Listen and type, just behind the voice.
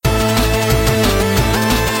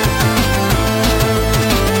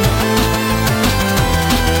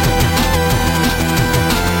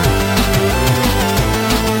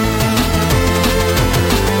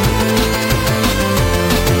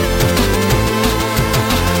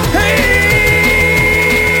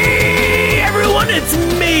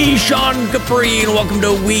me, Sean Capri, and welcome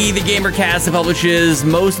to We The Gamercast. It publishes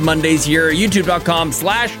most Mondays here at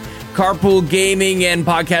youtube.com/Carpool Gaming and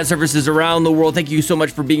podcast services around the world. Thank you so much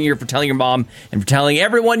for being here, for telling your mom, and for telling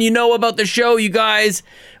everyone you know about the show, you guys.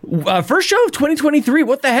 First show of 2023.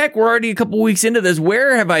 What the heck? We're already a couple weeks into this.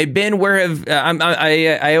 Where have I been? Where have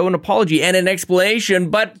I owe an apology and an explanation.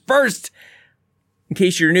 But first, in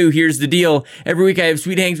case you're new, here's the deal. Every week I have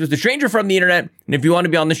sweet hangs with a stranger from the internet. And if you want to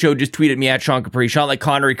be on the show, just tweet at me at Sean Capri. Sean like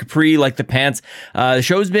Connery, Capri like the pants. The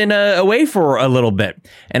show's been away for a little bit.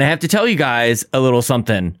 And I have to tell you guys a little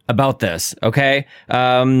something about this, okay?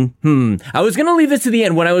 I was going to leave this to the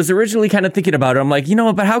end. When I was originally kind of thinking about it, I'm like, you know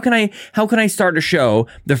what, but how can I start a show,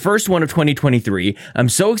 the first one of 2023? I'm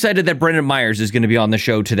so excited that Brendan Myers is going to be on the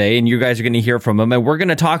show today, and you guys are going to hear from him. And we're going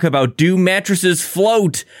to talk about, do mattresses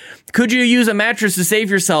float? Could you use a mattress to save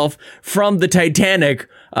yourself from the Titanic?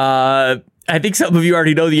 I think some of you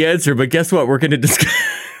already know the answer, but guess what? We're going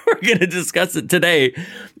to discuss it today.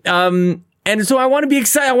 And so I want to be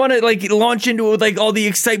excited. I want to launch into it with all the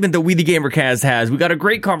excitement that We The Gamercast has. We got a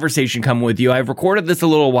great conversation coming with you. I've recorded this a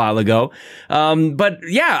little while ago. But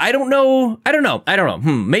yeah, I don't know.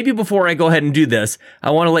 Maybe before I go ahead and do this, I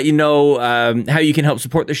want to let you know, how you can help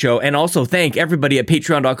support the show, and also thank everybody at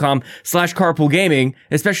patreon.com/Carpool Gaming,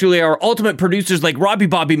 especially our ultimate producers like Robbie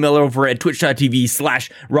Bobby Miller over at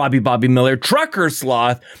twitch.tv/Robbie Bobby Miller, Trucker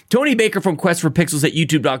Sloth, Tony Baker from Quest for Pixels at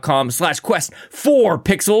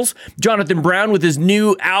youtube.com/Quest4Pixels, Jonathan Brown with his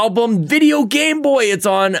new album, Video Game Boy. It's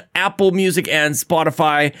on Apple Music and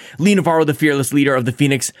Spotify. Lee Navarro, the fearless leader of the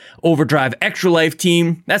Phoenix Overdrive Extra Life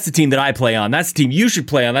team. That's the team that I play on. That's the team you should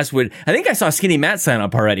play on. That's what I think I saw Skinny Matt sign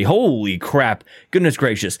up already. Holy crap. Goodness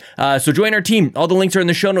gracious. So join our team. All the links are in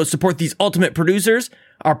the show notes. Support these ultimate producers.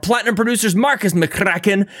 Our platinum producers, Marcus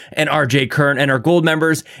McCracken and RJ Kern, and our gold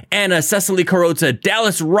members, Anna, Cecily Carrozza,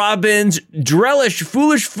 Dallas Robbins, Drellish,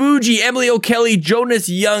 Foolish Fuji, Emily O'Kelly, Jonas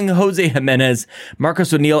Young, Jose Jimenez,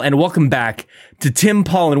 Marcus O'Neill, and welcome back to Tim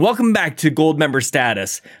Paulin. Welcome back to gold member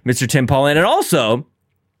status, Mr. Tim Paulin. And also,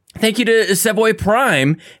 thank you to Savoy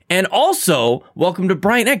Prime, and also welcome to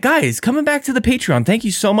Brian Eck. Guys, coming back to the Patreon. Thank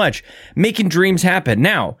you so much. Making dreams happen.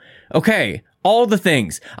 Now, okay, all the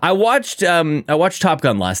things. I watched Top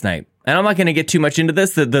Gun last night, and I'm not going to get too much into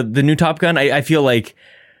this. The new Top Gun, I feel like,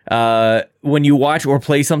 when you watch or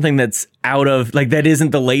play something that's out of, that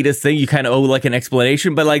isn't the latest thing, you kind of owe an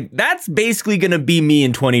explanation, but that's basically going to be me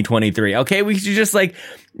in 2023. Okay. We should just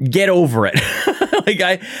get over it.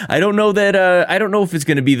 I don't know that, I don't know if it's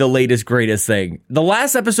going to be the latest, greatest thing. The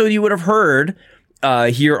last episode you would have heard,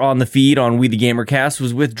 here on the feed on We The Gamercast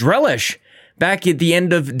was with Drellish back at the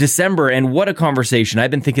end of December, and what a conversation.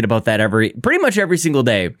 I've been thinking about that pretty much every single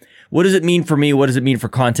day. What does it mean for me? What does it mean for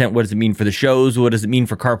content? What does it mean for the shows? What does it mean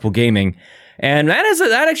for Carpool Gaming? And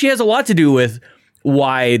that actually has a lot to do with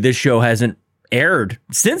why this show hasn't aired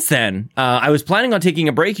since then. I was planning on taking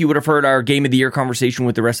a break. You would have heard our Game of the Year conversation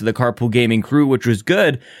with the rest of the Carpool Gaming crew, which was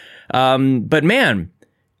good. But man,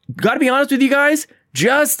 gotta be honest with you guys,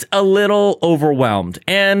 just a little overwhelmed.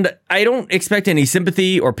 And I don't expect any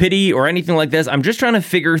sympathy or pity or anything like this. I'm just trying to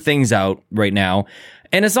figure things out right now.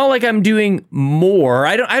 And it's not like I'm doing more.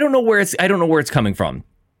 I don't know where it's coming from.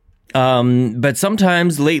 But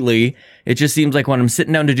sometimes lately, it just seems like when I'm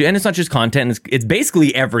sitting down to do, and it's not just content, it's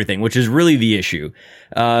basically everything, which is really the issue.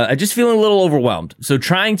 I just feeling a little overwhelmed. So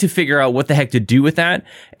trying to figure out what the heck to do with that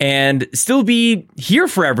and still be here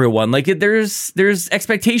for everyone. There's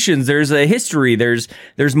expectations, there's a history, there's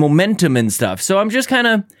momentum and stuff. So I'm just kind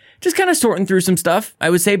of sorting through some stuff, I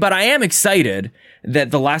would say, but I am excited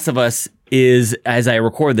that The Last of Us is, as I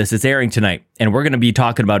record this, it's airing tonight, and we're going to be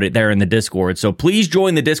talking about it there in the Discord. So please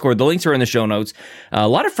join the Discord. The links are in the show notes. A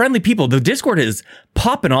lot of friendly people. The Discord is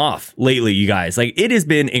popping off lately, you guys. It has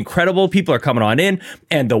been incredible. People are coming on in,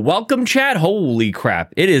 and the welcome chat, holy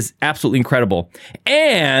crap. It is absolutely incredible.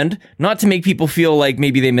 And not to make people feel like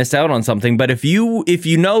maybe they missed out on something, but if you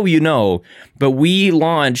know, you know, but we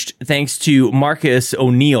launched, thanks to Marcus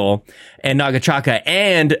O'Neill and Nagachaka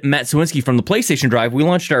and Matt Sawinski from the PlayStation Drive, we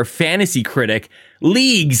launched our Fantasy Critic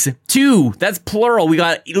Leagues 2. That's plural. We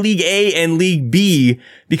got League A and League B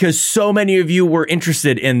because so many of you were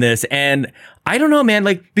interested in this. And I don't know, man,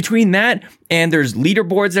 between that and there's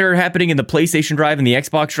leaderboards that are happening in the PlayStation Drive and the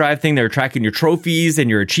Xbox Drive thing. They're tracking your trophies and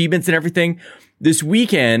your achievements and everything. This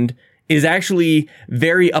weekend is actually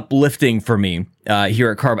very uplifting for me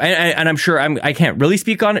here at Carpool. And I'm sure I can't really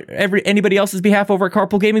speak on anybody else's behalf over at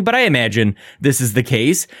Carpool Gaming, but I imagine this is the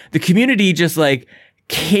case. The community just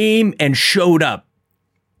came and showed up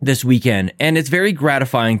this weekend, and it's very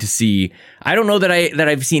gratifying to see. I don't know that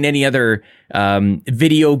I've seen any other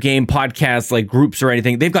video game podcasts like groups or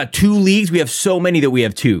anything. They've got 2 leagues. We have so many that we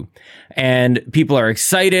have 2, and people are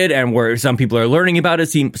excited, and some people are learning about it.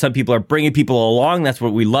 Some people are bringing people along. That's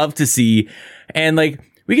what we love to see. And like,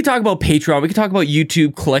 we could talk about Patreon, we could talk about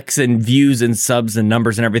YouTube clicks and views and subs and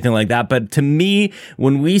numbers and everything like that. But to me,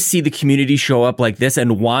 when we see the community show up like this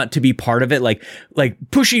and want to be part of it, like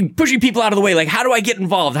pushing people out of the way, like, how do I get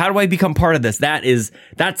involved? How do I become part of this? That's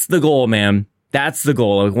the goal, man. That's the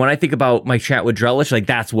goal. Like, when I think about my chat with Drellish, like,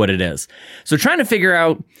 that's what it is. So trying to figure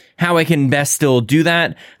out how I can best still do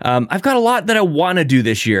that. I've got a lot that I want to do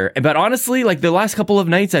this year, but honestly, like, the last couple of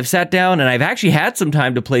nights I've sat down and I've actually had some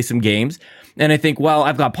time to play some games. And I think, well,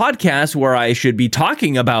 I've got podcasts where I should be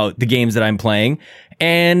talking about the games that I'm playing.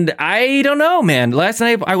 And I don't know, man. Last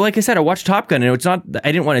night, like I said, I watched Top Gun, and it's not,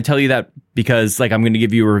 I didn't want to tell you that because, like, I'm going to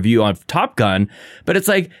give you a review on Top Gun, but it's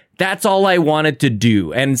like, that's all I wanted to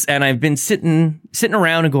do. And I've been sitting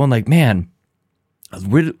around and going like, man,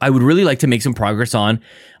 I would really like to make some progress on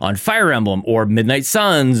Fire Emblem or Midnight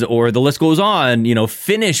Suns, or the list goes on,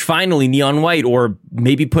 finish finally Neon White, or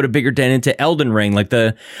maybe put a bigger dent into Elden Ring.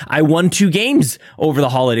 I won 2 games over the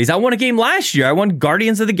holidays. I won a game last year. I won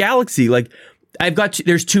Guardians of the Galaxy. Like,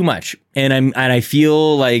 there's too much, and I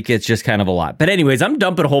feel like it's just kind of a lot. But anyways, I'm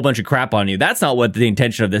dumping a whole bunch of crap on you. That's not what the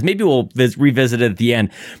intention of this. Maybe we'll revisit it at the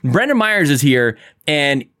end. Brendan Myers is here,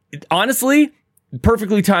 and honestly,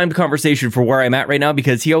 perfectly timed conversation for where I'm at right now,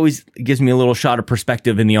 because he always gives me a little shot of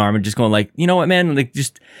perspective in the arm and just going like, you know what, man, like,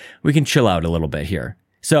 just, we can chill out a little bit here.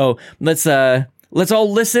 So let's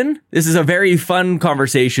all listen. This is a very fun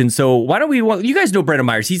conversation. So why don't you guys know Brendan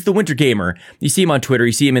Myers. He's the Winter Gamer. You see him on Twitter.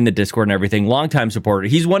 You see him in the Discord and everything. Longtime supporter.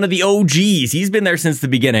 He's one of the OGs. He's been there since the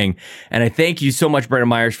beginning. And I thank you so much, Brendan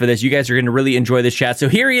Myers, for this. You guys are going to really enjoy this chat. So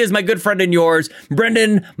here he is, my good friend and yours,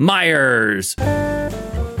 Brendan Myers.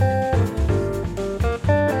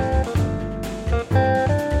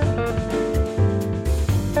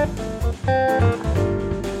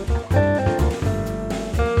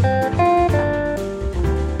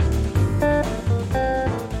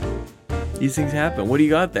 These things happen. What do you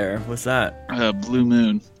got there? What's that? Blue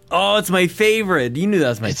Moon. Oh, it's my favorite. You knew that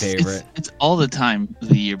was my favorite. It's all the time of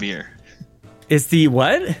the year beer. It's the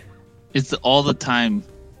what? It's the all the time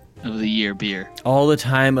of the year beer. All the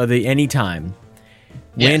time of the any time.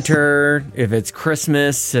 Yes. Winter, if it's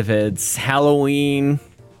Christmas, if it's Halloween.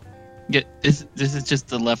 Yeah, this is just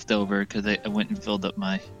the leftover because I went and filled up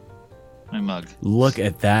my mug. Look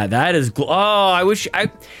at that. That is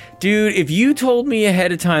dude, if you told me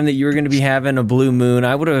ahead of time that you were going to be having a Blue Moon,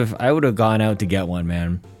 I would have gone out to get one,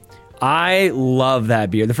 man. I love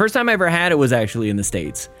that beer. The first time I ever had it was actually in the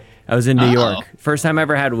States. I was in New York. First time I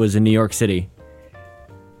ever had it was in New York City.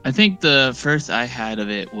 I think the first I had of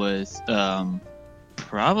it was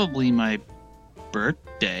probably my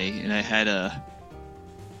birthday, and I had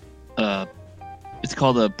it's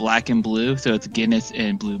called a Black and Blue, so it's Guinness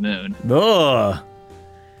and Blue Moon. Ugh.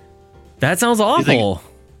 That sounds awful.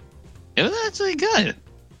 It was actually good.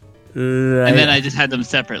 And then I just had them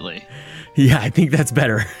separately. Yeah, I think that's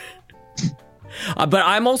better. But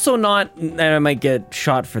I'm also not, and I might get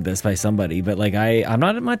shot for this by somebody, but like I'm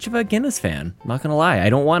not much of a Guinness fan. I'm not going to lie.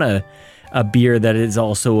 I don't want a beer that is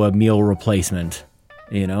also a meal replacement,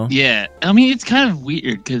 Yeah. I mean, it's kind of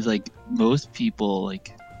weird because like most people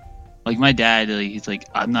like my dad, he's like,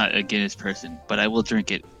 I'm not a Guinness person, but I will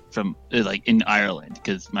drink it from like in Ireland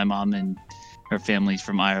because my mom and her family's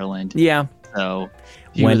from Ireland. Yeah. So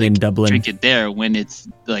when in Dublin, drink it there when it's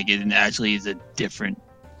like it actually is a different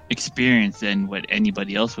experience than what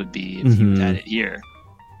anybody else would be if you had it here.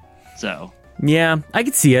 So yeah, I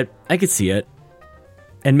could see it.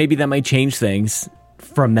 And maybe that might change things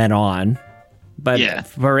from then on. But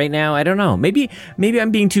for right now, I don't know. Maybe I'm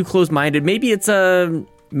being too close-minded. Maybe it's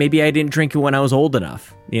maybe I didn't drink it when I was old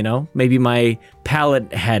enough, Maybe my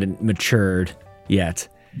palate hadn't matured yet.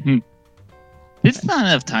 It's not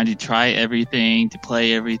enough time to try everything, to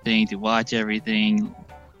play everything, to watch everything,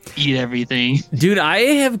 eat everything. Dude, I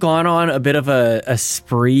have gone on a bit of a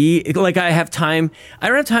spree. Like, I don't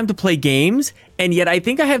have time to play games, and yet I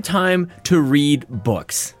think I have time to read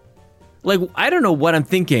books. Like, I don't know what I'm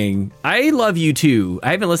thinking. I love U2.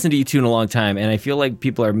 I haven't listened to U2 in a long time, and I feel like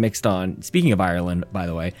people are mixed on. Speaking of Ireland, by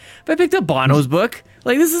the way, but I picked up Bono's book.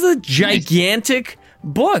 Like, this is a gigantic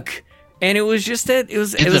book, and it was just it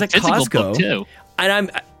was at Costco. Book too.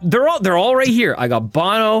 And they're all right here. I got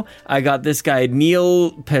Bono. I got this guy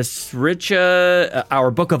Neil Pesricha,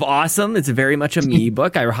 Our Book of Awesome. It's very much a me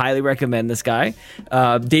book. I highly recommend this guy.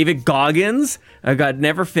 David Goggins. I got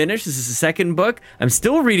Never Finished. This is the second book. I'm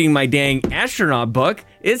still reading my dang astronaut book.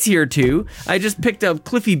 It's here too. I just picked up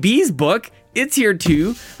Cliffy B's book. It's here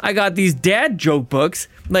too. I got these dad joke books.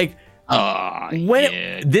 Like,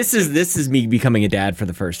 this is me becoming a dad for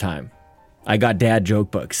the first time. I got dad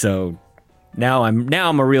joke books, so. Now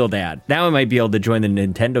I'm a real dad. Now I might be able to join the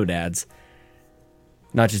Nintendo dads,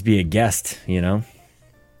 not just be a guest. You're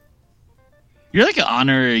like an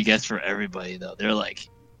honorary guest for everybody, though. They're like,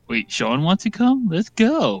 "Wait, Sean wants to come? Let's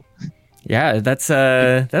go." Yeah, that's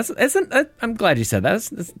I'm glad you said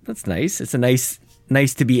that. That's nice. It's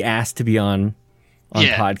nice to be asked to be on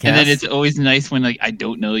podcasts. And then it's always nice when like I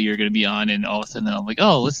don't know you're going to be on, and all of a sudden I'm like,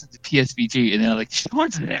 "Oh, listen to PSVG," and then I'm like,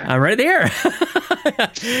 "Sean's there." I'm right there.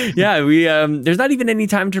 Yeah, we there's not even any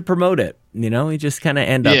time to promote it. We just kind of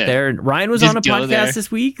end up there. Ryan was on a podcast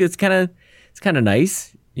this week. It's kind of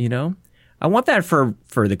nice. I want that for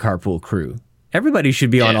the Carpool Crew. Everybody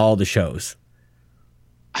should be on all the shows.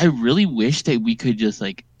 I really wish that we could just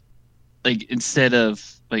like instead of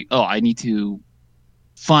like, oh, I need to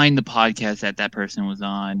find the podcast that person was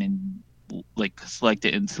on and like select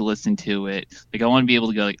it and to listen to it. Like I want to be able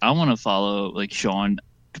to go like I want to follow like Sean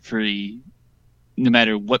Capri no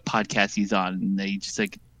matter what podcast he's on, and they just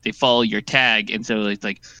like they follow your tag, and so it's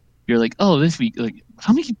like you're like, oh, this week, like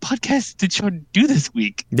how many podcasts did Sean do this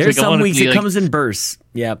week? There's like, some weeks it comes in bursts.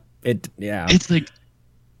 Yep. It's like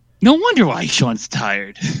no wonder why Sean's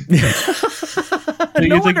tired.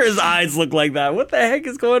 No wonder his eyes look like that. What the heck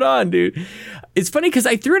is going on, dude? It's funny because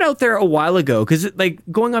I threw it out there a while ago because like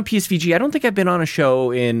going on PSVG, I don't think I've been on a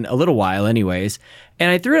show in a little while anyways. And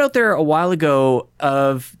I threw it out there a while ago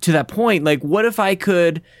to that point, like what if I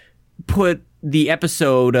could put the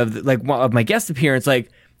episode of my guest appearance, like,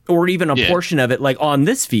 or even a portion of it, like on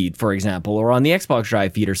this feed, for example, or on the Xbox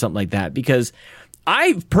Drive feed or something like that. Because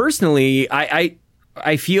I personally, I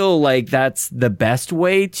feel like that's the best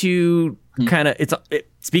way to kind of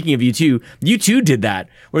speaking of you two did that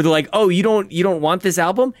where they're like, oh, you don't want this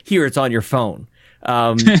album? Here, it's on your phone.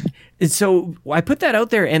 And so I put that out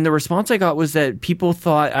there, and the response I got was that people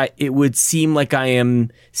thought it would seem like I am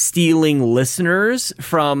stealing listeners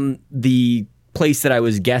from the place that I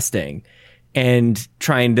was guesting and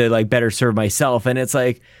trying to like better serve myself. And it's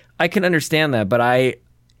like, I can understand that, but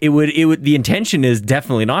the intention is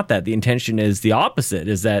definitely not that. The intention is the opposite,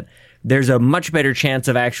 is that there's a much better chance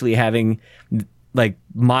of actually having like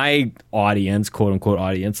my audience, quote unquote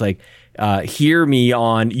audience, like hear me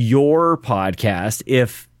on your podcast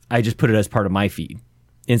if I just put it as part of my feed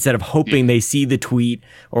instead of hoping they see the tweet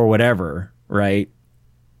or whatever, right?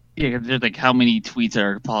 Yeah, there's like how many tweets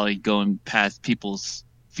are probably going past people's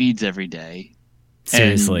feeds every day.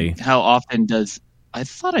 Seriously. And how often I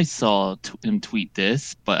thought I saw him tweet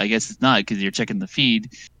this, but I guess it's not because you're checking the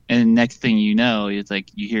feed. And next thing you know, it's like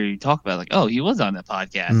you hear you talk about like, oh, he was on that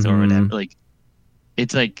podcast or whatever. Like,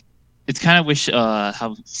 it's kind of wish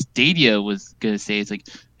how Stadia was going to say, it's like,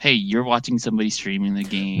 hey, you're watching somebody streaming the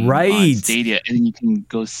game on Stadia, and then you can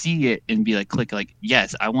go see it and be like, click like,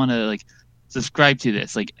 yes, I want to like subscribe to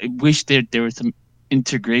this. Like, I wish there was some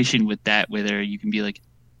integration with that, where you can be like,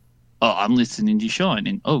 oh, I'm listening to Sean,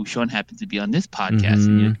 and oh, Sean happens to be on this podcast,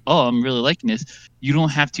 and you're like, oh, I'm really liking this. You don't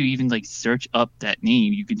have to even like search up that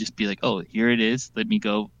name. You can just be like, oh, here it is. Let me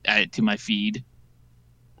go add it to my feed.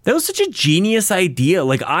 That was such a genius idea.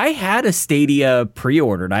 Like, I had a Stadia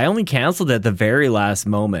pre-ordered. I only canceled it at the very last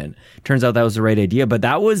moment. Turns out that was the right idea, but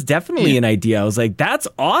that was definitely an idea. I was like, that's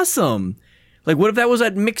awesome. Like, what if that was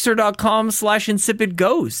at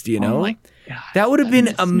mixer.com/insipidghost, you know? Oh my God, that would have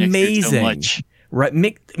been amazing. Mixer so right?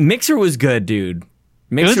 Mixer was good, dude.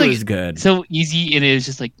 Mixer was good. So easy, and it was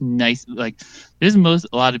just like nice. Like, there's a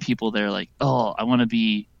lot of people that are like, oh, I want to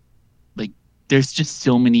be like, there's just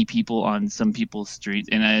so many people on some people's streets,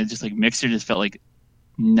 and I just like Mixer just felt like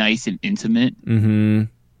nice and intimate.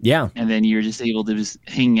 Yeah. And then you're just able to just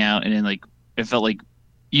hang out, and then like it felt like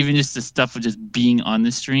even just the stuff of just being on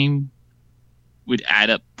the stream would add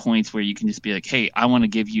up points where you can just be like, hey, I want to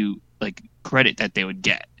give you like credit that they would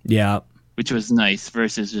get. Yeah. Which was nice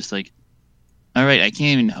versus just like, all right, I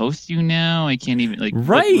can't even host you now. I can't even like.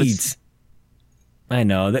 Right. I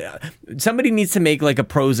know. Somebody needs to make like a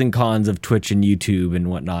pros and cons of Twitch and YouTube and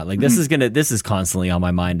whatnot. Like this is constantly on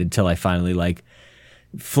my mind until I finally like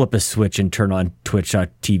flip a switch and turn on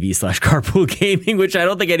twitch.tv/carpool gaming, which I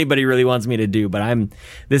don't think anybody really wants me to do, but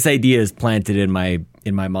this idea is planted in my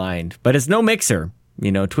mind. But it's no Mixer,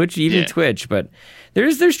 you know, Twitch, Twitch, but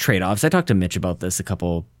there's trade-offs. I talked to Mitch about this a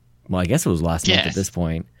couple Well, I guess it was last month at this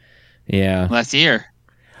point. Yeah. Last year.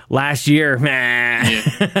 Last year.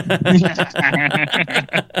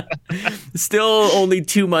 Still only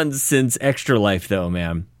 2 months since Extra Life, though,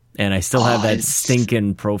 man. And I still have that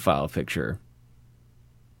stinking profile picture.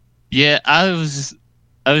 Yeah, I was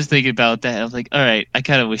thinking about that. I was like, all right, I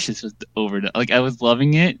kind of wish this was over. Like, I was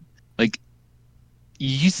loving it. Like,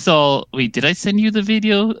 you saw... Wait, did I send you the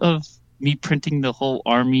video of me printing the whole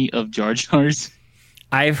army of Jar Jars?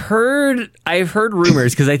 I've heard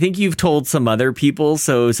rumors, because I think you've told some other people.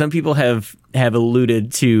 So some people have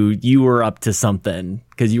alluded to you were up to something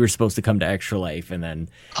because you were supposed to come to Extra Life, and then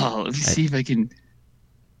let me see if I can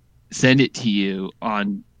send it to you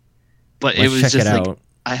on. But it was check just it like out.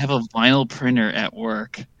 I have a vinyl printer at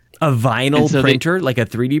work. A vinyl printer, like a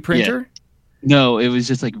 3D printer? Yeah. No, it was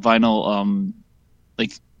just like vinyl,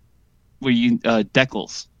 like where you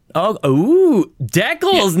decals. Oh, ooh,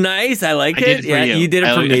 decals, nice. I like it. Yeah, you did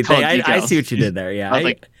it for me. I see what you did there. Yeah, I was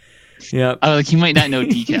like, yeah. You might not know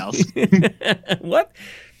decals.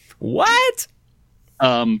 What?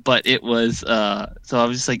 But it was so I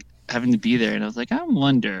was just like having to be there, and I was like, I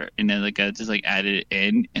wonder, and then like I just like added it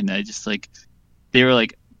in, and I just like they were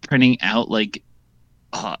like printing out like,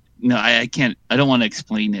 no, I can't. I don't want to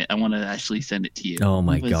explain it. I want to actually send it to you. Oh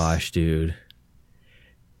my gosh, dude.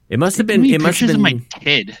 It must have been. It must have been of my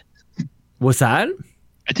kid. What's that?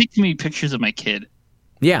 I take too many pictures of my kid.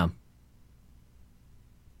 Yeah.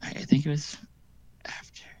 I think it was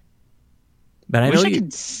after. But I wish know I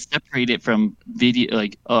could separate it from video.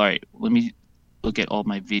 Like, all right, let me look at all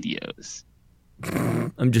my videos.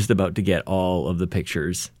 I'm just about to get all of the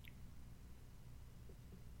pictures.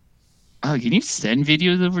 Oh, can you send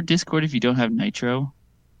videos over Discord if you don't have Nitro?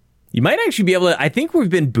 You might actually be able to. I think we've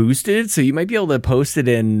been boosted, so you might be able to post it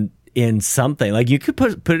in something. Like you could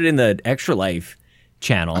put it in the Extra Life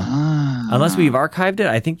channel, unless we've archived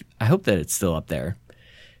it. I hope that it's still up there,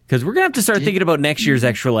 because we're gonna have to start thinking about next year's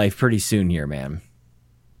Extra Life pretty soon here, man.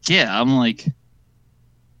 Yeah, I'm like,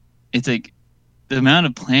 it's like the amount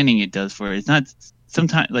of planning it does for it. It's not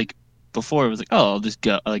sometimes like before it was like, oh, I'll just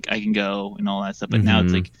go, like I can go and all that stuff. But now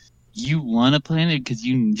it's like you want to plan it because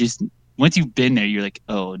you just. Once you've been there, you're like,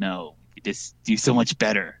 oh no, you just do so much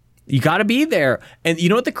better. You got to be there. And you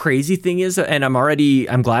know what the crazy thing is? And I'm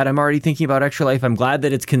glad I'm already thinking about Extra Life. I'm glad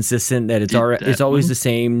that it's consistent, that it's always the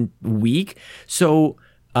same week. So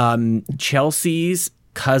Chelsea's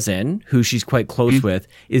cousin, who she's quite close with,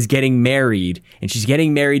 is getting married, and she's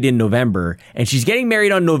getting married in November, and she's getting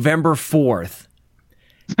married on November 4th.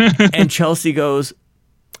 And Chelsea goes,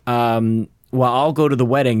 well, I'll go to the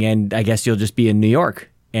wedding, and I guess you'll just be in New York.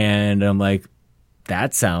 And I'm like,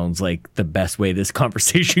 that sounds like the best way this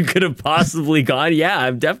conversation could have possibly gone. Yeah,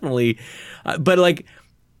 I'm definitely. But like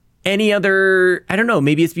any other, I don't know,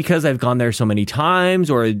 maybe it's because I've gone there so many times,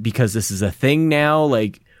 or because this is a thing now.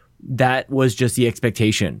 Like that was just the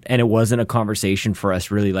expectation. And it wasn't a conversation for us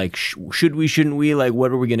really like, should we, shouldn't we? Like,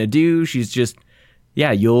 what are we going to do? She's just,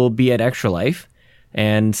 yeah, you'll be at Extra Life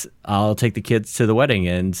and I'll take the kids to the wedding,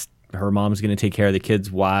 and her mom's going to take care of the kids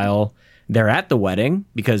while they're at the wedding,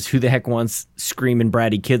 because who the heck wants screaming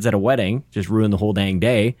bratty kids at a wedding? Just ruin the whole dang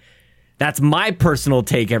day. That's my personal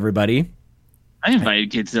take, everybody. I invited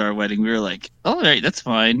kids to our wedding. We were like, all right, that's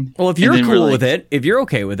fine. Well, if you're cool with it, if you're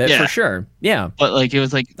okay with it, for sure. Yeah. But like, it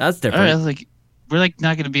was like, that's different. All right, I was like, we're like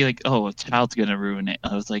not going to be like, oh, a child's going to ruin it.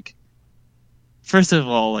 I was like, first of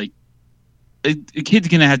all, like, a kid's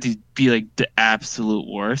going to have to be like the absolute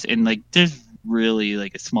worst. And like, there's really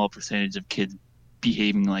like a small percentage of kids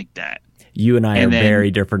behaving like that. You and I are very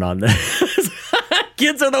different on this.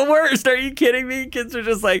 Kids are the worst. Are you kidding me? Kids are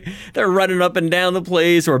just like, they're running up and down the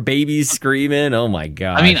place, or babies screaming. Oh my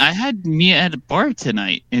God. I mean, I had Mia at a bar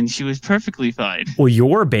tonight and she was perfectly fine. Well,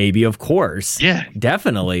 your baby, of course. Yeah.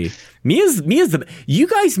 Definitely. Mia's you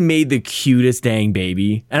guys made the cutest dang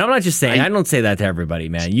baby. And I'm not just saying, I don't say that to everybody,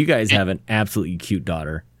 man. You guys have an absolutely cute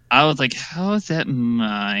daughter. I was like, how is that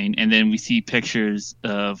mine? And then we see pictures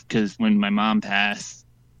of, because when my mom passed,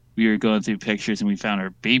 we were going through pictures and we found her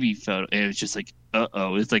baby photo, and it was just like,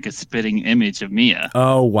 uh-oh, it's like a spitting image of Mia.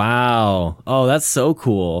 Oh, wow. Oh, that's so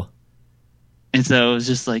cool. And so it was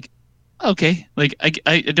just like, okay, like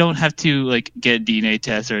I don't have to like get a DNA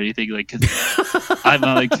test or anything, like, because I'm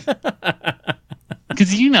like,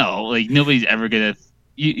 because like nobody's ever gonna.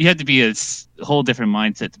 You have to be a whole different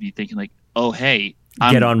mindset to be thinking like, oh hey,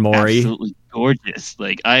 I'm get on Maury, absolutely gorgeous,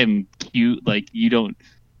 like I am cute, like you don't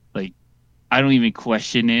like. I don't even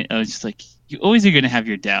question it. I was just like, you always are going to have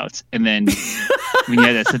your doubts. And then when you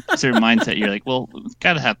have that certain mindset, you're like, well,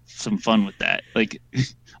 got to have some fun with that. Like,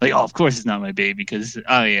 oh, of course it's not my baby because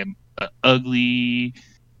I am ugly,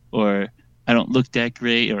 or I don't look that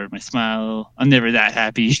great or my smile. I'm never that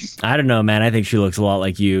happy. I don't know, man. I think she looks a lot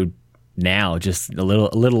like you now, just a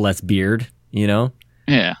little less beard, you know?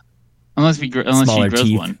 Yeah. Unless she Smaller grows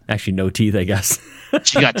teeth. one. Actually, no teeth, I guess.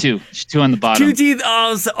 She got two. She's two on the bottom. Two teeth.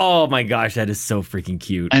 Oh my gosh, that is so freaking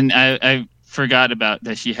cute. And I forgot about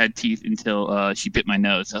that she had teeth until she bit my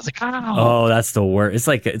nose. I was like, ow. Oh, that's the worst.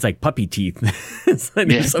 It's like puppy teeth. It's like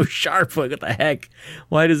they're so sharp. Like, what the heck?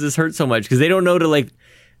 Why does this hurt so much? Because they don't know to like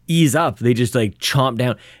ease up. They just like chomp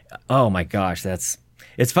down. Oh my gosh, it's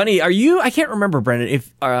funny. I can't remember, Brendan.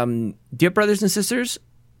 If do you have brothers and sisters?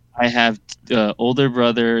 I have older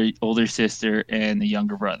brother, older sister, and a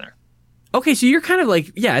younger brother. Okay, so you're kind of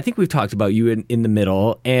like, yeah, I think we've talked about you in the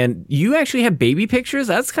middle, and you actually have baby pictures.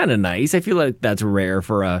 That's kind of nice. I feel like that's rare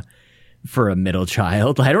for a middle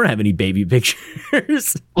child. I don't have any baby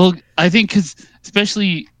pictures. Well, I think because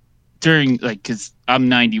especially during because I'm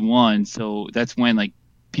 91, so that's when like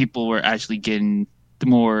people were actually getting the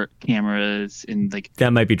more cameras and like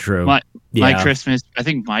that might be true. My Christmas, I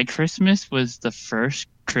think my Christmas was the first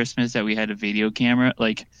Christmas that we had a video camera.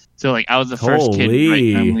 Like so, like I was the first kid.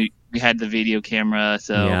 Right? And we had the video camera.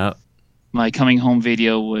 So my coming home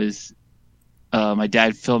video was my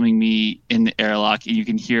dad filming me in the airlock, and you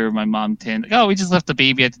can hear my mom oh, we just left the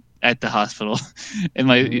baby at the hospital, and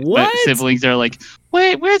my siblings are like,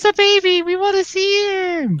 wait, where's the baby? We want to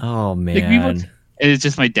see him. Oh man. And it's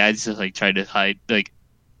just my dad's just like trying to hide, like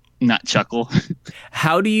not chuckle.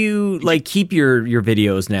 How do you like keep your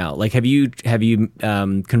videos now? Like, have you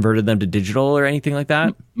converted them to digital or anything like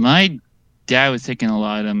that? My dad was taking a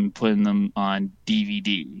lot of them and putting them on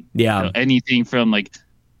DVD. Yeah. So anything from like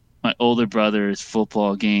my older brother's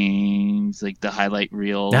football games, like the highlight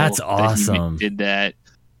reel. That's awesome. Did that,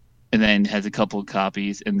 and then has a couple of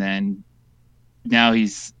copies, and then now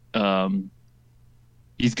he's going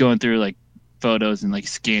through like photos and like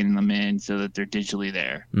scanning them in so that they're digitally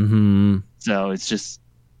there. Mm-hmm. So it's just,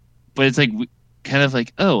 but it's like kind of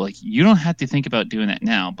like, oh, like you don't have to think about doing that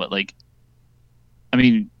now, but like, I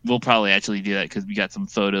mean, we'll probably actually do that because we got some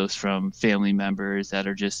photos from family members that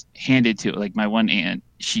are just handed to, like my one aunt,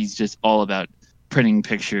 she's just all about printing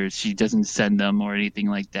pictures. She doesn't send them or anything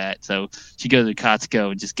like that. So she goes to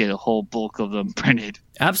Costco and just get a whole bulk of them printed.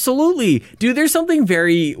 Absolutely. Dude, there's something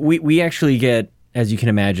we actually get, as you can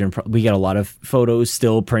imagine, we get a lot of photos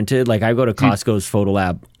still printed. Like I go to Costco's photo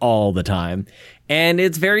lab all the time, and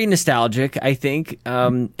it's very nostalgic, I think.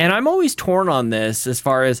 And I'm always torn on this as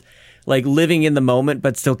far as like living in the moment,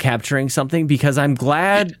 but still capturing something, because I'm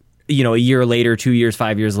glad, you know, a year later, 2 years,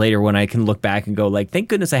 5 years later, when I can look back and go like, thank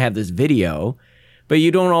goodness I have this video. But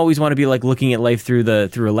you don't always want to be like looking at life through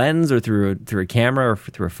a lens or through a camera or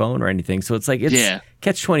through a phone or anything. So it's like, it's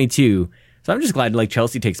catch-22. So I'm just glad like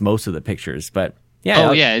Chelsea takes most of the pictures, but yeah.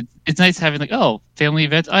 Oh yeah, it's nice having like family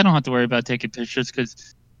events. I don't have to worry about taking pictures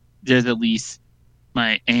because there's at least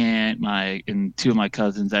my aunt, and two of my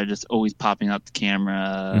cousins that are just always popping up the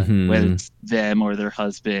camera, whether it's them or their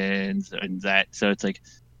husbands and that. So it's like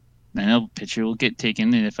I know a picture will get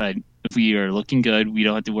taken, and if we are looking good, we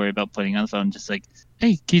don't have to worry about putting on the phone. Just like,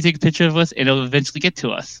 hey, can you take a picture of us? And it'll eventually get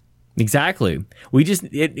to us. Exactly. We just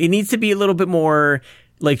it needs to be a little bit more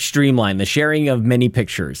like streamline the sharing of many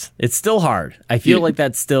pictures. It's still hard. I feel like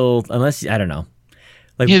that's still, unless I don't know.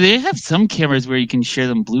 Like, yeah, they have some cameras where you can share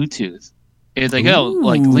them Bluetooth. It's like,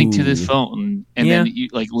 like link to this phone, and then you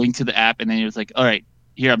like link to the app, and then it's like, all right,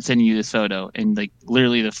 here I'm sending you this photo, and like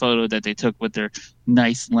literally the photo that they took with their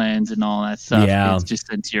nice lens and all that stuff is just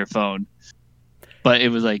sent to your phone. But it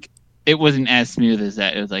was like it wasn't as smooth as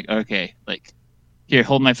that. It was like, okay, like, here,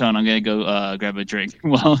 hold my phone. I'm gonna go grab a drink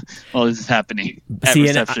while this is happening. See,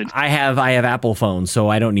 and I have Apple phones, so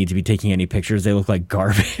I don't need to be taking any pictures. They look like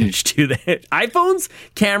garbage to that. iPhones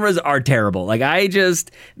cameras are terrible. Like I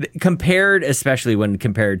just especially when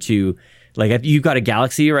compared to like if you've got a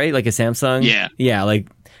Galaxy, right? Like a Samsung. Yeah. Like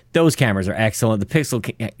those cameras are excellent. The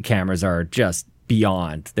Pixel cameras are just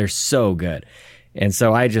beyond. They're so good. And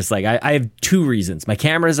so I just like I have two reasons: my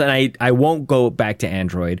cameras, and I won't go back to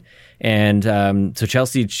Android. And so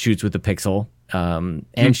Chelsea shoots with the Pixel,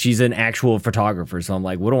 and she's an actual photographer. So I'm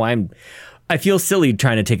like, I feel silly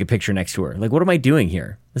trying to take a picture next to her. Like, what am I doing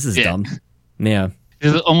here? This is dumb. Yeah.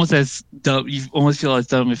 It's almost as dumb. You almost feel as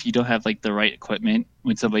dumb if you don't have like the right equipment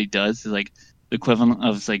when somebody does. It's like the equivalent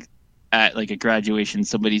of like at like a graduation,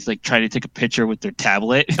 somebody's like trying to take a picture with their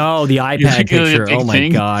tablet. Oh, the iPad picture. Oh my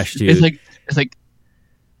gosh, dude. It's like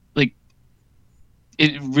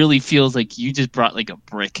it really feels like you just brought like a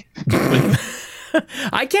brick.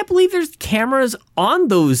 I can't believe there's cameras on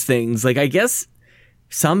those things. Like, I guess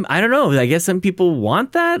I don't know. I guess some people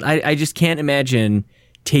want that. I just can't imagine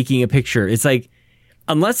taking a picture. It's like,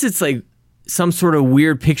 unless it's like some sort of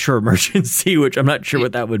weird picture emergency, which I'm not sure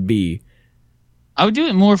what that would be. I would do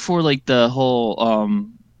it more for like the whole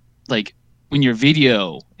like when you're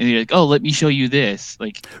video and you're like, oh, let me show you this.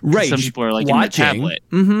 Like Right. some people are like Watching. in the tablet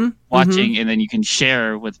Mm-hmm. watching, and then you can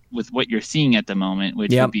share with what you're seeing at the moment,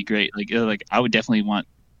 which Yep. would be great. Like I would definitely want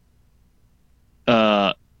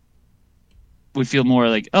would feel more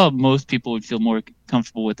like, oh, most people would feel more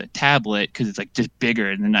comfortable with a tablet because it's like just bigger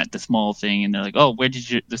and they're not the small thing, and they're like, oh, where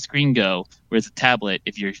did the screen go? Whereas a tablet,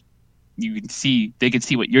 if you can see, they can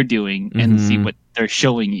see what you're doing and see what they're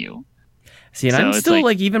showing you. See, and So I'm it's still like-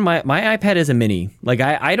 like even my iPad is a mini. Like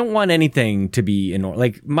I don't want anything to be enormous.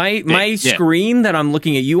 Like my Yeah. screen that I'm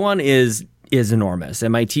looking at you on is enormous,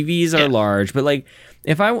 and my TVs are Yeah. large. But like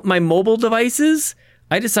if my mobile devices,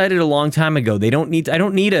 I decided a long time ago I don't need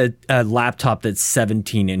a laptop that's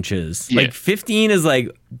 17 inches. Yeah. Like 15 is like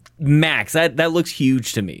max. That looks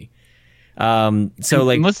huge to me. So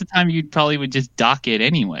like most of the time you probably would just dock it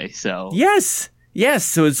anyway. So yes.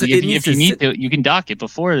 So it's like, it if needs you to need sit- to, you can dock it.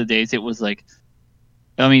 Before the days, it was like,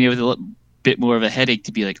 I mean, it was a bit more of a headache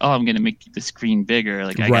to be like, oh, I'm going to make the screen bigger.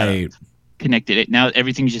 Like I right. gotta connect it. Now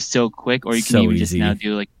everything's just so quick, or you can So even just easy. now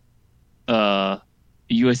do like a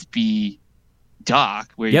USB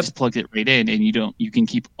dock where you Yep. just plug it right in, and you can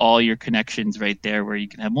keep all your connections right there, where you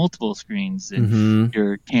can have multiple screens and Mhm.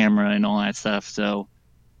 your camera and all that stuff. So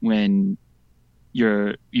when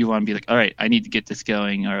you want to be like, all right, I need to get this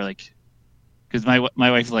going, or like, because my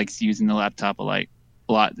wife likes using the laptop a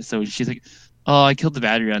lot, so she's like, oh, I killed the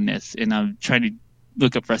battery on this, and I'm trying to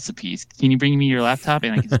look up recipes. Can you bring me your laptop?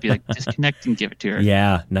 And I can just be like, disconnect and give it to her.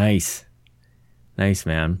 Yeah, nice,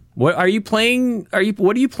 man. What are you playing?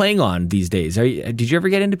 What are you playing on these days? Did you ever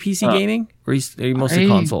get into PC gaming, or are you mostly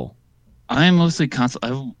console? I'm mostly console.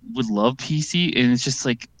 I would love PC, and it's just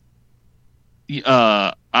like,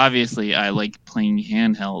 obviously I like playing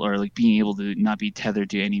handheld or like being able to not be tethered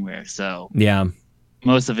to anywhere. So Yeah,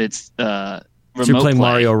 most of it's remote so you're playing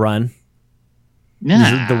play. Mario Run.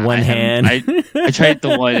 Nah, the one I hand. haven't. I tried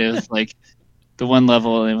the one. It was like the one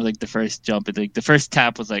level, and it was like the first jump. And like the first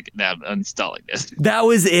tap was like, nah, I'm uninstalling this. That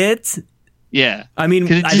was it. Yeah, I mean,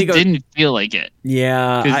 because it I just think didn't feel like it.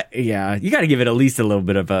 Yeah, you got to give it at least a little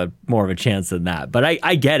bit of more of a chance than that. But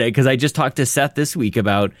I get it because I just talked to Seth this week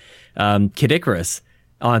about Kid Icarus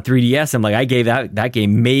on 3DS. I'm like, I gave that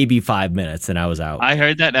game maybe 5 minutes and I was out. I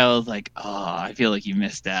heard that, and I was like, oh, I feel like you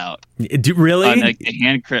missed out. Really? On like the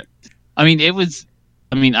hand grip. I mean, it was.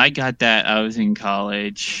 I mean, I got that. I was in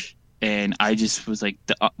college, and I just was like,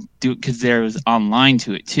 because there was online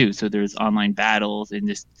to it too. So there was online battles, and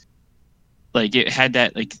just like it had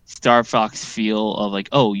that like Star Fox feel of like,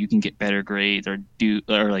 oh, you can get better grades, or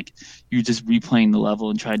like you're just replaying the level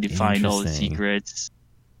and trying to find all the Interesting. secrets.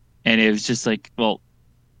 And it was just like, well,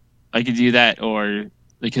 I could do that, or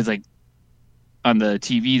because like on the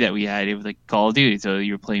TV that we had, it was like Call of Duty, so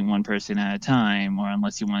you were playing one person at a time, or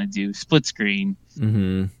unless you want to do split screen.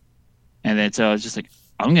 Mm-hmm. And then so I was just like,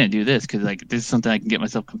 I'm gonna do this because like this is something I can get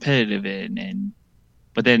myself competitive in.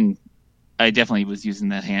 But then I definitely was using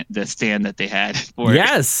the stand that they had for it.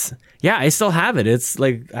 Yes. Yeah, I still have it. It's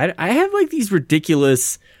like I have like these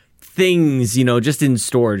ridiculous things, just in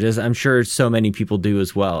storage, as I'm sure so many people do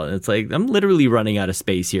as well. And it's like I'm literally running out of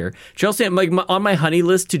space here. Chelsea, I'm like on my honey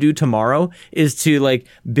list to do tomorrow is to like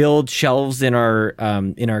build shelves in our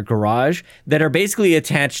garage that are basically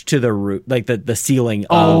attached to the roof, like the ceiling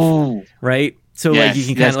of, right? So yes, like you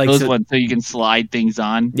can kind of like those ones, so you can slide things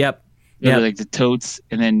on. Yep. Yeah, Yeah. like the totes,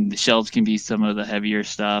 and then the shelves can be some of the heavier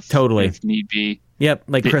stuff. Totally. if need be. Yep,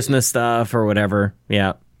 like Christmas stuff or whatever.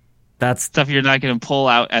 Yeah. That's Stuff you're not going to pull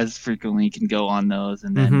out as frequently can go on those,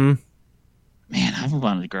 and then mhm. man, I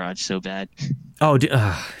wanted the garage so bad. Oh,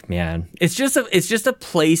 man. It's just a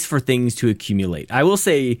place for things to accumulate. I will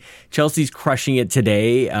say Chelsea's crushing it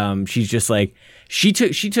today. She's just like, she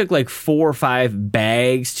took like 4 or 5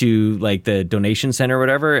 bags to like the donation center or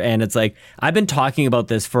whatever. And it's like, I've been talking about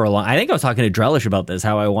this for I think I was talking to Drellish about this,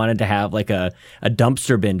 how I wanted to have like a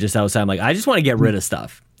dumpster bin just outside. I'm like, I just want to get rid of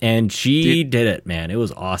stuff. And she did it, man. It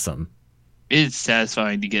was awesome. It's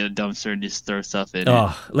satisfying to get a dumpster and just throw stuff in it.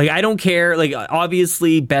 Oh, like I don't care. Like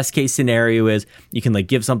obviously, best case scenario is you can like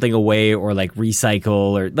give something away or like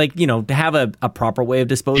recycle or like to have a proper way of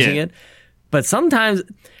disposing it. But sometimes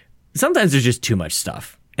there's just too much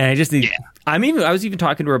stuff, and I just need. Yeah. I was even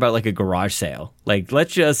talking to her about like a garage sale. Like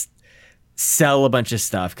let's just sell a bunch of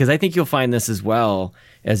stuff because I think you'll find this as well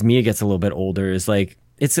as Mia gets a little bit older. Is like.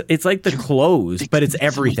 It's like the clothes, but it's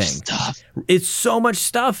everything. So much stuff. It's so much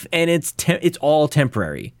stuff, and it's all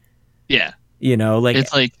temporary. Yeah, Like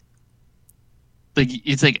it's like,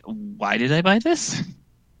 why did I buy this?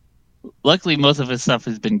 luckily most of his stuff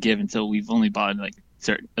has been given, so we've only bought like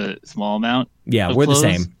a small amount. Yeah, of we're clothes.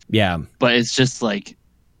 the same. Yeah. But it's just like,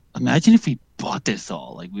 imagine if we bought this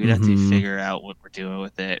all. Like we'd have to Mhm. figure out what we're doing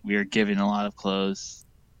with it. We were given a lot of clothes,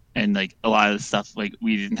 and like a lot of the stuff like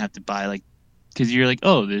we didn't have to buy, like because you're like,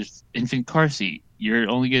 oh, there's infant car seat. You're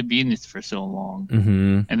only gonna be in this for so long,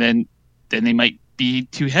 Mm-hmm. and then they might be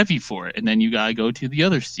too heavy for it, and then you gotta go to the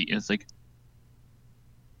other seat. And it's like,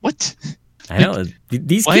 what? I know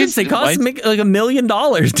these why kids. is- They why cost is- like $1 million.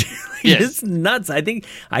 Dude. Yes. It's nuts. I think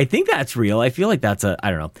that's real. I feel like that's I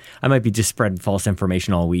don't know. I might be just spreading false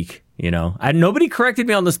information all week. You know, nobody corrected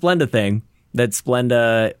me on the Splenda thing. That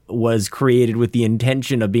Splenda was created with the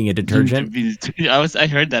intention of being a detergent. I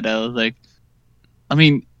heard that. I was like, I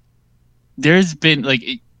mean, there's been like,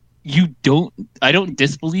 I don't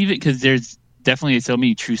disbelieve it, because there's definitely so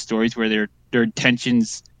many true stories where their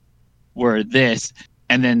intentions were this,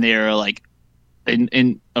 and then they're like,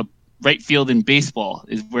 in a right field in baseball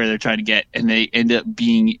is where they're trying to get, and they end up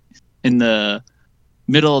being in the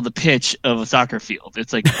middle of the pitch of a soccer field.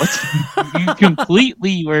 It's like, what? You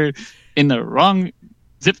completely were in the wrong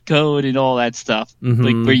zip code and all that stuff, Mhm.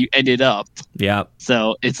 like where you ended up. Yeah.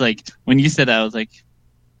 So it's like, when you said that, I was like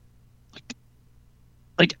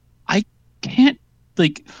I can't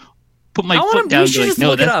like put my foot down. We should Like, just no,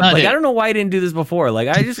 look it that's up. not Like, it. I don't know why I didn't do this before.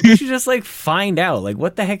 Like, we should just like find out. Like,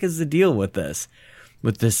 what the heck is the deal with this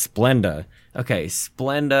Splenda? Okay,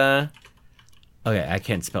 Splenda. Okay, I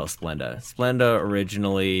can't spell Splenda. Splenda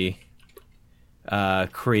originally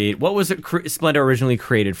what was it? Splenda originally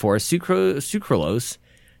created for? Sucralose.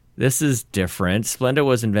 This is different. Splenda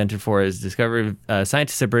was invented for his discovery.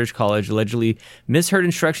 Scientists at British College allegedly misheard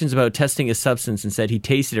instructions about testing a substance and said he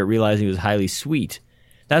tasted it, realizing it was highly sweet.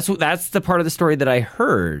 That's the part of the story that I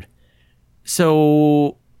heard.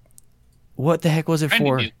 So, what the heck was it Trying to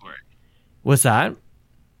for? do for it. What's that?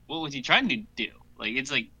 What was he trying to do? Like,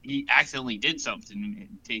 it's like he accidentally did something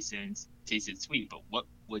and tasted sweet, but what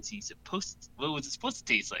was he supposed? What was it supposed to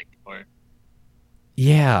taste like? Or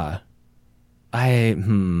Yeah.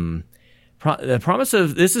 The promise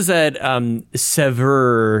of this is at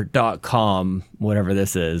sever.com, whatever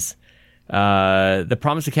this is. The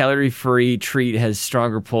promise of calorie-free treat has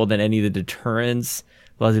stronger pull than any of the deterrents.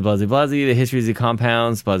 Blah blah blah blah. The history of the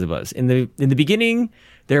compounds. Blah blah blah. In the beginning,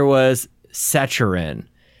 there was saccharin,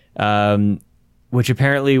 which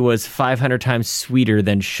apparently was 500 times sweeter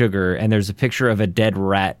than sugar. And there's a picture of a dead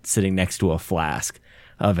rat sitting next to a flask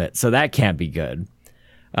of it. So that can't be good.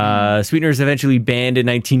 Sweeteners eventually banned in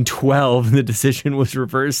 1912, and the decision was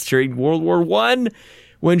reversed during World War I,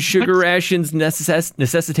 when sugar rations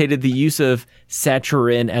necessitated the use of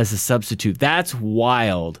saccharin as a substitute. That's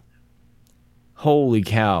wild. Holy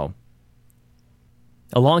cow.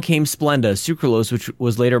 Along came Splenda, sucralose, which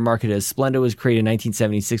was later marketed as Splenda, was created in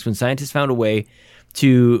 1976 when scientists found a way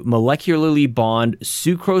to molecularly bond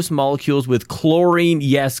sucrose molecules with chlorine.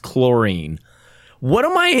 Yes, chlorine. What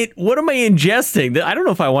am I ingesting? I don't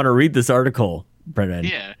know if I want to read this article, Brendan.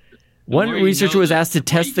 yeah, One more you researcher know, was asked to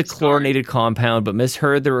the more test you the start. chlorinated compound, but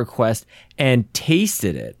misheard the request and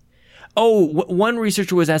tasted it. Oh, one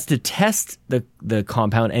researcher was asked to test the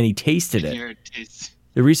compound and he tasted it. Your taste.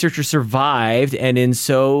 The researcher survived, and in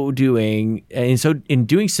doing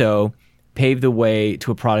so, paved the way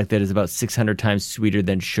to a product that is about 600 times sweeter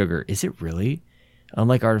than sugar. Is it really?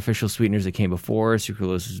 Unlike artificial sweeteners that came before,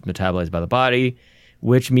 sucralose is metabolized by the body,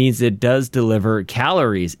 which means it does deliver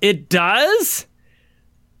calories. It does?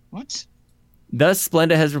 What? Thus,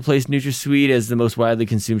 Splenda has replaced NutraSweet as the most widely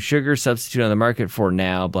consumed sugar substitute on the market for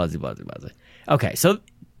now. Blah, blah, blah, blah. Okay, so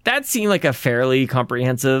that seemed like a fairly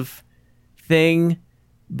comprehensive thing,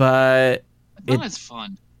 but I thought it's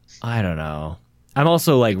fun. I don't know. I'm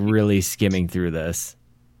also like really skimming through this.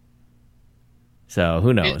 So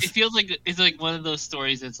who knows? It feels like it's like one of those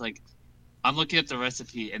stories that's like, I'm looking at the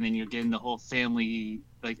recipe and then you're getting the whole family,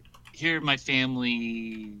 like, here my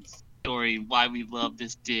family story, why we love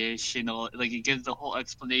this dish and all. Like, it gives the whole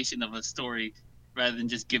explanation of a story rather than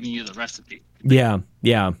just giving you the recipe. Yeah.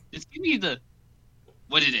 Just give me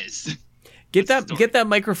what it is. Get that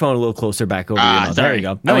microphone a little closer back over your mouth. There Sorry. you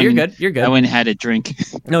go. No, you're good. You're I good. went and had a drink.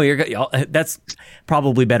 No, you're good. That's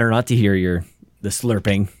probably better not to hear the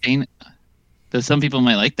slurping. Though some people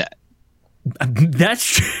might like that. That's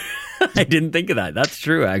true. I didn't think of that. That's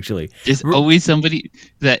true, actually. There's always somebody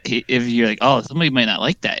that if you're like, oh, somebody might not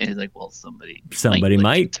like that, and it's like, well, somebody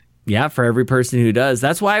might. It. Yeah, for every person who does.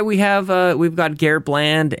 That's why we've got Garrett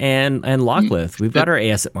Bland and Locklith. We've got our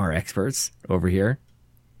ASMR experts over here.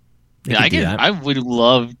 They Yeah, could do that. I would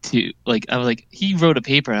love to. Like, I was like, he wrote a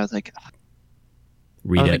paper. I was like,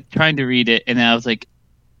 Read it. Like, trying to read it, and I was like,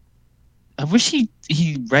 I wish he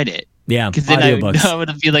read it Yeah, Because then audiobooks. I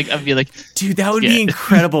would be like, Dude, that would Yeah. be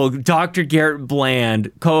incredible. Dr. Garrett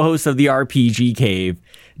Bland, co-host of the RPG Cave,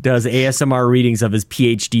 does ASMR readings of his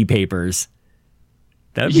PhD papers.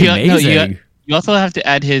 That would be amazing. You also have to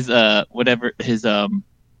add his what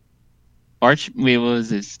was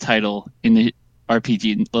his title in the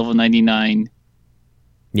RPG, level 99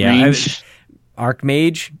 Yeah, range.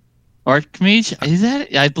 Archmage Archmage? Is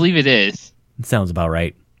that? I believe it is. sounds about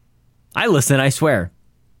right. I listen, I swear.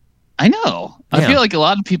 I know. I Yeah. feel like a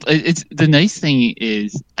lot of people. It's the nice thing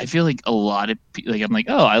is I feel like a lot of like I'm like,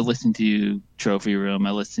 oh, I listen to Trophy Room,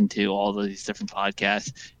 I listen to all these different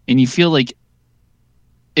podcasts, and you feel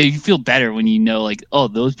better when you know like, oh,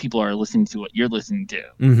 those people are listening to what you're listening to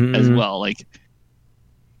as well. Like,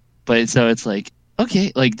 but so it's like,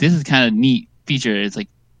 okay, like this is kind of neat feature. It's like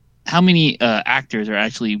how many actors are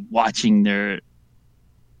actually watching their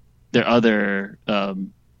other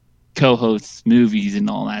co-hosts movies and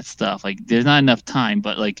all that stuff. Like there's not enough time,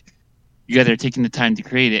 but like you guys are taking the time to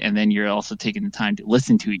create it, and then you're also taking the time to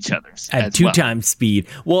listen to each other's at two times speed.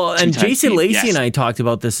 Well, and Jason Lacey and I talked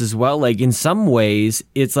about this as well. Like in some ways,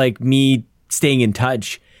 it's like me staying in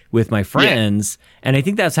touch with my friends, and I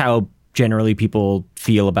think that's how generally people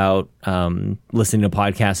feel about listening to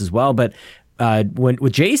podcasts as well. But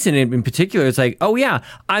with Jason in particular, it's like, oh yeah,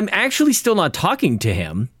 I'm actually still not talking to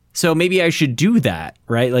him. So maybe I should do that,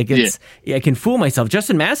 right? Like I can fool myself.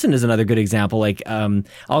 Justin Masson is another good example. Like,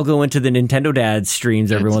 I'll go into the Nintendo Dad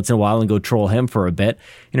streams every once in a while and go troll him for a bit.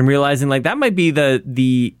 And I'm realizing like that might be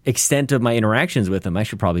the extent of my interactions with him. I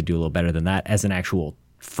should probably do a little better than that as an actual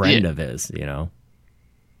friend of his, you know?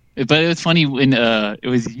 But it was funny when it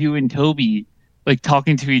was you and Toby like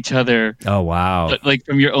talking to each other. Oh wow! But, like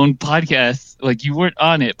from your own podcast, like you weren't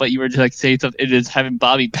on it, but you were just like saying something. It is having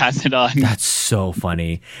Bobby pass it on. That's so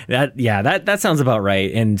funny. That sounds about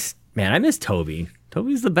right. And man, I miss Toby.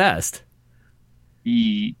 Toby's the best.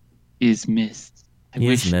 He is missed. I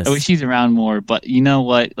is missed. wish he's around more. But you know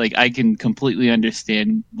what? Like I can completely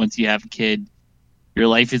understand once you have a kid, your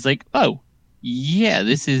life is like, oh yeah,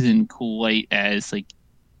 this isn't quite as like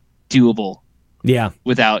doable. Yeah.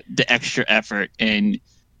 Without the extra effort, and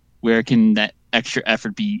where can that extra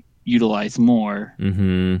effort be utilized more?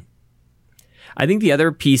 Mm-hmm. I think the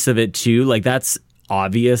other piece of it too, like that's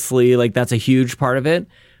obviously like that's a huge part of it.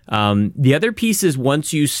 The other piece is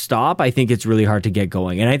once you stop, I think it's really hard to get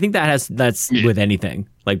going, and I think that's with anything.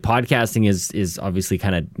 Like podcasting is obviously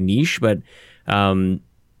kind of niche, but I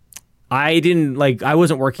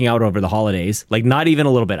wasn't working out over the holidays, like not even a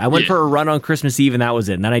little bit. I went for a run on Christmas Eve and that was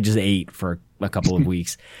it. And then I just ate for a couple of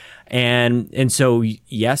weeks. And so 2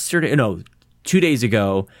 days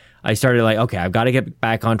ago, I started like, okay, I've got to get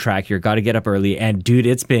back on track here. Got to get up early. And dude,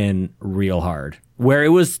 it's been real hard where it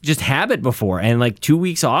was just habit before and like 2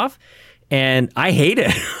 weeks off. And I hate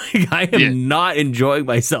it. Like, I am not enjoying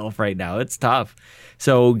myself right now. It's tough.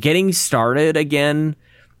 So getting started again,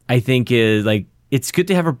 I think is like, it's good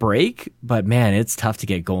to have a break, but man, it's tough to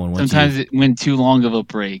get going. Sometimes when too long of a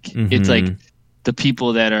break, it's like the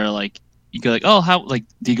people that are like, you go like, oh, how, like,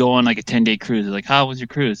 do you go on like a 10-day cruise? They're like, how was your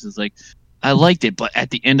cruise? It's like, I liked it, but at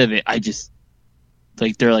the end of it, I just,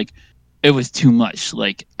 like, they're like, it was too much.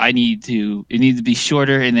 Like, it needs to be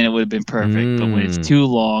shorter and then it would have been perfect. But when it's too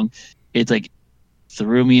long, it's like,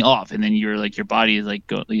 threw me off. And then you're like, your body is like,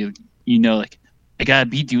 like, I gotta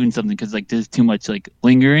be doing something because like there's too much like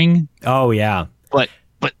lingering. Oh yeah.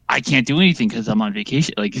 But I can't do anything because I'm on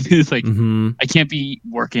vacation. Like it's like I can't be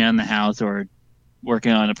working on the house or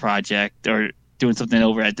working on a project or doing something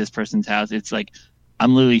over at this person's house. It's like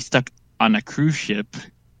I'm literally stuck on a cruise ship,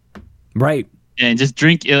 right? And just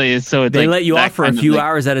drink. So it's they like let you off for a few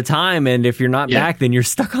hours at a time, and if you're not back, then you're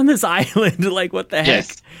stuck on this island. Like what the heck?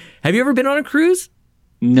 Yes. Have you ever been on a cruise?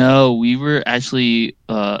 No, we were actually.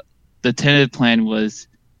 The tentative plan was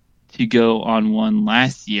to go on one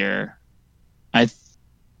last year. I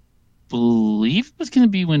believe it was going to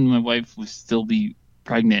be when my wife would still be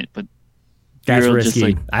pregnant, but that's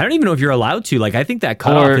risky. I don't even know if you're allowed to. Like, I think that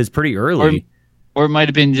cutoff is pretty early. Or it might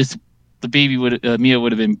have been just the baby Mia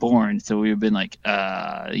would have been born, so we would have been like,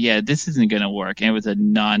 yeah, this isn't going to work. And it was a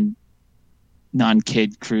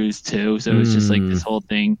non-kid cruise too, so it was just like this whole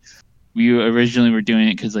thing. We originally were doing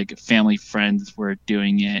it because like family friends were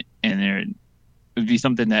doing it, and it would be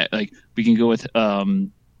something that like we can go with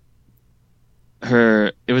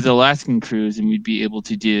her. It was an Alaskan cruise, and we'd be able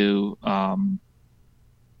to do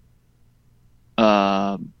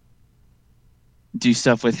do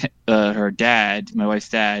stuff with her dad, my wife's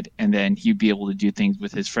dad, and then he'd be able to do things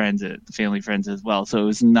with his friends, family friends as well. So it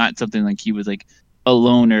was not something like he was like a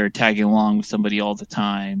loner tagging along with somebody all the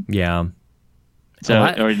time. Yeah. So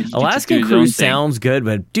or he could just do Alaskan his own cruise thing. sounds good,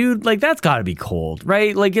 but dude, like that's got to be cold,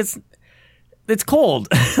 right? Like it's cold.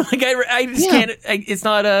 Like I just can't. It's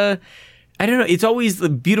not a. I don't know. It's always the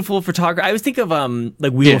beautiful photography. I always think of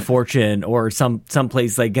like Wheel of Fortune or some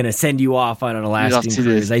place like gonna send you off on an Alaskan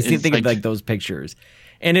cruise. I think of like those pictures,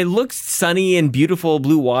 and it looks sunny and beautiful,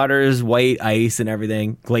 blue waters, white ice, and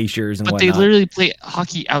everything, glaciers and whatnot. But they literally play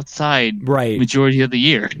hockey outside, right? Majority of the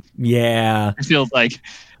year. Yeah, it feels like.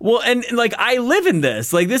 Well, and like I live in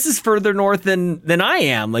this. Like this is further north than I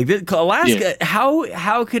am. Like Alaska. Yeah.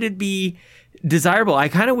 How could it be desirable? I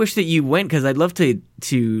kind of wish that you went because I'd love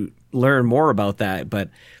to learn more about that. But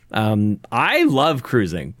I love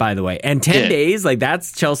cruising, by the way. And 10 days, like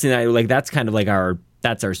that's Chelsea and I. Like that's kind of like our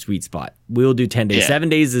sweet spot. We'll do 10 days. Yeah. 7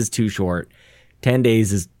 days is too short. 10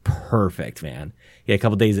 days is perfect, man. You get a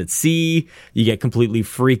couple days at sea. You get completely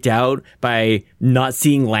freaked out by not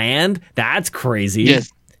seeing land. That's crazy. Yes.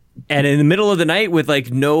 And in the middle of the night with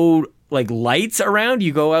like no like lights around,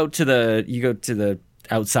 you go to the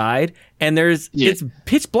outside and it's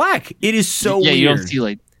pitch black. It is so weird.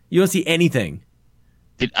 You don't see anything.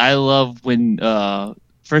 I love when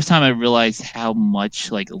first time I realized how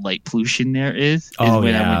much like light pollution there is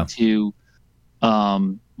when I went to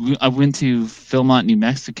Philmont, New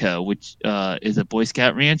Mexico, which is a Boy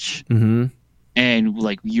Scout ranch. Mm-hmm. And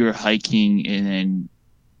like we were hiking, and then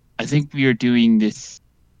I think we were doing this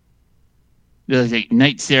like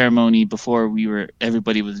night ceremony before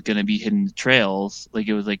everybody was going to be hitting the trails. Like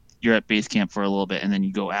it was like you're at base camp for a little bit and then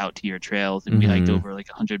you go out to your trails, and we hiked over like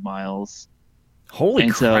 100 miles. Holy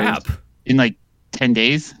crap. So in like 10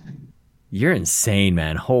 days. You're insane,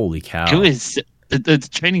 man. Holy cow. It was the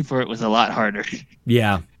training for it was a lot harder.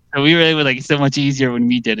 Yeah. So we were able like so much easier when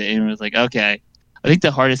we did it, and it was like, okay. I think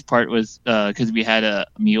the hardest part was because we had a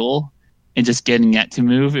mule and just getting that to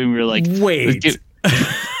move, and we were like, wait.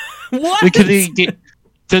 What? Because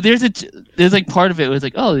so there's like part of it was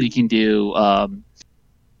like, oh, you can do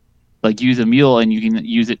like use a mule and you can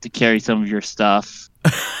use it to carry some of your stuff.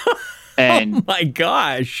 And oh my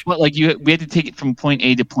gosh! But like we had to take it from point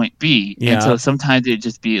A to point B, and so sometimes it'd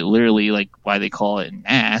just be literally like why they call it an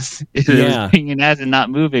ass. It was being an ass and not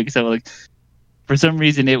moving. So like for some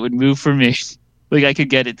reason it would move for me, like I could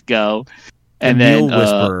get it to go, and then mule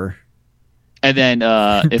whisperer. And then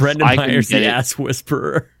if Brendan I Myers, the ass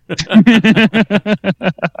whisperer.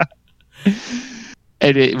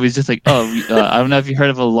 And it was just like, I don't know if you heard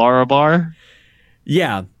of a Larabar.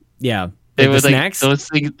 Yeah. It was like snacks? Those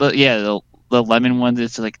things. Yeah, the lemon ones.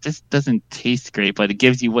 It's like this doesn't taste great, but it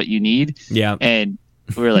gives you what you need. Yeah. And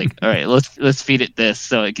we're like, all right, let's feed it this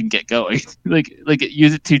so it can get going. like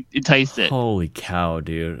use it to entice it. Holy cow,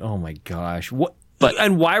 dude! Oh my gosh, what?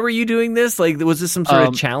 And why were you doing this? Like, was this some sort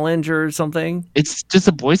of challenge or something? It's just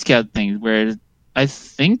a Boy Scout thing where I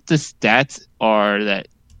think the stats are that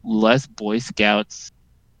less Boy Scouts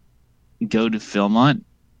go to Philmont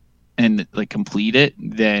and like complete it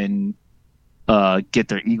than get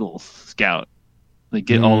their Eagle Scout, like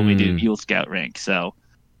get all the way to Eagle Scout rank. So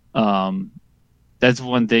that's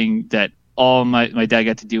one thing that all my dad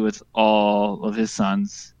got to do with all of his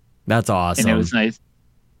sons. That's awesome. And it was nice.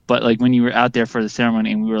 But like when you were out there for the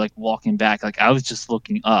ceremony and we were like walking back, like I was just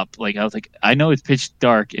looking up. Like I was like, I know it's pitch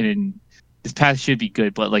dark and this path should be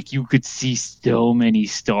good, but like you could see so many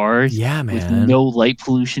stars. Yeah, man. With no light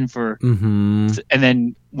pollution for. And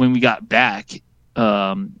then when we got back,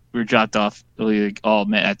 we were dropped off. We like, all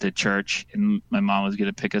met at the church, and my mom was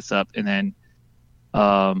gonna pick us up, and then,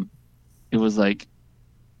 it was like,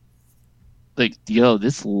 yo,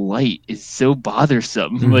 this light is so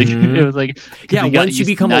bothersome. Like it was like, once you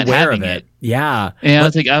become aware of it. Yeah. And I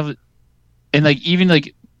was like, and like even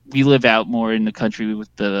like we live out more in the country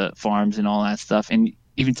with the farms and all that stuff, and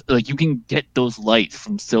even like you can get those lights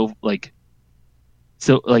from so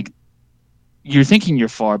you're thinking you're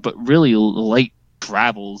far, but really light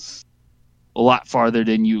travels a lot farther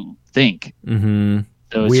than you think. So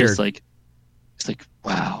it's just like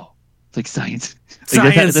wow. It's like science.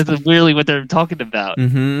 Like that's really what they're talking about.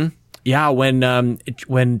 Yeah,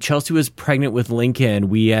 when Chelsea was pregnant with Lincoln,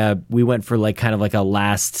 we went for like kind of like a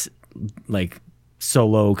last like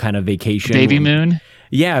solo kind of vacation. Baby moon?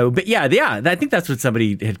 Yeah, but yeah. I think that's what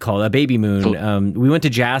somebody had called a baby moon. Cool. We went to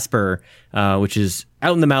Jasper, which is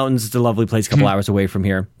out in the mountains. It's a lovely place, a couple hours away from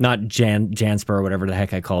here. Not Janspur or whatever the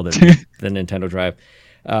heck I called it, the Nintendo Drive.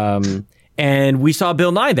 And we saw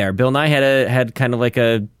Bill Nye there. Bill Nye had kind of like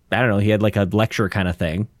he had like a lecture kind of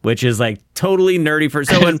thing, which is like totally nerdy for.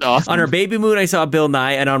 So awesome. On our baby moon, I saw Bill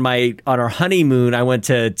Nye, and on our honeymoon, I went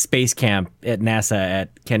to space camp at NASA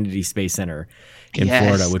at Kennedy Space Center in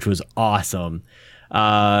Florida, which was awesome.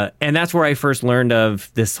 And that's where I first learned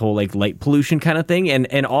of this whole like light pollution kind of thing.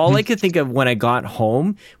 And all I could think of when I got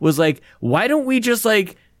home was like, why don't we just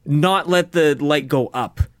like not let the light go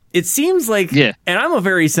up? It seems like, and I'm a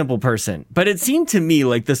very simple person, but it seemed to me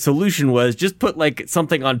like the solution was just put like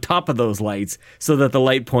something on top of those lights so that the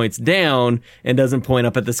light points down and doesn't point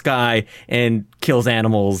up at the sky and kills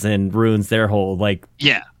animals and ruins their whole like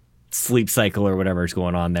sleep cycle or whatever is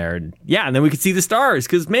going on there. And then we could see the stars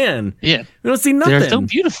because man, we don't see nothing. They're so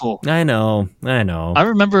beautiful. I know. I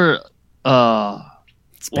remember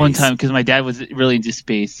one time because my dad was really into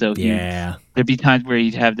space, so there'd be times where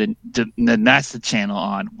he'd have the NASA channel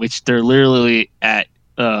on, which they're literally at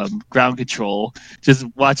ground control, just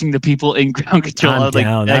watching the people in ground control. I was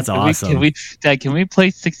down. Like, that's awesome. Dad, can we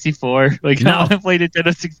play 64? Like, no. I want to play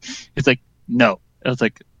Nintendo 60. It's like, no. I was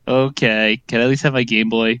like, okay, can I at least have my Game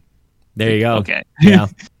Boy? There you go. Okay. Yeah.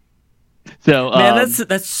 So man,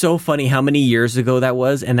 that's so funny how many years ago that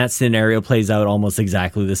was, and that scenario plays out almost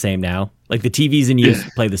exactly the same now. Like the TVs in use,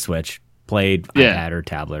 play the Switch, played iPad or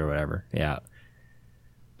tablet or whatever. Yeah.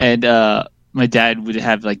 And my dad would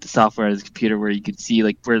have like the software on his computer where you could see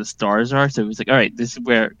like where the stars are. So it was like, all right, this is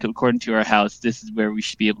where, according to our house, this is where we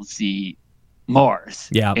should be able to see Mars.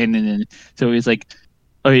 Yeah. And then so he was like,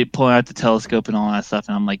 oh, yeah, pulling out the telescope and all that stuff,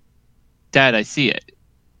 and I'm like, Dad, I see it,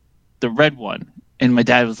 the red one. And my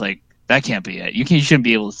dad was like, that can't be it. You shouldn't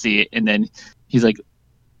be able to see it. And then he's like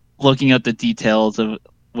looking at the details of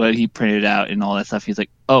what he printed out and all that stuff. He's like,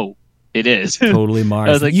 oh, it is. Totally Mars.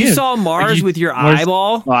 I was like, you saw Mars with your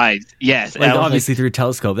eyeball? Yes. Like obviously through a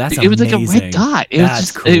telescope. That's it was amazing. like a red dot.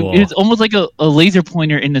 That's cool. It was almost like a laser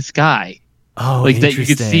pointer in the sky. Oh, like that you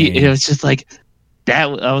could see. It was just like that.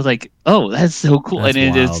 I was like, oh, that's so cool. That's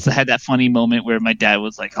and it wild. just had that funny moment where my dad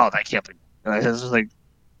was like, oh, that can't be. And I was just like,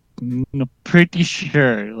 no, pretty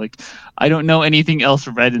sure. Like, I don't know anything else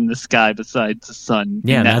red in the sky besides the sun.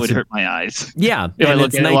 Yeah, and that would hurt my eyes. Yeah, if I look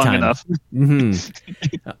it's at it long nighttime. enough.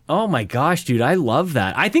 Mm-hmm. Oh my gosh, dude, I love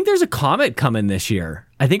that. I think there's a comet coming this year.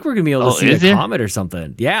 I think we're gonna be able to see a comet or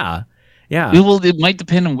something. Yeah. Well, it might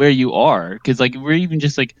depend on where you are, because like we're even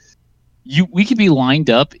just like we could be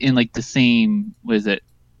lined up in like the same. What is it?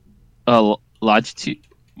 Longitude.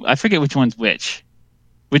 I forget which one's which.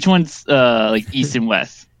 Which one's like east and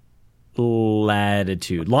west?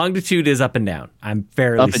 Latitude. Longitude is up and down. I'm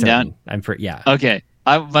fairly up and certain. down. Yeah. Okay.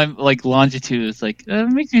 My like longitude is like it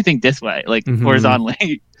makes me think this way, like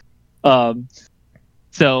horizontally.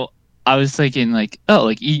 So I was thinking like, oh,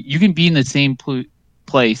 like you can be in the same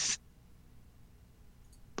place,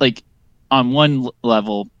 like on one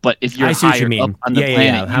level, but if you're higher up on the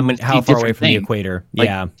planet, how far away from the equator?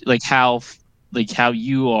 Like how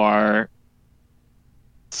you are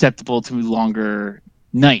susceptible to longer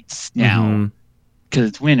nights now because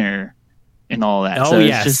it's winter and all that. Oh, so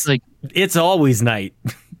yes. It's just like it's always night,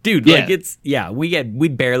 dude. Like we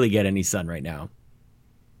barely get any sun right now.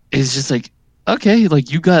 It's just like, okay,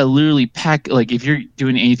 like you gotta literally pack. Like if you're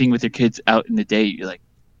doing anything with your kids out in the day, you're like,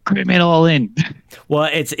 cram it all in. Well,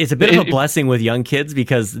 it's a bit of a blessing with young kids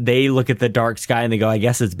because they look at the dark sky and they go, I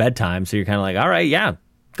guess it's bedtime. So you're kind of like, all right, yeah,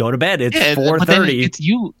 go to bed. It's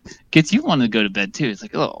 4:30. Gets you want to go to bed too. It's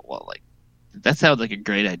like, oh well, like that sounds like a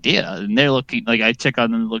great idea. And they're looking like I check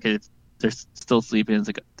on them, look at it, they're still sleeping. It's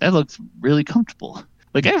like that looks really comfortable.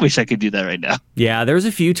 Like I wish I could do that right now. Yeah, there was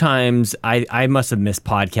a few times I must have missed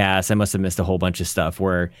podcasts. I must have missed a whole bunch of stuff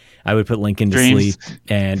where I would put Lincoln to sleep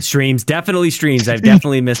and streams. Definitely streams. I've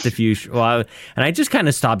definitely missed a few. And I just kind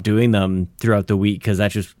of stopped doing them throughout the week because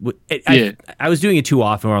that just I was doing it too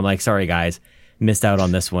often. Where I'm like, sorry guys, missed out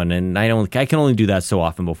on this one, and I can only do that so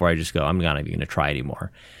often before I just go, I'm not even going to try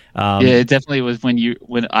anymore. It definitely was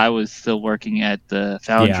when I was still working at the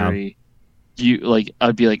foundry. Yeah.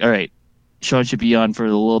 I'd be like, all right, Sean should be on for a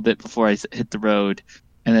little bit before I hit the road,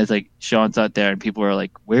 and it's like Sean's out there, and people are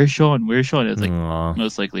like, "Where's Sean? Where's Sean?" It was like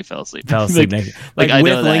most likely fell asleep. like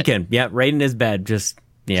with Lincoln, right in his bed, just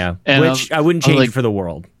and which I wouldn't change for the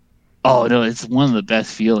world. Oh no, it's one of the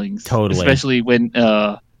best feelings. Totally, especially when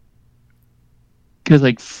because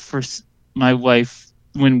like for my wife,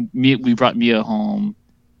 when we brought Mia home,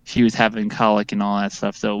 she was having colic and all that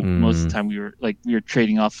stuff. So most of the time we were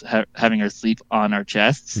trading off having her sleep on our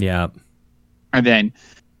chests. Yeah. And then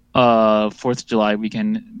 4th of July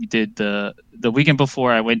weekend, we did the weekend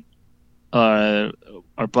before I went, the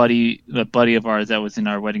buddy of ours that was in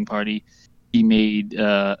our wedding party, he made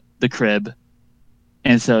the crib.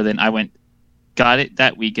 And so then I went, got it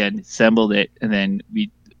that weekend, assembled it, and then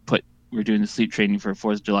we're doing the sleep training for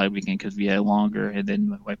 4th of July weekend because we had longer. And then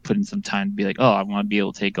my wife put in some time to be like, oh, I want to be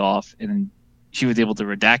able to take off. And then she was able to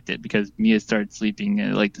redact it because Mia started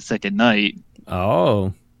sleeping like the second night.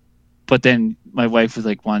 Oh. but then my wife was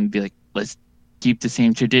like, wanted to be like, let's keep the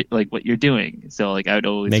same tradition, like what you're doing. So like I would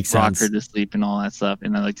always Makes rock sense. her to sleep and all that stuff.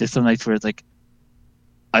 And then like there's some nights where it's like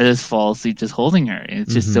I just fall asleep just holding her, and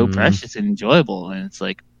it's just so precious and enjoyable. And it's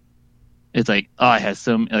like oh, I have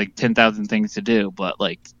some like 10,000 things to do, but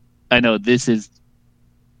like I know this is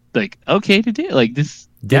like okay to do. Like this,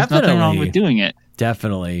 there's nothing wrong with doing it.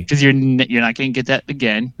 Definitely, because you're not going to get that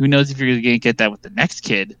again. Who knows if you're going to get that with the next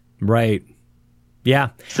kid? Right. Yeah.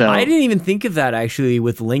 So I didn't even think of that actually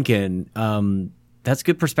with Lincoln. That's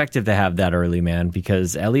good perspective to have that early, man,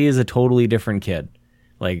 because Ellie is a totally different kid.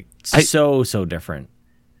 Like so different.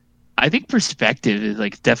 I think perspective is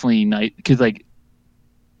like definitely nice because like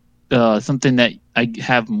something that I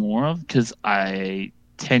have more of because I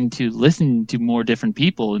tend to listen to more different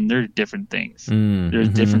people and their different things. There's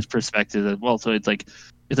different perspectives as well. So it's like,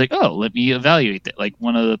 oh, let me evaluate that. Like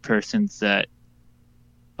one of the persons that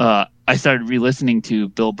I started re-listening to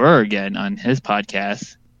Bill Burr again on his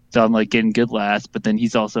podcast. So I'm like getting good laughs, but then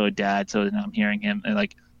he's also a dad. So then I'm hearing him and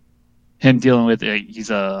like him dealing with he's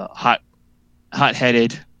a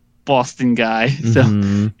hot-headed Boston guy. So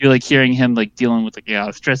you're like hearing him like dealing with like, yeah, I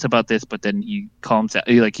was stressed about this, but then he calms out.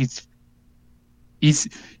 Like he's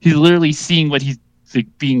literally seeing what he's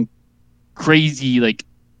like being crazy. Like,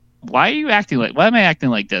 why am I acting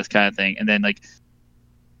like this kind of thing? And then like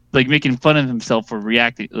making fun of himself for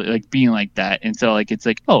reacting, like being like that. And so like, it's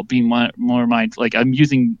like, oh, being more mindful. Like I'm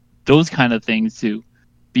using those kind of things to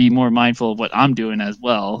be more mindful of what I'm doing as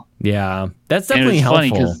well. Yeah. That's definitely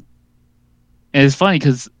helpful. And it's funny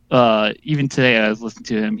because even today I was listening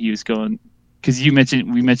to him, he was going, because we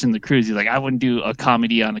mentioned the cruise. He's like, I wouldn't do a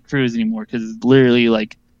comedy on the cruise anymore because it's literally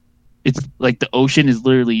like, it's like the ocean is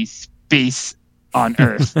literally space on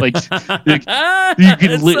Earth. Like you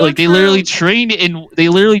can they literally train in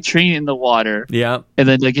the water. Yeah, and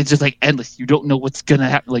then like it's just like endless. You don't know what's gonna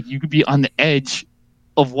happen. Like you could be on the edge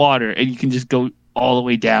of water and you can just go all the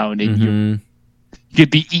way down, and you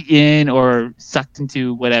could be eaten or sucked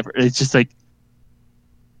into whatever. It's just like,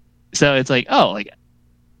 so it's like, oh, like.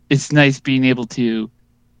 It's nice being able to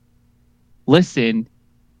listen,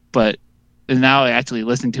 but now I actually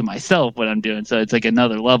listen to myself what I'm doing. So it's like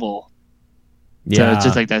another level. Yeah. So it's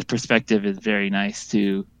just like that perspective is very nice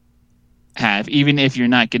to have, even if you're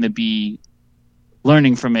not going to be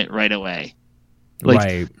learning from it right away. Like,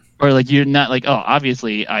 right. Or like you're not like, oh,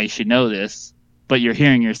 obviously I should know this, but you're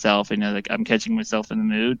hearing yourself and you're like, I'm catching myself in the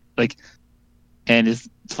mood. Like, and it's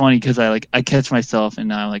funny because I catch myself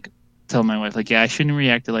and I'm like, tell my wife like, yeah, I shouldn't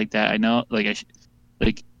react like that. I know, like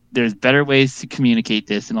there's better ways to communicate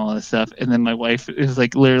this and all this stuff. And then my wife is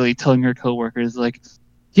like literally telling her coworkers like,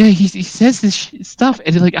 yeah, he says this stuff,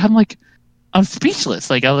 and I'm speechless.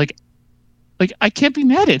 Like I'm like I can't be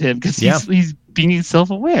mad at him because he's being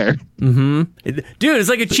self-aware. Dude, it's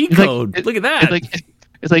like a cheat code. Look at that.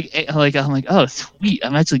 It's like I'm like, oh sweet,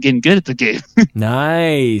 I'm actually getting good at the game.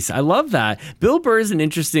 Nice, I love that. Bill Burr is an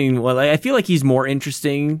interesting. Well, I feel like he's more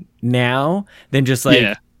interesting now than just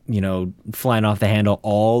like flying off the handle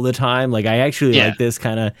all the time. Like I actually like this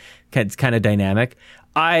kind of dynamic.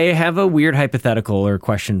 I have a weird hypothetical or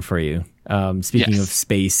question for you. Speaking of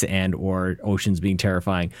space and or oceans being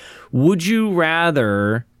terrifying, would you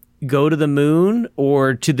rather go to the moon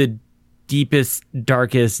or to the deepest,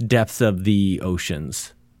 darkest depths of the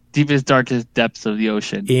oceans? Deepest, darkest depths of the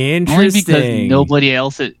ocean. Interesting. Only because nobody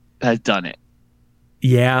else has done it.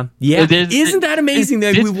 Yeah. Isn't that amazing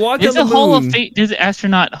that we walked on the moon? Hall of Fame. There's an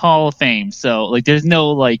astronaut Hall of Fame. So like, there's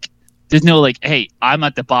no hey, I'm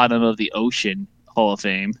at the bottom of the ocean Hall of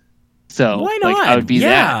Fame. So why not? Like, I would be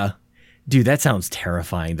that. Dude, that sounds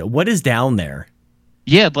terrifying though. What is down there?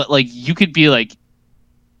 Yeah, but like you could be like,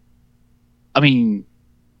 I mean,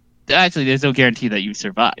 actually, there's no guarantee that you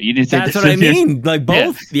survive. That's what I mean. Like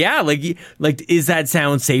both. Yeah. Like, is that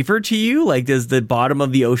sound safer to you? Like, does the bottom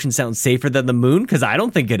of the ocean sound safer than the moon? Because I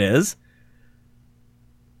don't think it is.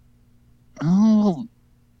 Oh,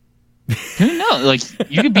 who knows?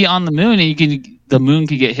 Like, you could be on the moon and the moon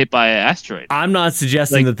could get hit by an asteroid. I'm not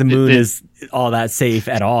suggesting that the moon is all that safe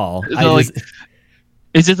at all. So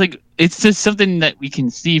it's just something that we can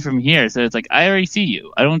see from here. So it's like, I already see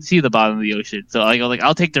you. I don't see the bottom of the ocean. So I go like,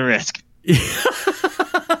 I'll take the risk.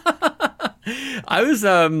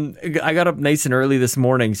 I got up nice and early this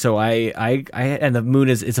morning. So I and the moon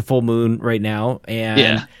it's a full moon right now.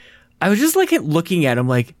 And I was just like looking at him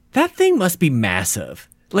like, that thing must be massive.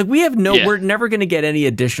 Like we're never going to get any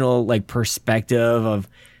additional like perspective of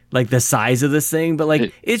like the size of this thing, but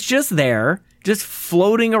like it's just there. just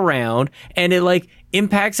floating around, and it like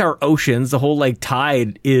impacts our oceans. The whole like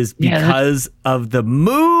tide is because of the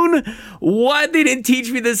moon. What? They didn't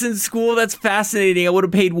teach me this in school. That's fascinating. I would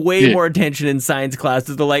have paid way more attention in science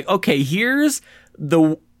classes. They're like, okay, here's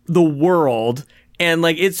the world, and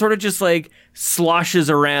like it sort of just like sloshes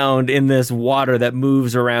around in this water that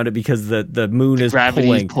moves around it because the moon is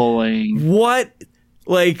pulling. What?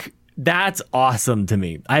 Like, that's awesome to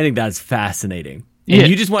me. I think that's fascinating. And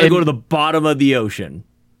you just want to go to the bottom of the ocean.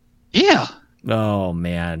 Yeah. Oh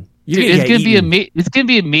man, it's gonna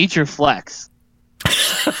be a major flex.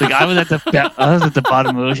 Like I was at the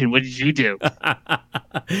bottom of the ocean. What did you do?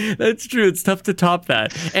 That's true. It's tough to top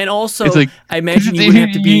that. And also, it's like, I imagine you would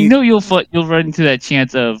have to be. You'll run into that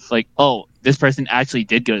chance of like, oh, this person actually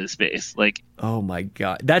did go to space. Like, oh my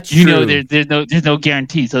god, that's true. There's no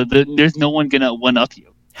guarantee. So there's no one gonna one up you.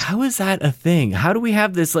 How is that a thing? How do we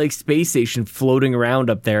have this like space station floating around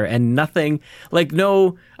up there and nothing? Like,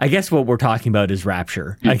 no, I guess what we're talking about is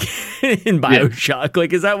Rapture, like in BioShock.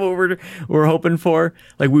 Like, is that what we're hoping for?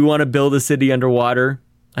 Like, we want to build a city underwater.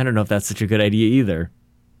 I don't know if that's such a good idea either.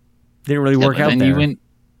 Didn't really work out there. You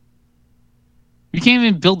can't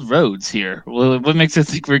even build roads here. Well, what makes us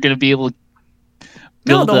think we're going to be able to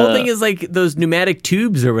build? No, the whole thing is like those pneumatic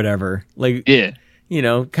tubes or whatever. Like, you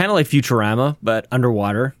know, kind of like Futurama, but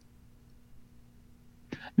underwater.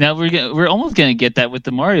 Now we're almost gonna get that with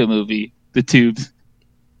the Mario movie. The tubes,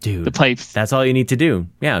 dude, the pipes. That's all you need to do.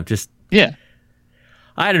 Yeah,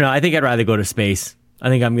 I don't know. I think I'd rather go to space. I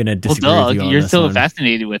think I'm gonna disagree with you on you're this so one.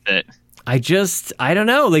 Fascinated with it. I don't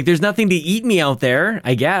know. Like, there's nothing to eat me out there.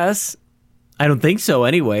 I guess. I don't think so.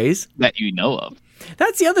 Anyways, that you know of.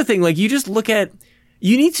 That's the other thing. Like, you just look at.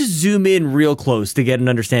 You need to zoom in real close to get an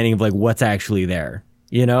understanding of like what's actually there.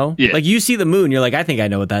 You know, like you see the moon, you're like, I think I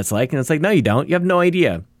know what that's like, and it's like, no, you don't. You have no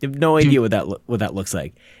idea. You have no idea what that looks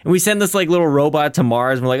like. And we send this like little robot to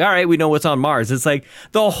Mars, and we're like, all right, we know what's on Mars. It's like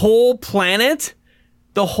the whole planet.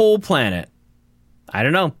 I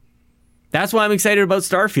don't know. That's why I'm excited about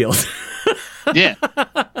Starfield. Yeah.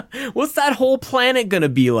 What's that whole planet gonna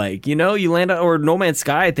be like? You know, you land on, or No Man's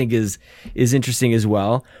Sky, I think is interesting as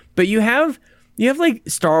well. But you have like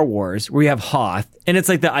Star Wars where you have Hoth, and it's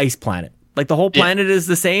like the ice planet. Like the whole planet is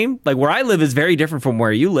the same. Like where I live is very different from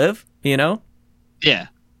where you live. You know? Yeah.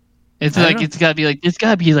 It's like it's gotta be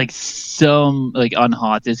like some like on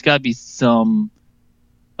Hoth. There's gotta be some,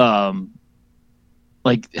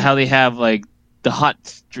 like how they have like the hot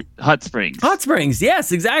springs. Hot springs,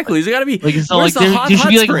 yes, exactly. There's gotta be like so like there should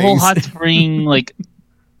be like a whole hot spring like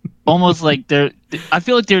almost like there. I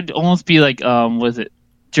feel like there'd almost be like was it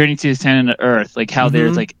Journey to the Center of the Earth? Like how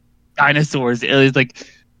there's like dinosaurs. It's like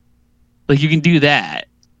you can do that.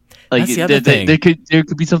 Like that's the other thing. There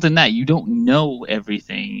could be something that you don't know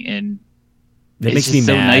everything, and it makes me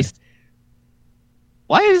so mad. Nice.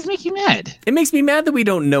 Why does it make you mad? It makes me mad that we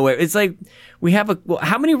don't know it. It's like we have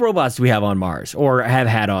how many robots do we have on Mars or have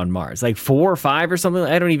had on Mars? Like 4 or 5 or something?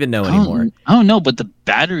 I don't even know anymore. I don't know, but the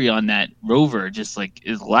battery on that rover just like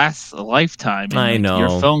lasts a lifetime. And, I know. Your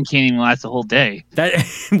phone can't even last a whole day.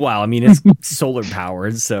 Wow, I mean, it's solar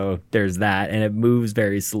powered, so there's that, and it moves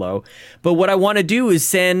very slow. But what I want to do is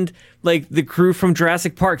send like the crew from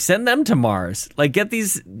Jurassic Park, send them to Mars. Like get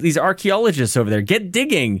these archaeologists over there, get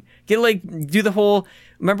digging, do the whole.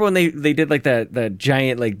 Remember when they did like the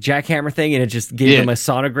giant like jackhammer thing, and it just gave them a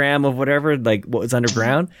sonogram of whatever, like what was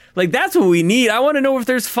underground? Like that's what we need. I want to know if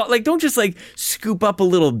there's like, don't just like scoop up a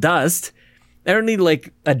little dust. I don't need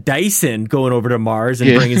like a Dyson going over to Mars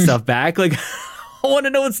and bringing stuff back. Like I want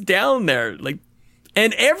to know what's down there. Like,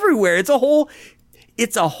 and everywhere. It's a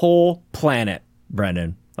whole planet,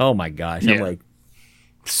 Brendan. Oh my gosh. I'm like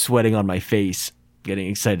sweating on my face, getting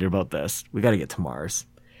excited about this. We got to get to Mars.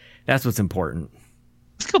 That's what's important.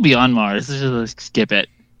 Let's go beyond Mars. Let's just skip it.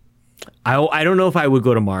 I don't know if I would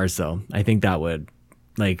go to Mars though. I think that would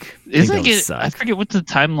suck. I forget what's the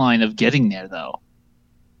timeline of getting there though.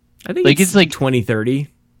 I think it's like 2030.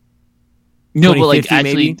 No, but like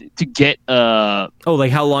actually maybe? To get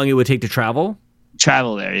like how long it would take to travel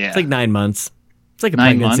there, yeah. It's like 9 months. It's like a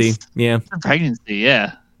pregnancy. Months? Yeah. It's a pregnancy,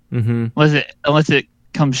 yeah. Mm-hmm. Unless it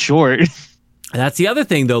comes short. That's the other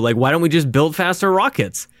thing though. Like why don't we just build faster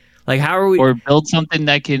rockets? Like how are we or build something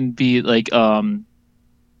that can be like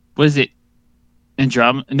what is it?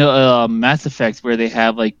 Andromeda? No, Mass Effect, where they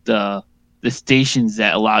have like the stations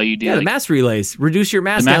that allow you to the mass relays. Reduce your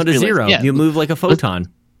mass down to 0. Yeah. You move like a photon.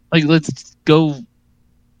 Let's go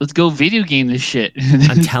let's go video game this shit.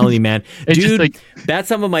 I'm telling you, man. It's just Dude, like- that's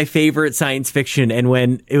some of my favorite science fiction. And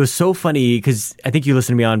when it was so funny, because I think you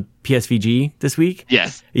listened to me on PSVG this week.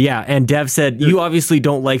 Yes. Yeah. And Dev said, you obviously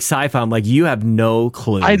don't like sci-fi. I'm like, you have no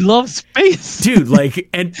clue. I love space. Dude,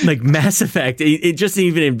 and Mass Effect, it just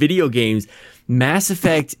even in video games, Mass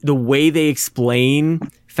Effect, the way they explain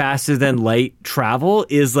faster than light travel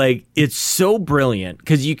is like, it's so brilliant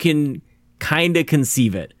because you can kind of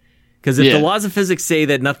conceive it. Because if the laws of physics say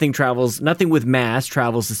that nothing with mass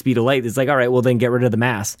travels the speed of light, it's like, all right, well then get rid of the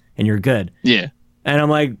mass and you're good. Yeah. And I'm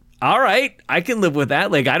like, all right, I can live with that.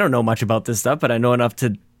 Like, I don't know much about this stuff, but I know enough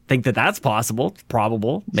to think that that's possible. It's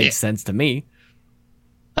probable. Makes sense to me.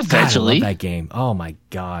 Eventually. God, I love that game. Oh my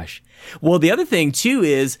gosh. Well, the other thing too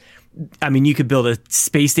is, I mean, you could build a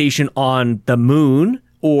space station on the moon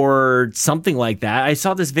or something like that. I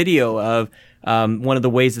saw this video of one of the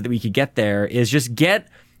ways that we could get there is just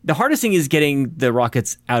the hardest thing is getting the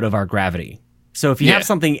rockets out of our gravity. So if you have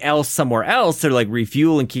something else somewhere else to like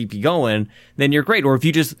refuel and keep you going, then you're great. Or if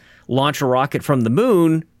you just launch a rocket from the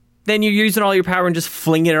moon, then you're using all your power and just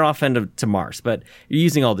flinging it off to Mars. But you're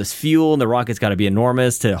using all this fuel and the rocket's got to be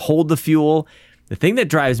enormous to hold the fuel. The thing that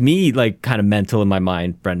drives me like kind of mental in my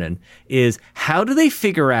mind, Brendan, is how do they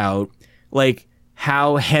figure out like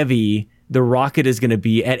how heavy the rocket is going to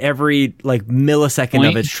be at every like millisecond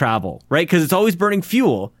of its travel, right? Because it's always burning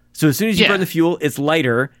fuel. So as soon as you burn the fuel, it's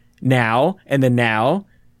lighter now and then now.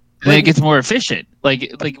 And then it gets more efficient.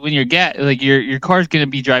 Like when you're your car's going to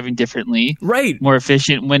be driving differently, right? More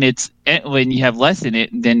efficient when you have less in it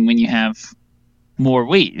than when you have more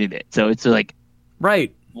weight in it. So it's like,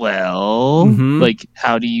 right. Well, like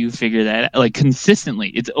how do you figure that out? Like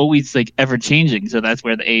consistently? It's always like ever changing. So that's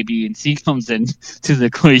where the A, B, and C comes in to the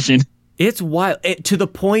equation. It's wild to the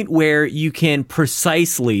point where you can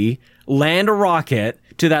precisely land a rocket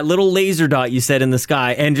to that little laser dot you said in the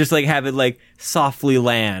sky and just like have it like softly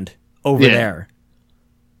land over there.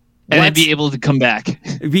 And then be able to come back.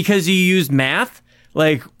 Because you use math?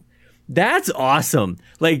 Like, that's awesome.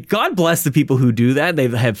 Like, God bless the people who do that. They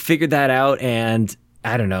have figured that out. And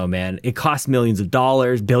I don't know, man. It costs millions of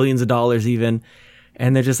dollars, billions of dollars even.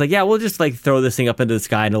 And they're just like, yeah, we'll just like throw this thing up into the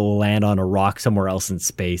sky and it'll land on a rock somewhere else in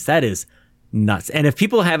space. That is nuts. And if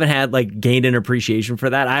people haven't had like gained an appreciation for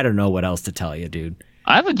that, I don't know what else to tell you, dude.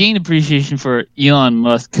 I have a gained appreciation for Elon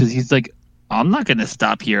Musk because he's like, I'm not going to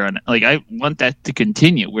stop here on like, I want that to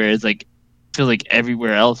continue. Whereas like, I feel like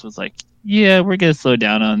everywhere else was like, yeah, we're going to slow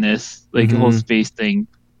down on this, like the whole space thing.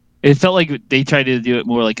 It felt like they tried to do it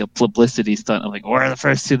more like a publicity stunt of like, we're the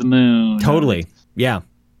first to the moon. Totally. Yeah.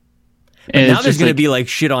 And now there's going to be like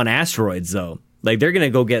shit on asteroids though. Like they're going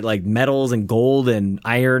to go get like metals and gold and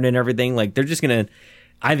iron and everything. Like they're just going to,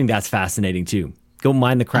 I think that's fascinating too. Go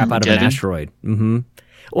mine the crap out of an asteroid.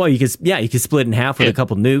 Well, you could split it in half with a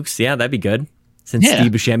couple nukes. Yeah, that'd be good. Since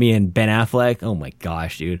Steve Buscemi and Ben Affleck. Oh my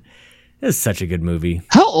gosh, dude. This is such a good movie.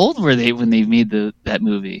 How old were they when they made that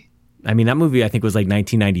movie? I mean, that movie I think was like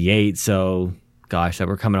 1998. So, gosh, that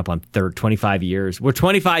we're coming up on 25 years. We're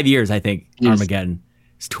 25 years, I think, Armageddon.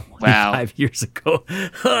 It's 25 years ago.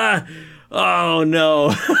 Oh,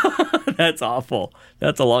 no. That's awful.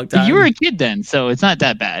 That's a long time. But you were a kid then, so it's not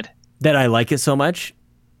that bad. That I like it so much?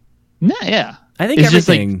 No, yeah. I think it's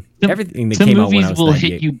everything that came out when I was 98. Some movies will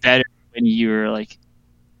hit you better when you're like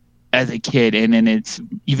as a kid, and then it's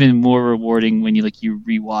even more rewarding when you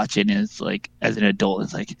rewatch it and it's like as an adult.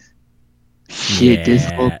 It's like, shit, this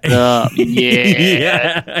holds up.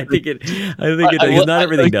 Yeah. I think it does. Not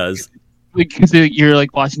everything does. Because you're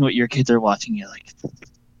like watching what your kids are watching. You're like,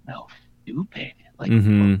 no, stupid. Like,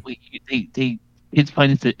 they kids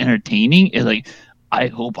find it entertaining. It's like, I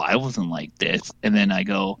hope I wasn't like this. And then I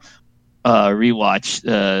go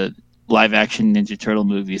rewatch live action Ninja Turtle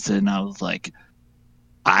movies, and I was like,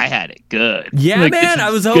 I had it good. Yeah, like, man.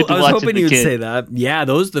 I was hoping you would say that. Yeah,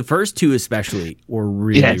 the first two especially were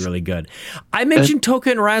really, really good. I mentioned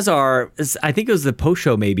Toka and Razar. I think it was the post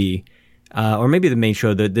show maybe, or maybe the main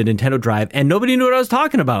show, the Nintendo Drive, and nobody knew what I was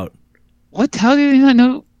talking about. What? How did you not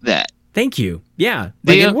know that? Thank you. Yeah.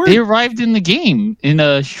 They arrived in the game in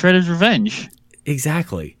Shredder's Revenge.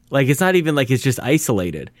 Exactly. Like, it's not even like it's just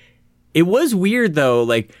isolated. It was weird, though,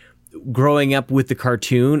 like, growing up with the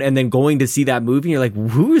cartoon and then going to see that movie, and you're like,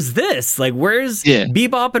 who is this? Like, where's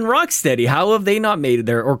Bebop and Rocksteady? How have they not made it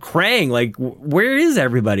there? Or Krang? Like, where is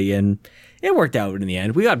everybody? And it worked out in the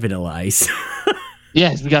end. We got Vanilla Ice.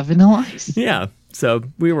 Yes, we got Vanilla Ice. Yeah. So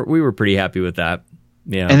we were pretty happy with that.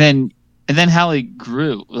 Yeah. And then how it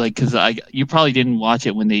grew, like, because you probably didn't watch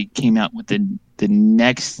it when they came out with the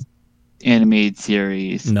next animated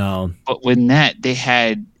series. No. But when they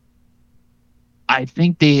had, I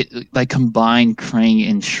think they like combined Krang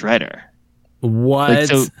and Shredder.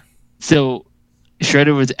 What? Like, so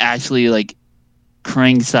Shredder was actually like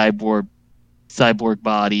Krang cyborg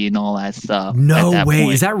body and all that stuff. No at that way.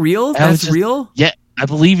 point. Is that real? And That's real? Yeah, I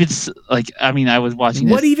believe it's like. I mean, I was watching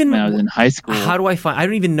this when I was in high school. How do I find? I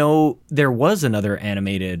don't even know there was another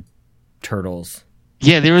animated Turtles.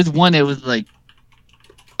 Yeah, there was one. It was like.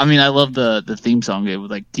 I mean, I love the theme song. It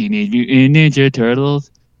was like Teenage Mutant Ninja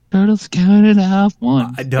Turtles. Turtles counted off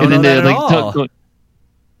one. I don't know that at all.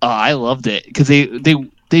 Oh, I loved it because they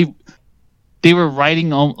were writing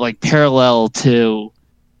like parallel to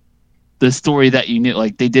the story that you knew.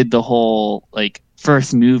 Like they did the whole like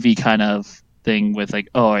first movie kind of thing with like,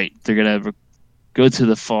 oh, right, they're gonna go to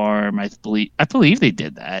the farm. I believe they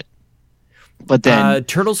did that. But then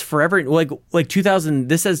Turtles Forever, like 2000.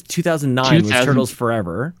 This says 2009 was Turtles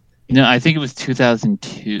Forever. No, I think it was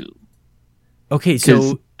 2002. Okay,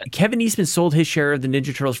 so Kevin Eastman sold his share of the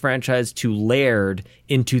Ninja Turtles franchise to Laird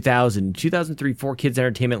in 2000. In 2003, 4Kids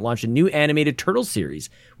Entertainment launched a new animated Turtles series,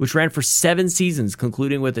 which ran for 7 seasons,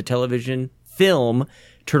 concluding with the television film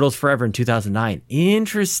Turtles Forever in 2009.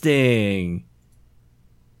 Interesting.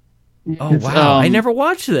 Oh, wow. I never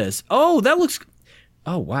watched this. Oh, that looks...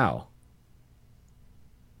 Oh, wow.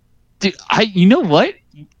 Dude, you know what?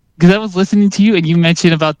 Because I was listening to you and you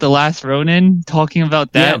mentioned about The Last Ronin, talking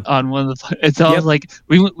about that on one of the... And so I was like,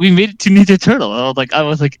 we made it to Ninja Turtle. I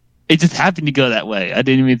was like, it just happened to go that way. I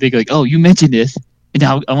didn't even think like, oh, you mentioned this, and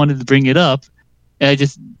now I wanted to bring it up. And I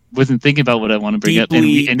just wasn't thinking about what I want to bring up. And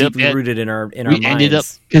we ended up rooted in our we minds. ended up...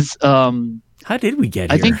 Because... How did we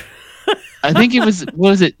get here? I think it was... What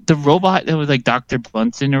was it? The robot that was like Dr.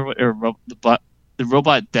 Bunsen or the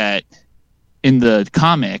robot that in the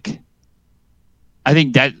comic... I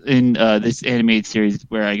think that in this animated series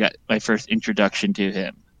where I got my first introduction to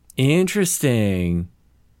him. Interesting.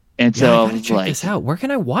 And so I was check like, this out. Where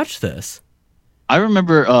can I watch this? I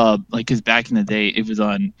remember, because back in the day, it was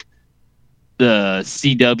on the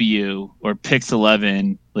CW or Pix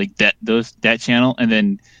 11, like that channel. And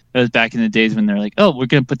then that was back in the days when they're like, oh, we're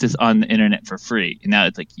going to put this on the internet for free. And now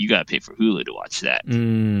it's like, you got to pay for Hulu to watch that.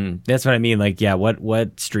 That's what I mean. Like, yeah,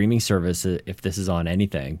 what streaming service, if this is on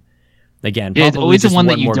anything? Again, it's always the one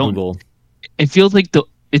that you don't. Google. It feels like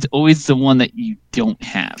it's always the one that you don't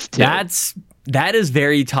have. Too. That is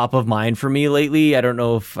very top of mind for me lately. I don't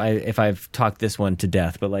know if I've talked this one to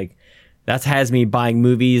death, but like that has me buying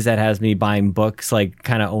movies. That has me buying books. Like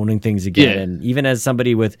kind of owning things again. Yeah. And even as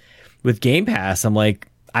somebody with Game Pass, I'm like,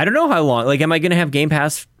 I don't know how long. Like, am I going to have Game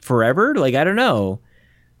Pass forever? Like, I don't know.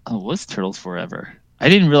 Oh, what's Turtles Forever? I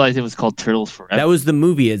didn't realize it was called Turtles Forever. That was the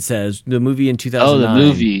movie. It says the movie in 2009. Oh, the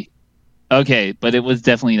movie. Okay, but it was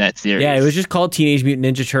definitely that series. Yeah, it was just called Teenage Mutant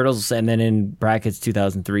Ninja Turtles, and then in brackets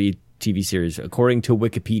 2003 TV series, according to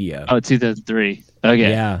Wikipedia. Oh, 2003. Okay.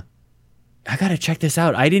 Yeah. I gotta check this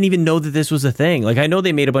out. I didn't even know that this was a thing. Like, I know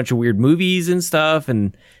they made a bunch of weird movies and stuff,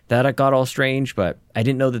 and that got all strange, but I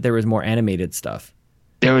didn't know that there was more animated stuff.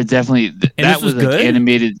 There was definitely... that was good? Like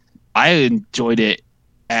animated. I enjoyed it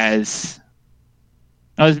as...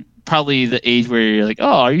 I was probably the age where you're like,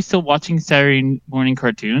 oh, are you still watching Saturday morning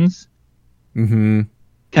cartoons? Mm-hmm.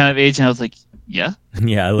 Kind of age, and I was like, yeah.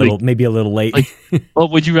 Yeah, maybe a little late. Like, well,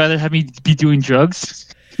 would you rather have me be doing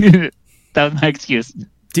drugs? That was my excuse.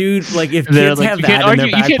 Dude, like if kids like, have that in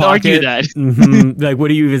their back you can't pocket, argue that. Like, what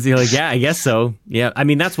do you even say? Like, yeah, I guess so. Yeah, I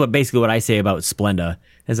mean, that's basically what I say about Splenda.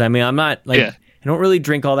 Is I mean, I'm not like I don't really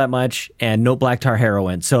drink all that much, and no black tar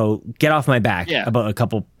heroin. So get off my back about a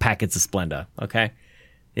couple packets of Splenda. Okay,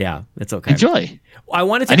 yeah, it's okay. Enjoy. I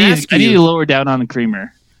wanted to ask you. I need to lower down on the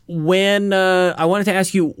creamer. When I wanted to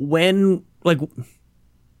ask you when, like,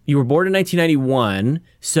 you were born in 1991.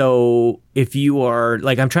 So if you are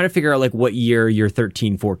like, I'm trying to figure out like what year you're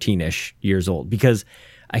 13, 14-ish years old, because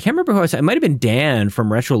I can't remember who I was. It might have been Dan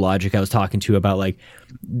from Retro Logic I was talking to about like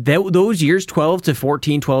those years, 12 to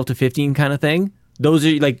 14, 12 to 15 kind of thing. Those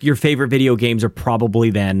are like your favorite video games are probably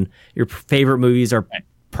then. Your favorite movies are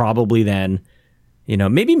probably then. You know,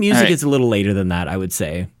 maybe music is a little later than that, I would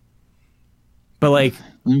say. But like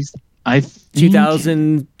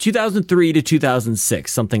 2003 to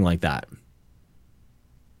 2006, something like that.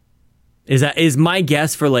 Is my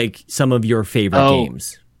guess for like some of your favorite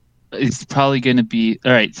games? It's probably going to be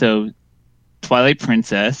all right. So Twilight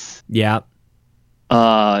Princess. Yeah.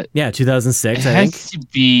 2006. I think. Has to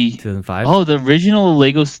be 2005. Oh, the original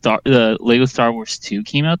Lego Star Wars 2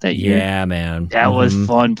 came out that year. Yeah, man. That was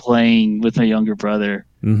fun playing with my younger brother.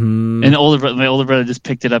 Mm-hmm. And my older brother just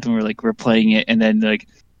picked it up and we're playing it. And then like,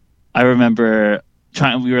 I remember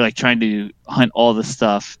we were trying to hunt all the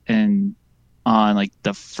stuff, and on like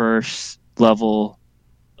the first level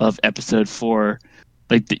of episode 4.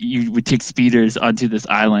 Like you would take speeders onto this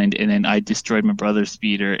island, and then I destroyed my brother's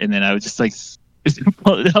speeder, and then I was just like,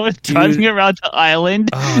 I was driving around the island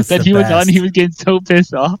that he was on. He was getting so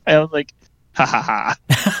pissed off. I was like, ha ha ha.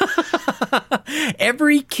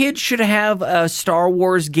 Every kid should have a Star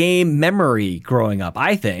Wars game memory growing up,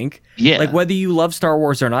 I think. Yeah. Like whether you love Star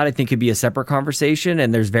Wars or not, I think could be a separate conversation,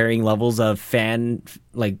 and there's varying levels of fandom,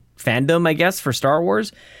 I guess, for Star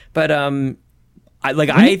Wars. But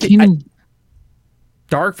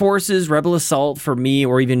Dark Forces, Rebel Assault for me,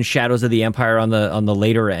 or even Shadows of the Empire on the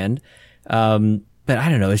later end. But I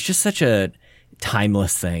don't know, it's just such a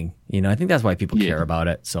timeless thing. I think that's why people care about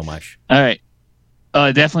it so much. All right.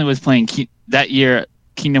 I definitely was playing that year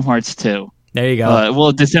Kingdom Hearts 2. There you go.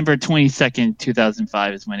 Well, December 22nd,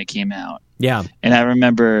 2005 is when it came out. Yeah. And I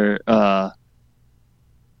remember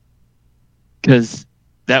because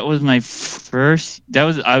that was my first, that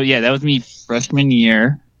was me freshman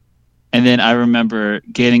year. And then I remember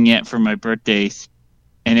getting it for my birthday.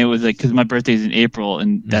 And it was like, because my birthday's in April,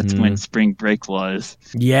 and that's when spring break was.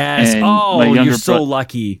 Yes. And you're so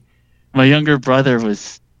lucky. My younger brother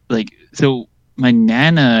was like, so my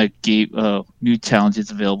Nana gave new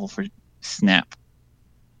challenges available for Snap,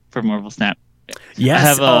 for Marvel Snap.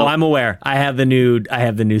 Yes. I'm aware. I have the new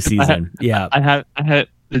season. I had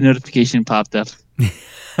the notification popped up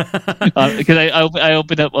because I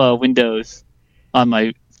opened up Windows on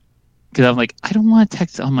my. Because I'm like, I don't want to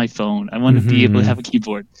text on my phone. I want to be able to have a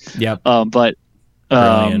keyboard. Yep.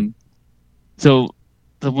 So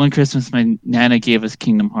the one Christmas, my Nana gave us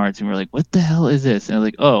Kingdom Hearts, and we're like, what the hell is this? And I'm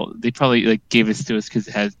like, oh, they probably like gave it to us because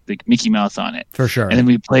it has like Mickey Mouse on it. For sure. And then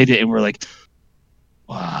we played it, and we're like,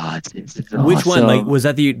 what? Which one? Like, was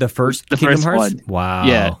that the first Kingdom Hearts? One. Wow.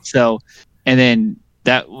 Yeah. So, and then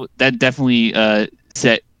that definitely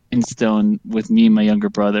set in stone with me and my younger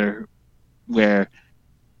brother, where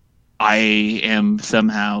I am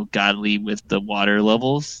somehow godly with the water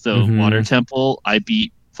levels. So Water Temple, I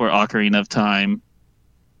beat for Ocarina of Time,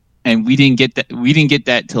 and we didn't get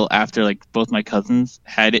that till after like both my cousins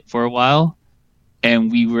had it for a while,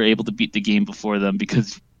 and we were able to beat the game before them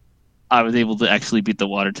because I was able to actually beat the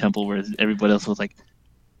Water Temple, whereas everybody else was like,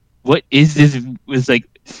 "What is this?"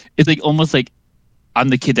 It's like almost like I'm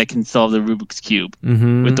the kid that can solve the Rubik's Cube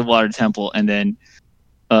with the Water Temple, and then.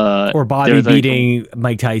 Or Bobby beating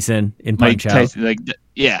Mike Tyson in Punch-Out.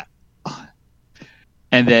 Yeah.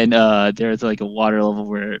 And then there's like a water level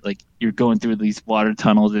where like you're going through these water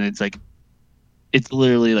tunnels, and it's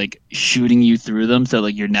literally like shooting you through them. So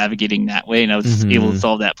like you're navigating that way, and I was able to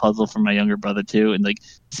solve that puzzle for my younger brother too, and like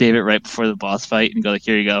save it right before the boss fight, and go like,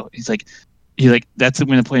 here you go. He's like, that's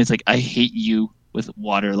when the point is like, I hate you with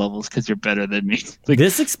water levels because you're better than me. Like,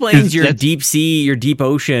 this explains your deep sea, your deep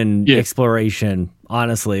ocean exploration.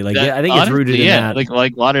 Honestly, like I think it's rooted in that.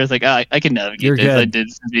 Like water is like, I can navigate this. I did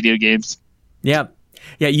some video games. Yeah,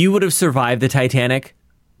 you would have survived the Titanic.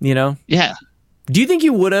 Yeah. Do you think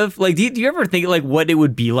you would have? Like, do you ever think like what it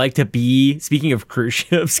would be like to be? Speaking of cruise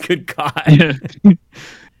ships, good God.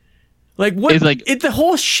 Like what? It's like the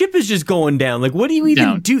whole ship is just going down. Like, what do you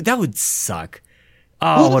even do? That would suck.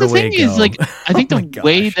 Oh, well, what a way to go! The thing is, like, I think the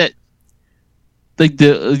way that, like,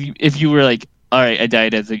 if you were like, all right, I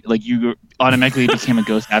died as like you automatically became a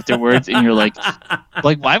ghost afterwards, and you're like,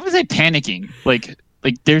 why was I panicking? Like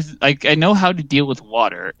there's like I know how to deal with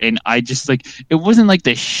water, and I just like it wasn't like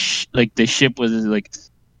the ship was like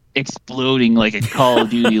exploding like a Call of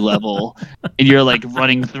Duty level, and you're like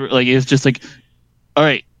running through like it's just like, all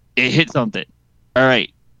right, it hit something, all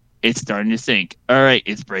right. It's starting to sink. All right,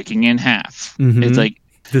 it's breaking in half. It's like,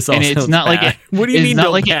 this and it's not bad. like what do you mean?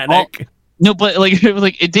 Not like panic. No, but like it was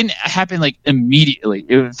like it didn't happen like immediately.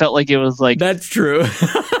 It felt like it was like that's true.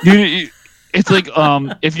 It's like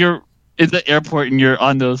if you're at the airport and you're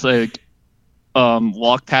on those like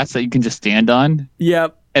walk paths that you can just stand on.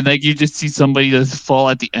 Yep. And like you just see somebody just fall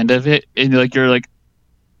at the end of it, and you're like,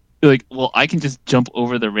 well, I can just jump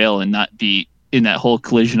over the rail and not be in that whole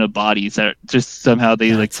collision of bodies that just somehow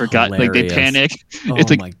they like forgot, hilarious. Like they panic. It's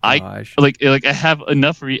like I have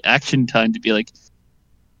enough reaction time to be like,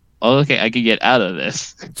 oh, okay, I can get out of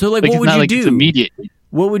this. So like what would you do? It's immediate.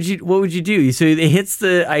 What would you do? So it hits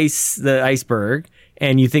the iceberg,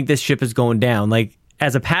 and you think this ship is going down. Like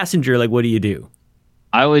as a passenger, like what do you do?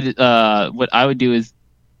 I would what I would do is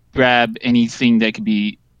grab anything that could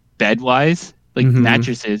be bed wise, like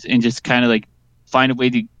mattresses, and just kind of like find a way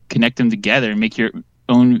to connect them together and make your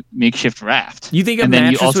own makeshift raft. You think a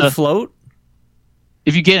mattress would float?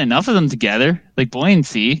 If you get enough of them together, like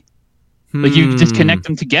buoyancy, like you just connect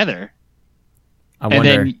them together. I wonder.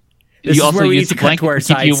 And then this is where we need to cut to our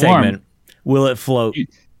side segment. Will it float?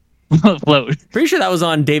 Will it float? Pretty sure that was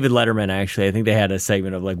on David Letterman, actually. I think they had a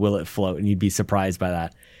segment of like, will it float? And you'd be surprised by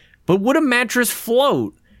that. But would a mattress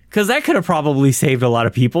float? Because that could have probably saved a lot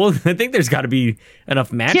of people. I think there's got to be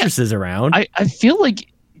enough mattresses around. I feel like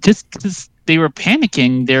just because they were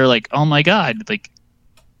panicking, they're like, oh my God. Like,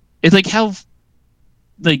 it's like how,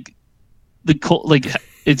 like, the cold, like,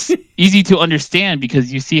 it's easy to understand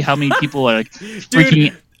because you see how many people are like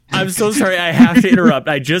freaking. I'm so sorry. I have to interrupt.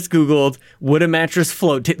 I just Googled, would a mattress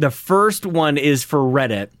float? The first one is for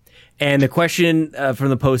Reddit. And the question from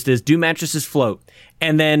the post is, do mattresses float?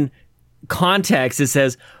 And then context, it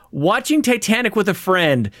says, watching Titanic with a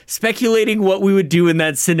friend, speculating what we would do in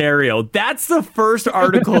that scenario. That's the first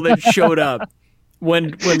article that showed up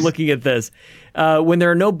when looking at this. When there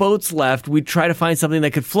are no boats left, we try to find something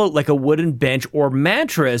that could float, like a wooden bench or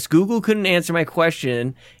mattress. Google couldn't answer my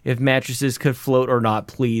question if mattresses could float or not.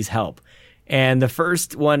 Please help. And the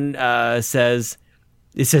first one says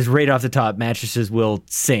right off the top, mattresses will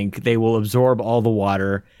sink. They will absorb all the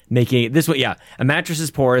water, making it this way. Yeah, a mattress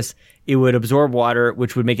is porous. It would absorb water,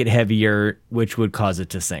 which would make it heavier, which would cause it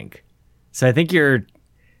to sink. So I think your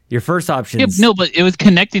first option. Yeah, no, but it was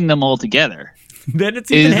connecting them all together. Then it's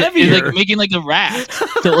even heavier. It's like making like a raft.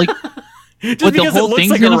 So like, just what, because the whole it looks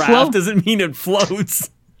thing's like gonna a raft float? doesn't mean it floats.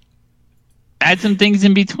 Add some things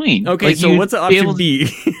in between. Okay, like, so what's option B?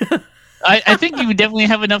 I think you would definitely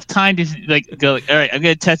have enough time to like go. Like, all right, I'm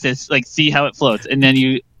gonna test this. Like, see how it floats, and then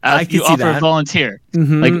you offer a volunteer.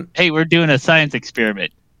 Mm-hmm. Like, hey, we're doing a science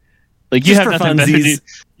experiment. Like, you Just have for nothing better to do.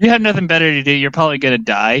 funsies. You have nothing better to do. You're probably gonna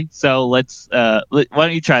die. So let's. Why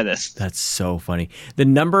don't you try this? That's so funny. The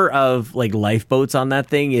number of like lifeboats on that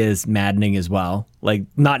thing is maddening as well. Like,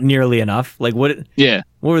 not nearly enough. Like, what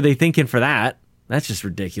were they thinking for that? That's just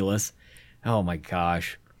ridiculous. Oh my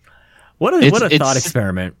gosh. What a thought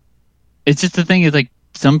experiment. It's just the thing is, like,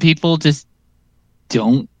 some people just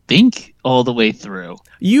don't think all the way through.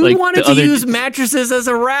 You like, wanted to use mattresses as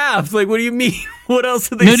a raft. Like, what do you mean? What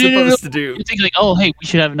else are they supposed to do? You think like, oh, hey, we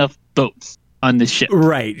should have enough boats on this ship.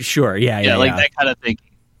 Right. Sure. Yeah. Like that kind of thing.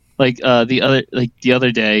 Like the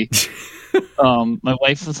other day, my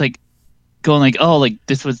wife was like going like, oh, like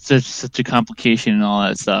this was such a complication and all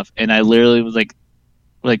that stuff, and I literally was like,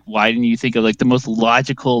 why didn't you think of like the most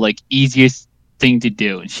logical, like easiest thing to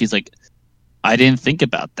do? And she's like, I didn't think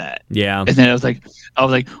about that. Yeah. And then I was like,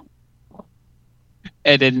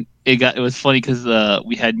 and then it was funny because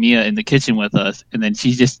we had Mia in the kitchen with us, and then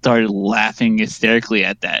she just started laughing hysterically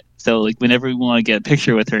at that. So like whenever we want to get a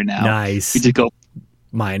picture with her now, nice, we just go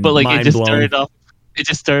mind. But like mind it just blown. started off. It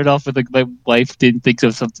just started off with like my wife didn't think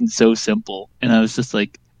of something so simple, and I was just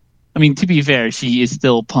like, I mean, to be fair, she is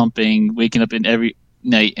still pumping, waking up in every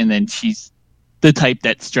night, and then she's the type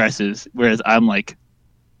that stresses, whereas I'm like,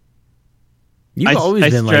 you've always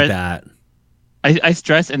been like that. I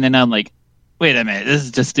stress, and then I'm like, wait a minute, this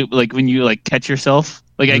is just stupid. Like when you like catch yourself,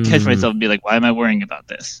 like I catch myself and be like, why am I worrying about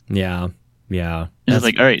this? Yeah. And it's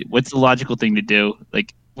like, all right, what's the logical thing to do?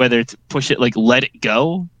 Like whether it's push it, like let it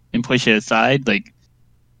go and push it aside, like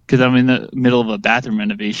because I'm in the middle of a bathroom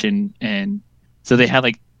renovation, and so they have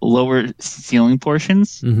like lower ceiling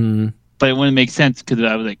portions, but it wouldn't make sense because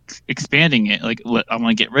I was like expanding it. Like I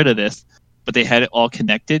want to get rid of this, but they had it all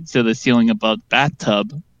connected, so the ceiling above the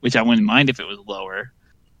bathtub, which I wouldn't mind if it was lower,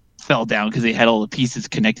 fell down because they had all the pieces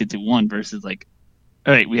connected to one versus like,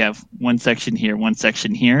 all right, we have one section here, one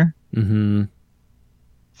section here. Mm-hmm.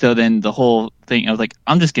 So then the whole thing, I was like,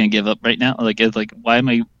 I'm just gonna give up right now. Like, it's like, why am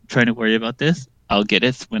I trying to worry about this? I'll get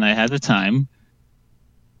it when I have the time.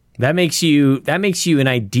 That makes you an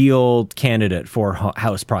ideal candidate for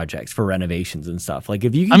house projects, for renovations and stuff. Like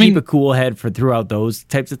if you can keep a cool head for throughout those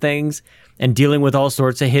types of things and dealing with all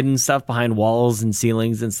sorts of hidden stuff behind walls and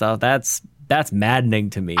ceilings and stuff, that's maddening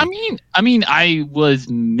to me. I mean, I was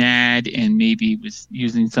mad and maybe was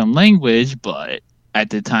using some language, but at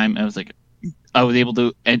the time I was like, I was able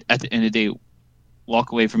to, at the end of the day,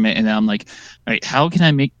 walk away from it. And I'm like, all right, how can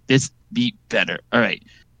I make this be better? All right.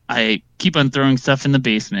 I keep on throwing stuff in the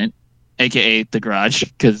basement, aka the garage,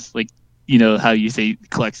 because like, you know how you say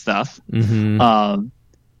collect stuff. Mm-hmm.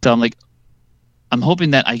 So I'm like, I'm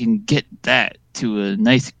hoping that I can get that to a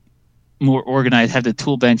nice, more organized, have the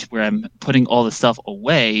tool bench where I'm putting all the stuff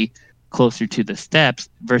away closer to the steps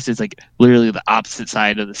versus like literally the opposite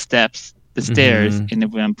side of the steps, the stairs. And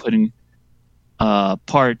then when I'm putting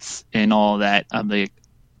parts and all that, I'm like,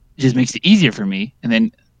 it just makes it easier for me. And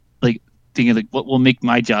then like thinking like, what will make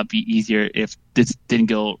my job be easier if this didn't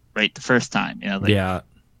go right the first time? You know, like, yeah,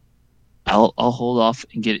 I'll hold off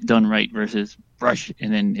and get it done right versus rush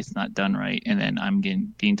and then it's not done right, and then I'm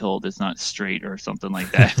being told it's not straight or something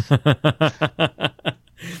like that.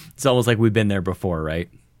 It's almost like we've been there before, right?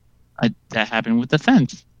 that happened with the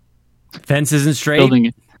fence. Fence isn't straight. Building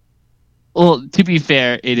it. Well, to be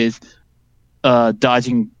fair, it is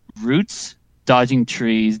dodging roots, dodging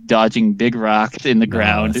trees, dodging big rocks in the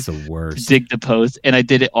ground. That's the worst. Dig the post, and I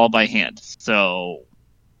did it all by hand. So,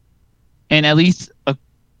 and at least a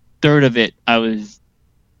third of it, I was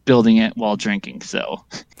building it while drinking. So,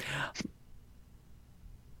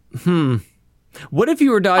 What if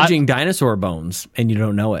you were dodging dinosaur bones and you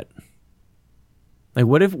don't know it? Like,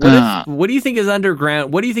 what if? What do you think is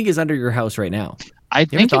underground? What do you think is under your house right now? I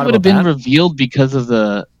think it would have been revealed because of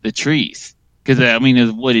the trees. Because I mean, it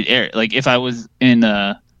was wooded area. Like if I was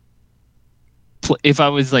if I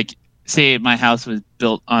was like, say, my house was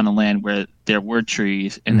built on a land where there were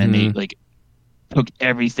trees, and then they like took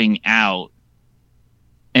everything out,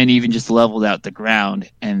 and even just leveled out the ground,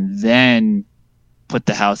 and then put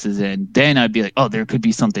the houses in. Then I'd be like, oh, there could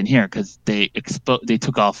be something here because they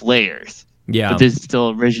took off layers. Yeah, but there's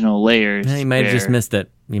still original layers. Yeah, you might have just missed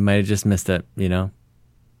it. You know.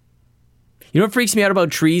 You know what freaks me out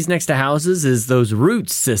about trees next to houses is those root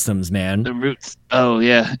systems, man. The roots. Oh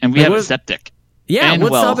yeah, and we have a septic. Yeah, and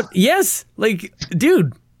what's up? Yes, like,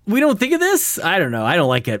 dude, we don't think of this. I don't know. I don't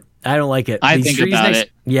like it. I think about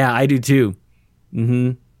it. Yeah, I do too.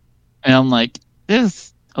 And I'm like,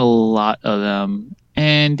 there's a lot of them,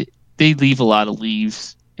 and they leave a lot of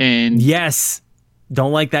leaves. And yes,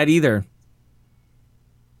 don't like that either.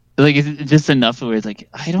 Like it's just enough where it's like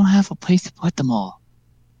I don't have a place to put them all.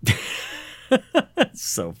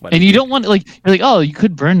 So funny. And you don't want like you're like, oh, you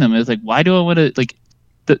could burn them. It's like, why do I want to like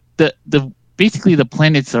the basically the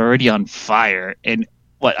planet's already on fire, and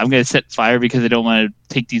what I'm gonna set fire because I don't want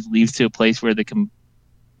to take these leaves to a place where they can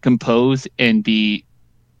compose and be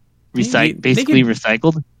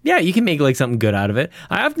recycled. Yeah, you can make like something good out of it.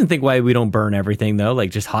 I often think why we don't burn everything though,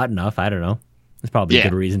 like just hot enough. I don't know. There's probably a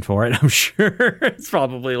good reason for it. I'm sure it's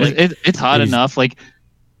probably like it's hot enough. Like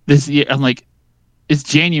this year, I'm like, it's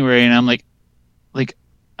January, and I'm like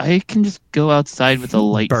I can just go outside with a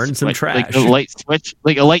light burn some trash, like a light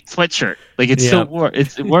sweatshirt. Like it's so warm.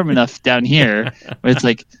 It's warm enough down here where it's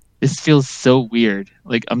like this feels so weird.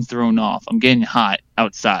 Like I'm thrown off. I'm getting hot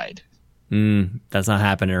outside. That's not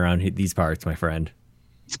happening around these parts, my friend.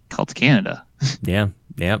 It's called Canada. Yeah.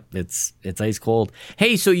 It's ice cold.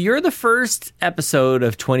 Hey, so you're the first episode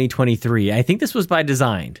of 2023. I think this was by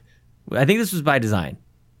design.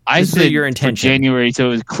 I said your intention. For January, so it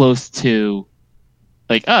was close to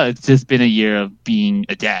like, oh, it's just been a year of being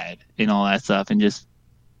a dad and all that stuff, and just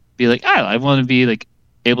be like, oh, I want to be like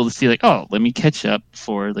able to see like, oh, let me catch up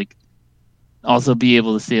for like, also be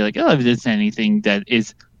able to say like, oh, if there's anything that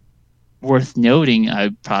is worth noting, I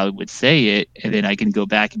probably would say it, and then I can go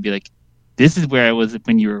back and be like, this is where I was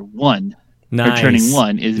when you were one. Nice. Or turning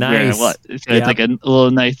one is where I was. So it's like a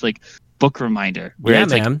little nice like book reminder. Where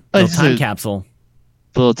it's man. Like, little time capsule.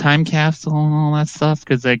 Little time capsule and all that stuff.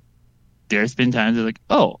 Because like, there's been times where like,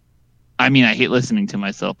 oh, I mean, I hate listening to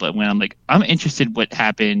myself, but when I'm like, I'm interested what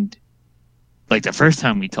happened, like the first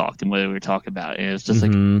time we talked and what we were talking about, and it's just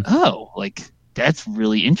like, oh, like that's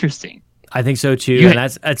really interesting. I think so too, and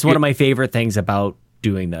that's one of my favorite things about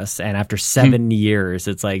doing this. And after 7 years,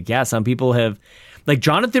 it's like, yeah, some people have, like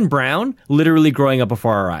Jonathan Brown, literally growing up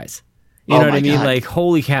before our eyes. You know what I mean? God. Like,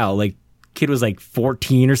 holy cow! Like, kid was like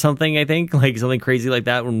 14 or something, I think, like something crazy like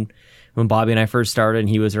that when Bobby and I first started, and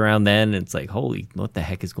he was around then. It's like, holy, what the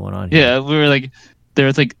heck is going on here? Yeah, we were like, there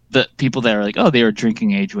was like the people that are like, oh, they were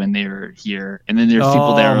drinking age when they were here, and then there's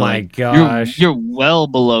people that are like, gosh, you're well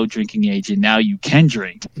below drinking age, and now you can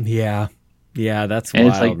drink. Yeah, that's wild,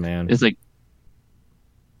 it's like, man. It's like,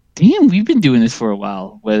 damn, we've been doing this for a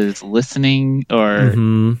while, whether it's listening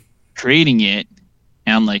or creating it,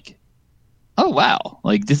 and I'm like, oh wow,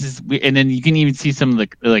 like this is weird. And then you can even see some of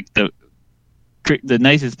the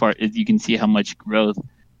nicest part is you can see how much growth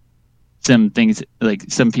some things like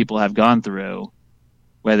some people have gone through,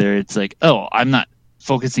 whether it's like, oh, I'm not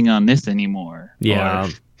focusing on this anymore,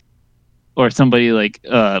 or somebody like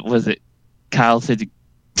was it Kyle said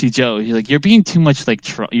to Joe, you're like, you're being too much like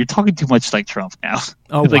Trump. You're talking too much like Trump now.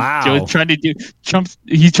 Oh, like, wow. Joe's trying to do Trump's.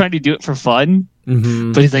 He's trying to do it for fun,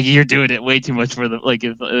 but he's like, you're doing it way too much for the like.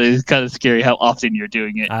 It's kind of scary how often you're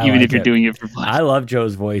doing it, even if you're doing it for fun. I love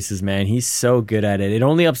Joe's voices, man. He's so good at it. It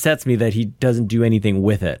only upsets me that he doesn't do anything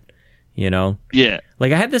with it. You know? Yeah.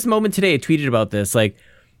 Like I had this moment today. I tweeted about this. Like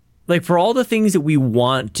for all the things that we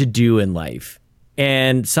want to do in life.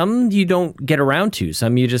 And some you don't get around to.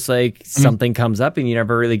 Some you just like something comes up and you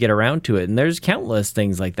never really get around to it. And there's countless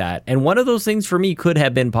things like that. And one of those things for me could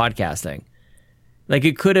have been podcasting. Like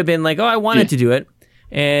it could have been like, oh, I wanted to do it.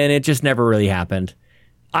 And it just never really happened.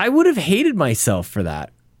 I would have hated myself for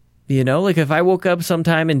that. You know, like if I woke up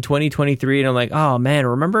sometime in 2023 and I'm like, oh man,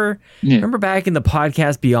 remember back in the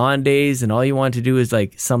Podcast Beyond days and all you wanted to do is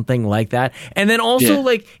like something like that. And then also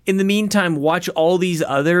like in the meantime, watch all these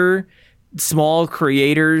other small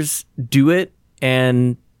creators do it.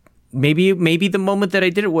 And maybe the moment that I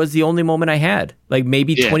did it was the only moment I had. Like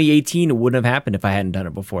maybe 2018 it wouldn't have happened if I hadn't done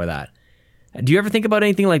it before that. Do you ever think about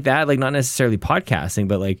anything like that? Like not necessarily podcasting,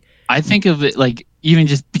 but like I think of it like even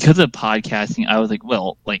just because of podcasting, I was like,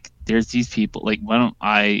 well, like there's these people. Like, why don't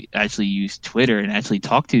I actually use Twitter and actually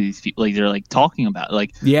talk to these people? Like they're like talking about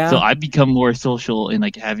like So I become more social and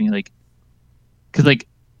like having like because like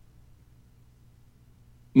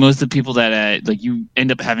most of the people that like you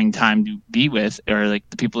end up having time to be with are like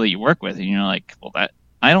the people that you work with, and you're like, well, that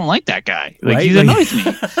I don't like that guy. Like he annoys me.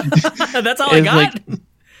 That's all I got. Like,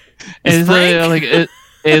 it's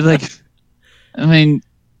like I mean.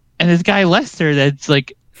 And this guy Lester, that's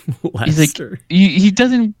like, he's like he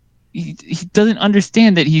doesn't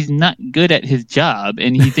understand that he's not good at his job,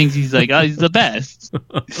 and he thinks he's like, oh, he's the best.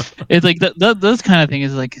 It's like those kind of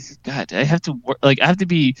things. Is like, God, I have to work, like I have to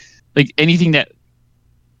be like anything that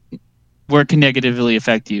work can negatively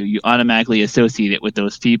affect you. You automatically associate it with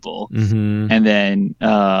those people, and then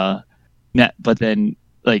but then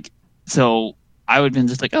like so I would have been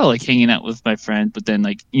just like, oh, like hanging out with my friends, but then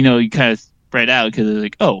like you kind of spread out because it's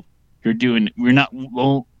like, oh. We're not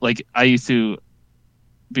like I used to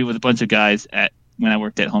be with a bunch of guys when I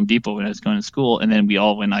worked at Home Depot when I was going to school, and then we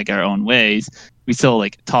all went like our own ways. We still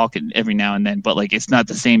like talk every now and then, but like it's not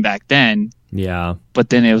the same back then. Yeah. But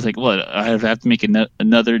then it was like, what? I have to make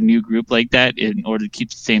another new group like that in order to keep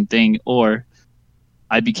the same thing, or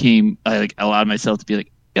I like allowed myself to be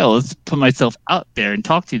like, yo, let's put myself out there and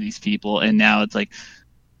talk to these people, and now it's like.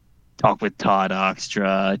 Talk with Todd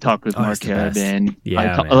Oxtra, talk with Mark Carabin.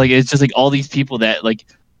 Yeah, like it's just like all these people that like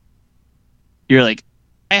you're like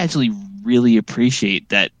I actually really appreciate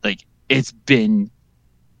that like it's been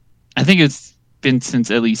I think it's been since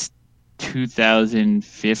at least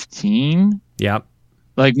 2015. Yep.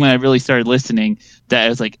 Like when I really started listening that I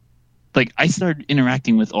was like I started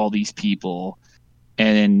interacting with all these people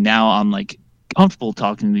and then now I'm like comfortable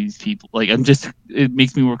talking to these people. Like it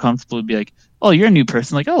makes me more comfortable to be like, oh, you're a new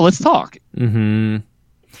person. Like, oh, let's talk. Mm-hmm.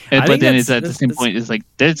 But then it's at the same point, it's like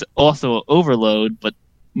there's also an overload. But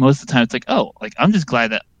most of the time, it's like, oh, like I'm just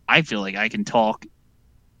glad that I feel like I can talk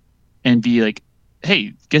and be like,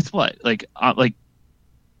 hey, guess what? Like I'm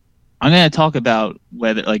gonna talk about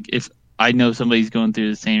whether like if I know somebody's going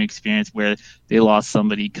through the same experience where they lost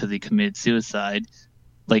somebody because they committed suicide.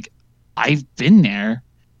 Like I've been there,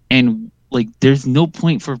 and like there's no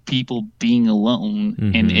point for people being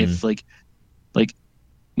alone. And if like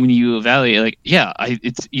when you evaluate like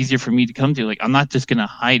it's easier for me to come to like I'm not just gonna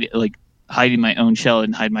hide in my own shell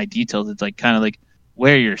and hide my details. It's like kind of like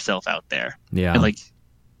wear yourself out there, and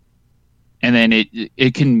then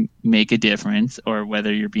it can make a difference. Or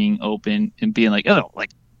whether you're being open and being like, oh,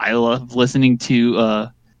 like I love listening to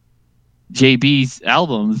JB's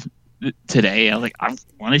albums today. I'm like, I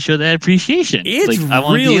want to show that appreciation. It's like, I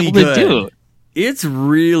want really to be able to do it. It's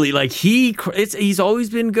really like he's always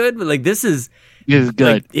been good, but like this is good.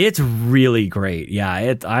 Like, it's really great.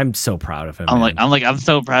 Yeah, I'm so proud of him. I'm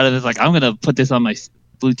so proud of this. Like I'm gonna put this on my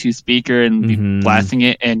Bluetooth speaker and be blasting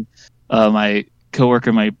it. And my coworker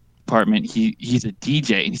in my apartment, he's a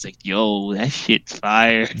DJ, and he's like, "Yo, that shit's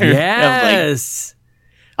fire." Yes,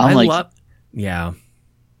 I'm like,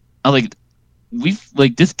 we've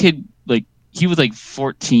like this kid, like he was like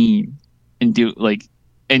 14 and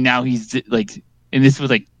now he's like, and this was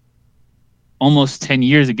like almost 10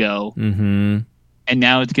 years ago. And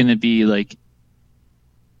now it's going to be like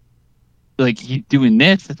he's doing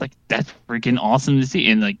this. It's like, that's freaking awesome to see.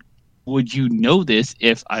 And like, would you know this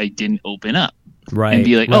if I didn't open up? Right. And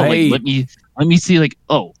be like, oh, like, let me see, like,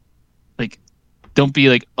 oh, like, don't be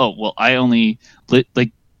like, oh, well, I only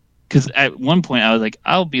like, because at one point I was like,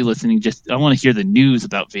 I'll be listening. I want to hear the news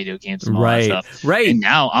about video games and all that stuff. Right. And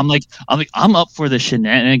now I'm I'm up for the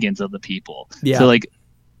shenanigans of the people. Yeah. So like,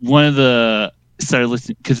 one of the started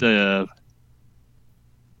listening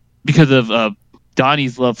because of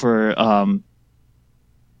Donnie's love for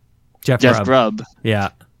Jeff Grubb.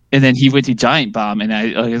 Yeah. And then he went to Giant Bomb, and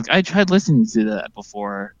I tried listening to that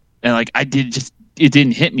before, and like it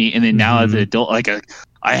didn't hit me. And then now as an adult, like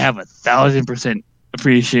I have 1,000%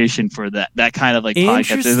 appreciation for that kind of like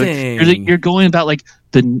podcast. Like, you're going about like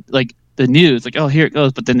the news, like, oh, here it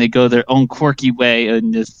goes, but then they go their own quirky way,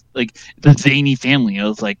 and just like the zany family. I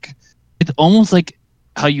was like, it's almost like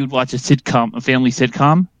how you would watch a family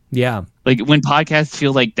sitcom. Yeah. Like when podcasts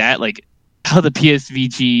feel like that, like how the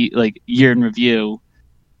PSVG like year in review,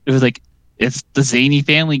 it was like it's the zany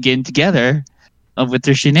family getting together with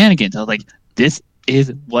their shenanigans. I was like, this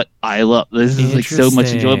is what I love. This is like so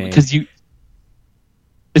much enjoyable because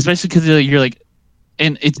especially because you're like,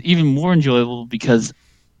 and it's even more enjoyable because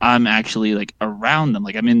I'm actually like around them.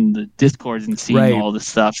 Like I'm in the Discords and seeing all this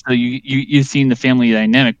stuff. So you're seeing the family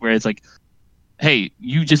dynamic where it's like, hey,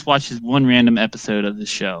 you just watched this one random episode of the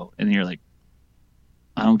show, and you're like,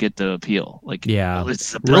 I don't get the appeal. Like,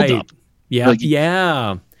 it's a build up. Yeah, like,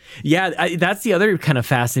 that's the other kind of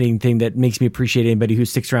fascinating thing that makes me appreciate anybody who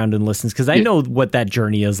sticks around and listens, because I know what that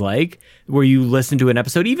journey is like, where you listen to an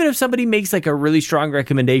episode, even if somebody makes like a really strong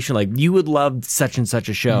recommendation, like you would love such and such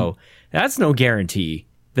a show, that's no guarantee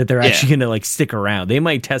that they're actually going to like stick around. They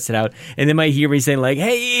might test it out and they might hear me saying like,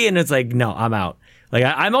 hey, and it's like, no, I'm out. Like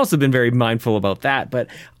I'm also been very mindful about that, but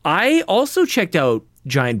I also checked out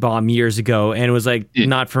Giant Bomb years ago and it was like,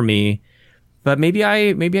 not for me, but maybe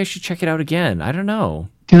I should check it out again. I don't know.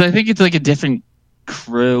 Because I think it's like a different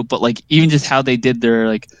crew, but like even just how they did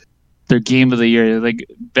their game of the year, like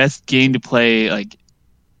best game to play, like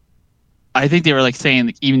I think they were like saying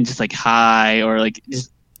like, even just like high or like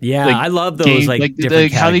just like, I love those games, like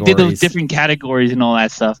different how they did those different categories and all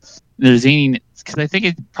that stuff. There's zaniness because I think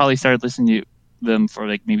it probably started listening to them for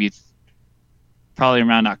like maybe probably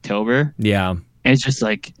around October. Yeah, and it's just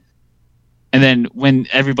like. And then when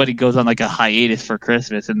everybody goes on like a hiatus for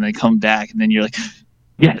Christmas and they come back, and then you're like,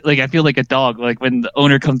 yeah, like I feel like a dog. Like when the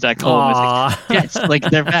owner comes back home, it's like, yes, like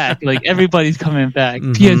they're back. Like everybody's coming back.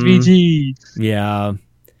 PSVG. Yeah.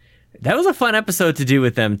 That was a fun episode to do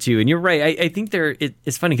with them too. And you're right. I think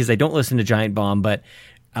it's funny because I don't listen to Giant Bomb, but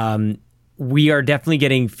we are definitely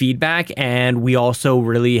getting feedback, and we also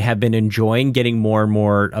really have been enjoying getting more and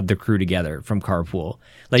more of the crew together from Carpool.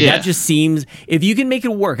 Like that just seems, if you can make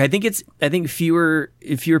it work, I think fewer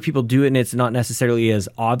people do it, and it's not necessarily as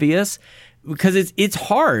obvious because it's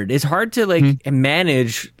hard. It's hard to like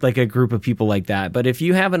manage like a group of people like that. But if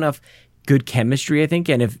you have enough good chemistry, I think,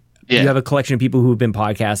 and if you have a collection of people who've been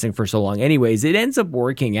podcasting for so long anyways, it ends up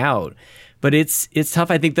working out. But it's tough.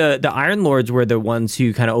 I think the Iron Lords were the ones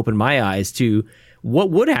who kind of opened my eyes to what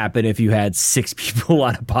would happen if you had 6 people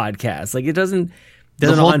on a podcast. Like it doesn't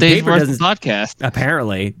the whole on day's paper worth doesn't of podcast.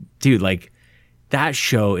 Apparently, dude, like that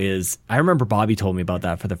show is. I remember Bobby told me about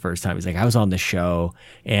that for the first time. He's like, I was on the show,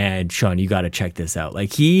 and Sean, you got to check this out.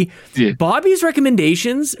 Like Bobby's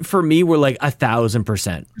recommendations for me were like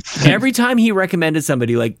 1,000%. Every time he recommended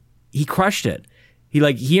somebody, like he crushed it.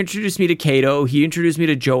 He introduced me to Kato. He introduced me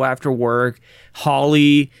to Joe After Work,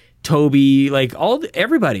 Holly, Toby, like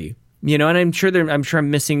everybody, you know. And I'm sure I'm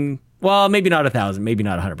missing. Well, maybe not 1,000, maybe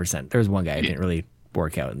not 100%. There's one guy I didn't really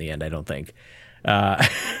work out in the end, I don't think. But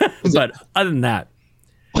other than that,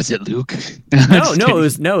 was it Luke? No, it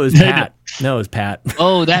was Pat. No, it was Pat.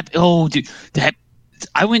 Dude,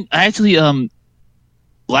 I actually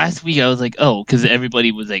last week I was like, because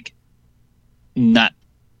everybody was like not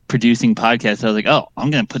producing podcasts. I was like,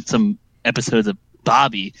 I'm gonna put some episodes of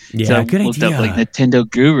Bobby. Yeah, so I good looked idea. up like Nintendo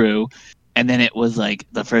Guru, and then it was like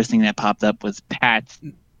the first thing that popped up was Pat's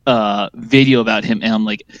video about him, and I'm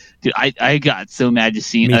like, dude, I got so mad to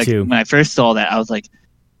see. Me too. When I first saw that,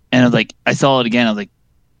 I saw it again. I was like,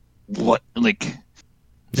 what? Like,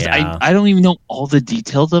 I don't even know all the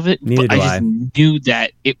details of it, Neither but do I just knew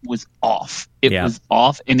that it was off. It was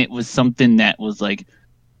off, and it was something that was like,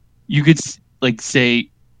 you could like say.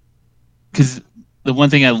 Because the one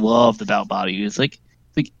thing I loved about Bobby is like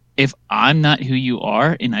if I'm not who you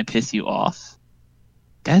are and I piss you off,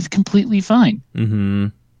 that's completely fine. Mm-hmm.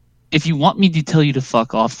 If you want me to tell you to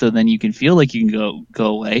fuck off so then you can feel like you can go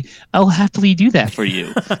away, I'll happily do that for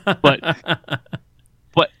you.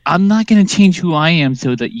 but I'm not going to change who I am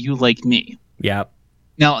so that you like me. Yeah.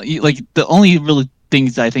 Now, like the only really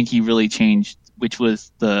things I think he really changed, which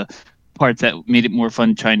was the parts that made it more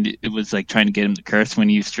fun it was like trying to get him to curse when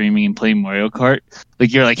he was streaming and playing Mario Kart.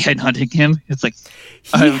 Like you're like headhunting him. It's like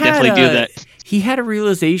I would definitely do that. He had a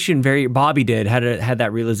realization Bobby did had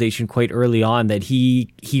that realization quite early on that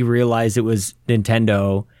he realized it was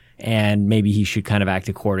Nintendo and maybe he should kind of act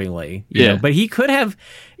accordingly. You know? But he could have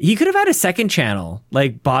had a second channel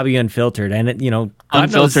like Bobby Unfiltered, and it,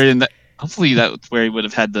 Unfiltered, and hopefully that's where he would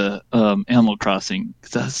have had the Animal Crossing,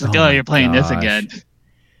 because I was like, you're playing this again.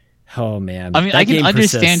 Oh man! I mean, I can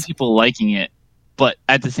understand people liking it, but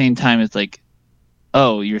at the same time, it's like,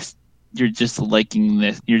 you're just liking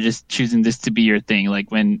this. You're just choosing this to be your thing. Like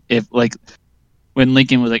when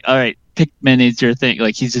Lincoln was like, all right, Pikmin is your thing.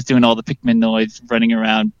 Like he's just doing all the Pikmin noise, running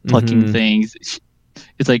around, plucking things.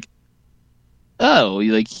 It's like,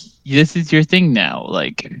 this is your thing now.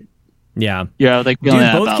 Like, Yeah. Yeah, like Dude, feeling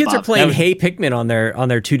that both about kids are Bob. playing That was- Hey Pikmin on their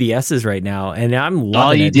 2DSs right now, and I'm loving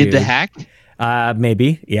Oh, you it, did dude. the hack?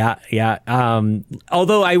 Maybe. Yeah.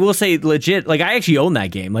 Although I will say legit, like I actually own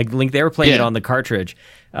that game. Like Link, they were playing it Yeah. on the cartridge.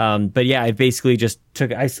 But yeah, I basically just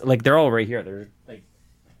like they're all right here. They're like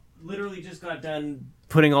literally just got done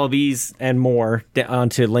putting all these and more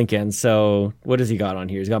onto Lincoln. So what has he got on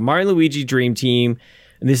here? He's got Mario and Luigi Dream Team,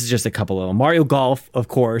 and this is just a couple of them. Mario Golf, of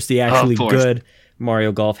course, the actually good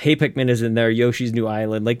Mario Golf. Hey Pikmin is in there. Yoshi's New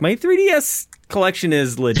Island. Like my 3DS collection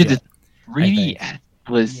is legit. Dude, the 3D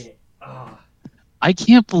was. I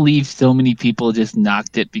can't believe so many people just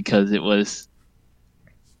knocked it because it was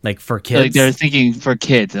like for kids. like they're thinking for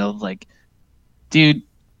kids. I was like, dude,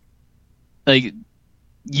 like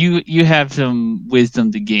you have some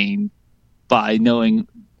wisdom to gain by knowing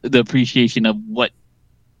the appreciation of what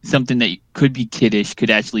something that could be kiddish could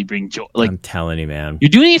actually bring joy. Like I'm telling you, man. you're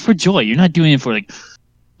doing it for joy. You're not doing it for like,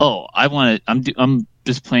 oh, I want to. I'm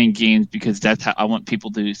just playing games because that's how I want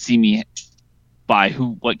people to see me by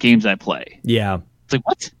what games I play. Yeah. It's like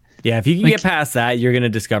what? Yeah, if you can Like- get past that, you're going to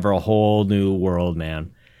discover a whole new world,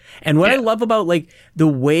 man. And what I love about like the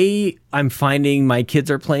way I'm finding my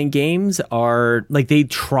kids are playing games are like they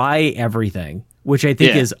try everything, which I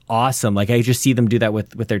think is awesome. Like I just see them do that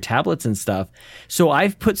with their tablets and stuff. So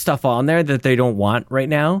I've put stuff on there that they don't want right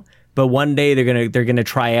now, but one day they're gonna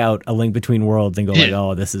try out A Link Between Worlds and go like,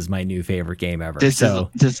 oh, this is my new favorite game ever. This is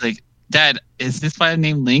just like, Dad, is this by the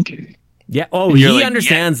name Link? Yeah. Oh, And you're he like,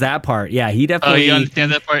 understands that part. Yeah, he definitely. Oh, you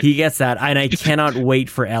understand that part? He gets that, and I cannot wait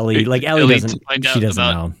for Ellie. Like Ellie to doesn't. find She out doesn't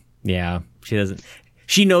about- know. Yeah, she doesn't.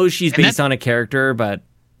 She knows she's And based on a character, but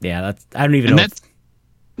yeah, that's. I don't even And know. that's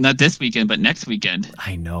not this weekend, but next weekend.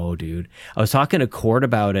 I know, dude. I was talking to Cord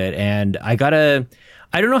about it, and I don't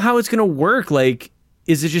know how it's gonna work. Like,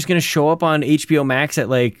 is it just gonna show up on HBO Max at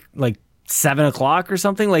like 7:00 or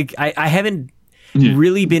something? Like, I haven't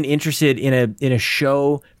really been interested in a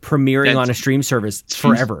show premiering on a stream service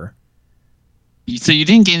forever. So you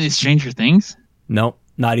didn't get into Stranger Things? No,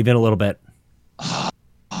 not even a little bit.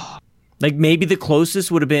 Like maybe the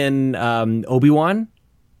closest would have been Obi-Wan,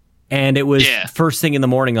 and it was first thing in the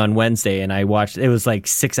morning on Wednesday, and I watched. It was like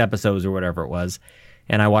 6 episodes or whatever it was,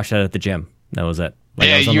 and I watched that at the gym. That was it. Like,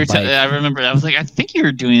 Yeah, I was on the bike. I remember. I was like, I think you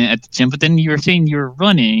were doing it at the gym, but then you were saying you were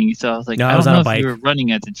running. So I was like, No, I I was don't on know a if you bike. were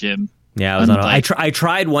running at the gym. Yeah, I was on on. the I bike.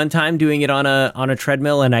 tried one time doing it on a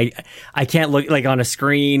treadmill, and I can't look like on a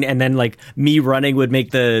screen, and then like me running would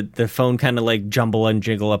make the phone kind of like jumble and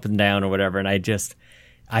jiggle up and down or whatever, and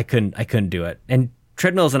I couldn't do it. And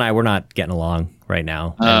treadmills and I we're not getting along right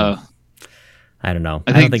now. And I don't know.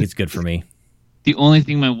 I don't think it's good for me. The only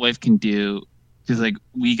thing my wife can do is like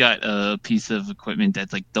we got a piece of equipment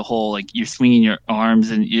that's like the whole like you're swinging your arms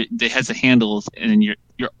and it has the handles and then your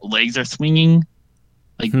legs are swinging.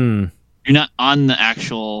 Like you're not on the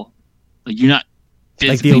actual, like you're not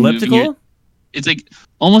like the physically moving elliptical. It's like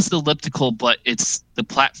almost elliptical, but it's the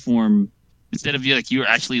platform. Instead of you're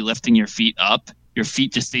actually lifting your feet up, your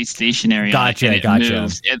feet just stay stationary. Gotcha, and it gotcha.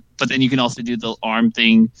 moves. But then you can also do the arm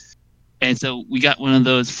thing. And so we got one of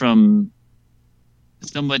those from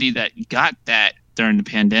somebody that got that during the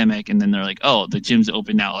pandemic, and then they're like, "Oh, the gym's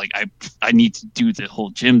open now. Like I need to do the whole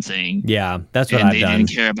gym thing." Yeah, that's what And I've they done. didn't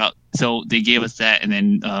care about. So they gave us that, and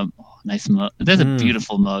then nice mug. That's a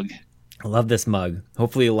beautiful mug. I love this mug.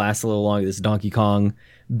 Hopefully it lasts a little longer. This Donkey Kong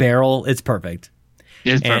barrel, it's perfect.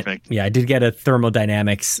 It's And, perfect. yeah, I did get a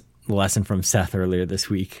thermodynamics lesson from Seth earlier this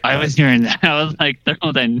week. I was hearing that. I was like,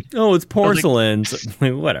 then Oh, it's porcelain.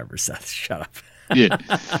 Whatever, Seth. Shut up. yeah.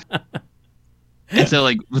 And so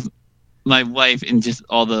like with my wife and just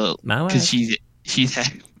all the My wife. because she's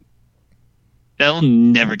had that'll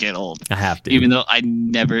never get old. I have to. Even though I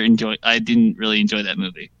didn't really enjoy that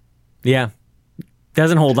movie. Yeah.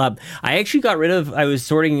 Doesn't hold up. I actually I was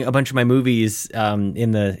sorting a bunch of my movies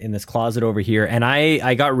in this closet over here, and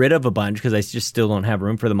I got rid of a bunch because I just still don't have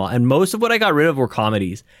room for them all. And most of what I got rid of were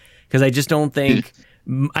comedies because I just don't think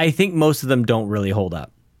I think most of them don't really hold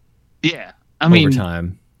up Yeah. I mean, over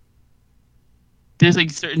time. there's like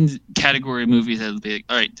certain category of movies that will be like,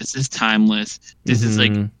 all right, this is timeless. This is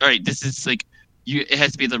like, all right, this is like, it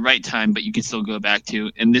has to be the right time, but you can still go back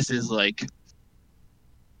to. And this is like,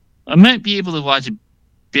 I might be able to watch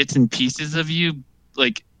bits and pieces of you.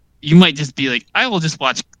 Like, you might just be like, I will just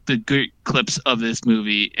watch the good clips of this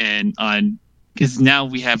movie because now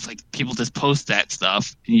we have like people just post that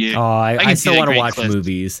stuff. And I can see still that want to great watch clip.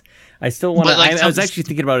 movies. I still want to. But, like, I was actually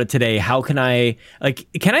thinking about it today. How can I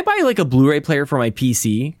can I buy like a Blu-ray player for my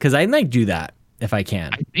PC? Because I might do that if I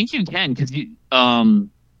can. I think you can because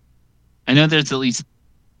I know there's at least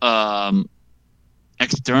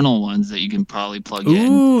external ones that you can probably plug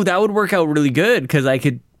in. Ooh, that would work out really good because I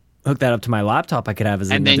could hook that up to my laptop. I could have as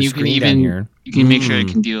And another then you can screen down here. you can make sure it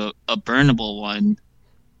can do a burnable one.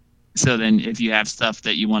 So then if you have stuff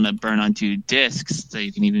that you want to burn onto discs, so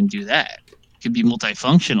you can even do that. It could be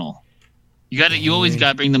multifunctional. You always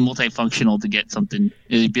gotta bring the multifunctional to get something.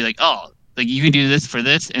 It'd be like, oh, like you can do this for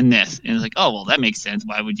this and this. And it's like, oh well, that makes sense.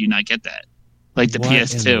 Why would you not get that? Like the What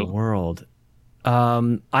PS2. in the world?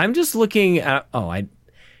 I'm just looking at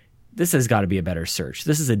this has got to be a better search.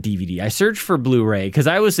 This is a DVD. I searched for Blu-ray because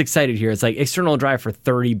I was excited here. It's like external drive for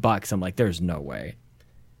 $30. I'm like, there's no way.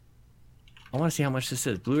 I want to see how much this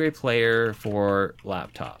is. Blu-ray player for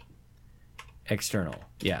laptop. External.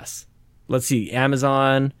 Yes. Let's see.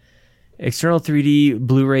 Amazon. External 3D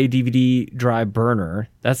Blu-ray DVD drive burner.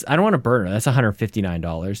 I don't want a burner. That's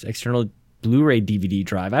 $159. External Blu-ray DVD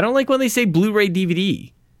drive. I don't like when they say Blu-ray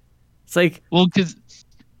DVD. It's like, well, because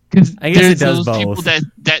I guess it does those both. people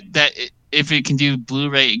that if it can do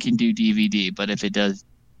Blu-ray, it can do DVD. But if it does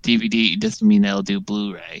DVD, it doesn't mean that'll do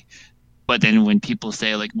Blu-ray. But then when people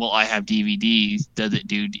say like, "Well, I have DVDs," does it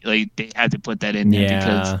do like they have to put that in there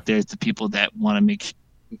because there's the people that want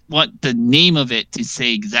the name of it to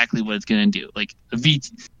say exactly what it's going to do. Like a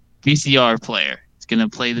VCR player, it's going to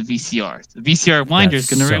play the VCR. The VCR winder is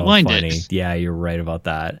going to rewind it. Yeah, you're right about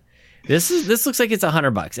that. This looks like it's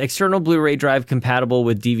 $100. External Blu-ray drive compatible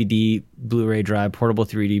with DVD Blu-ray drive, portable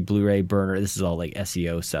 3D Blu-ray burner. This is all like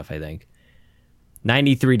SEO stuff, I think.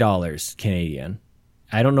 $93 Canadian.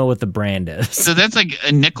 I don't know what the brand is. So that's like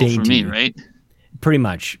a nickel for me, right? Pretty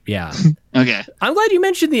much, yeah. Okay. I'm glad you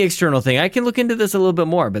mentioned the external thing. I can look into this a little bit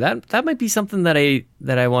more, but that might be something that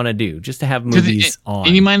I want to do, just to have movies on.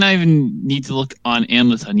 And you might not even need to look on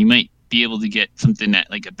Amazon. You might be able to get something at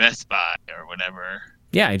like a Best Buy or whatever.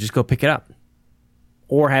 Yeah, I just go pick it up.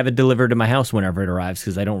 Or have it delivered to my house whenever it arrives,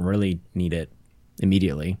 because I don't really need it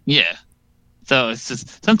immediately. Yeah. So it's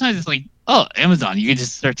just, sometimes it's like, oh, Amazon, you can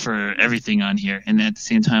just search for everything on here. And then at the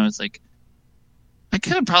same time, it's like, I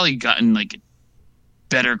could have probably gotten like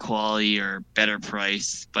better quality or better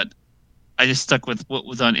price, but I just stuck with what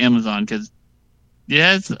was on Amazon because,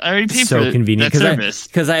 I already paid for so convenient that service.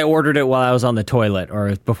 Because I ordered it while I was on the toilet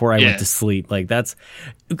or before I went to sleep. Like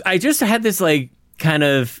I just had this like kind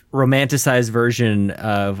of romanticized version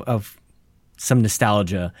of some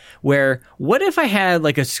nostalgia where what if I had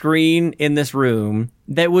like a screen in this room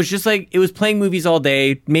that was just like, it was playing movies all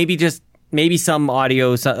day, maybe some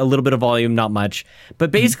audio, a little bit of volume, not much,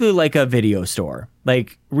 but basically like a video store,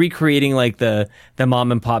 like recreating like the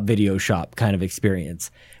mom and pop video shop kind of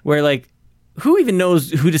experience where like, who even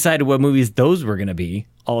knows who decided what movies those were going to be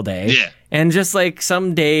all day. Yeah. And just like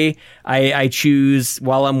someday I choose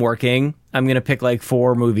while I'm working, I'm going to pick like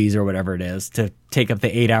 4 movies or whatever it is to take up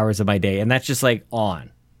the 8 hours of my day. And that's just like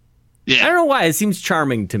on. Yeah. I don't know why. It seems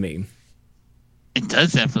charming to me. It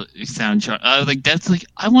does definitely sound charming. Like that's like,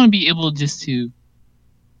 I want to be able just to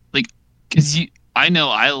like, cause I know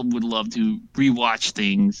I would love to rewatch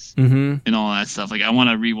things and all that stuff. Like I want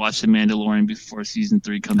to rewatch The Mandalorian before season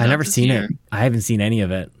 3 comes out. I've never seen year. it. I haven't seen any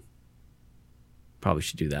of it. Probably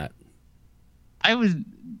should do that. I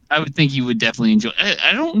would think you would definitely enjoy.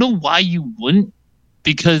 I don't know why you wouldn't,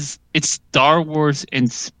 because it's Star Wars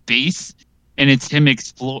and space, and it's him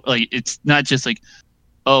explore. Like it's not just like,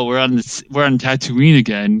 oh, we're on Tatooine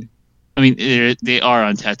again. I mean, they are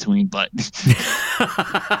on Tatooine, but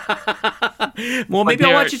well, maybe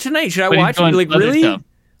I'll watch it tonight. Should I watch it? Like really? Stuff.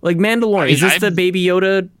 Like Mandalorian? I mean, is this the Baby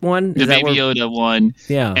Yoda one? The Baby Yoda one.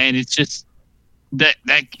 Yeah. And it's just that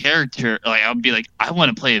character. Like I'll be like, I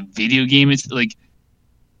want to play a video game. It's like,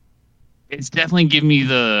 it's definitely giving me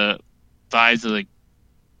the vibes of like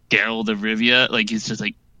Geralt of Rivia. Like it's just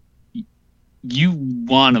like you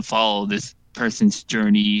want to follow this person's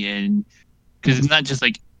journey, and because it's not just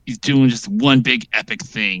like he's doing just one big epic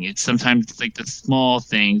thing. It's sometimes like the small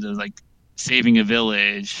things of like saving a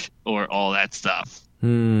village or all that stuff.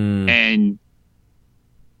 And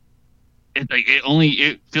it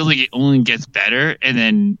feels like it only gets better, and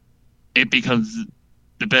then it becomes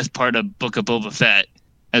the best part of Book of Boba Fett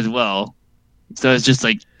as well. So it's just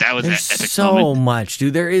like that was There's that epic so moment. much,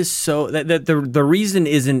 dude. There is so that the reason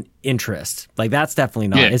isn't interest. Like that's definitely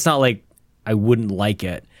not. Yeah. It's not like I wouldn't like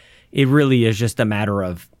it. It really is just a matter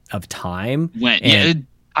of time.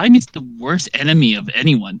 Time is the worst enemy of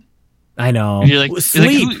anyone. I know. You're like,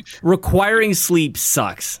 sleep. Requiring sleep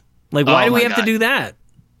sucks. Like, why do we have to do that?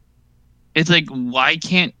 It's like, why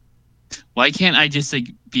can't I just like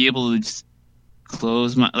be able to just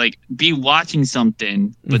close my, like be watching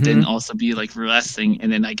something, but then also be like resting,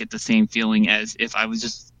 and then I get the same feeling as if I was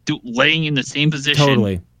just laying in the same position.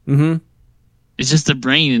 Totally. It's just the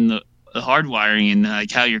brain hard wiring and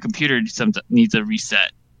like how your computer needs a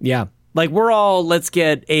reset. Yeah. Like we're all, let's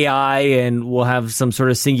get AI and we'll have some sort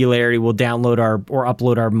of singularity. We'll download or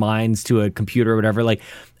upload our minds to a computer or whatever. Like,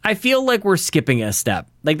 I feel like we're skipping a step.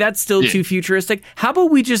 Like that's still too futuristic. How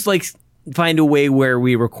about we just like find a way where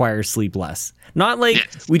we require sleep less? Not like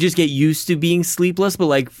we just get used to being sleepless, but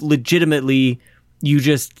like legitimately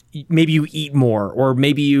maybe you eat more, or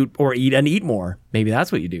maybe you eat more. Maybe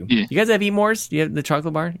that's what you do. Yeah. You guys have Eat Mores? Do you have the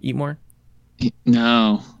chocolate bar? Eat More?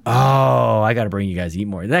 No. Oh, I got to bring you guys Eat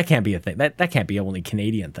More. That can't be a thing. That can't be a only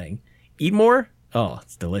Canadian thing. Eat More? Oh,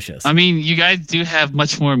 it's delicious. I mean, you guys do have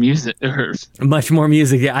much more music. Much more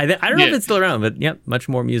music. Yeah, I don't know if it's still around, but yep, much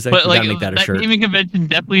more music. But like, make that a shirt. That gaming convention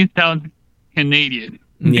definitely sounds Canadian.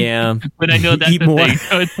 Yeah. But I know that's Eat More. Thing.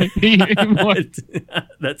 So it's like, Eat More.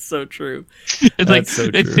 That's so true. It's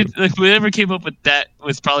like whoever came up with that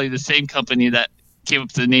was probably the same company that came up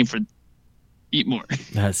with the name for Eat More.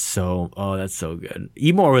 That's so good.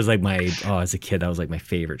 Eat More was like as a kid, that was like my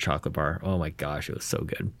favorite chocolate bar. Oh my gosh, it was so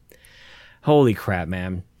good. Holy crap,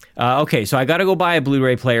 man. Okay, so I got to go buy a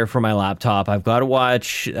Blu-ray player for my laptop. I've got to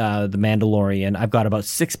watch The Mandalorian. I've got about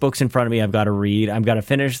 6 books in front of me I've got to read. I've got to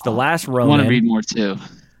finish The Last Ronin. I want to read more too.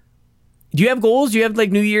 Do you have goals? Do you have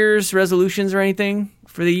like New Year's resolutions or anything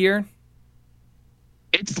for the year?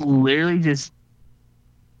 It's literally just...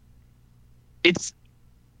 It's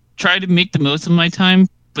try to make the most of my time,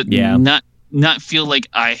 but not feel like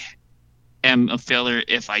I am a failure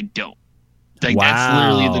if I don't. Like that's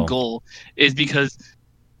literally the goal, is because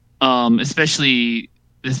especially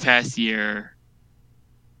this past year,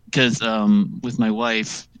 because with my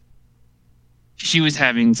wife, she was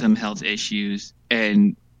having some health issues,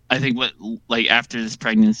 and I think after this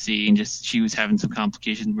pregnancy and just she was having some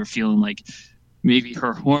complications, we're feeling like maybe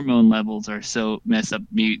her hormone levels are so messed up.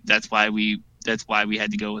 Maybe that's why we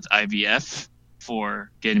had to go with IVF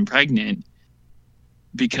for getting pregnant,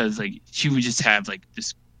 because like she would just have like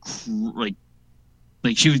this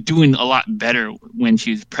like she was doing a lot better when she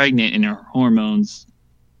was pregnant and her hormones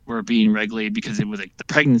were being regulated, because it was like the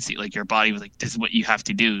pregnancy, like your body was like, this is what you have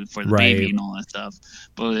to do for the baby and all that stuff.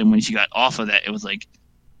 But then when she got off of that, it was like,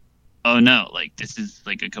 oh no, like this is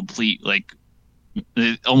like a complete, like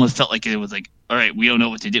it almost felt like it was like, all right, we don't know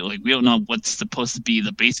what to do. Like we don't know what's supposed to be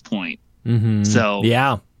the base point. Mm-hmm. So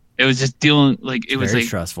yeah, it was just dealing like it was very like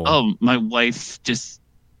stressful. Oh, my wife just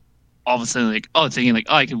all of a sudden like thinking like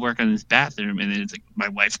I could work on this bathroom, and then it's like my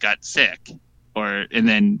wife got sick, and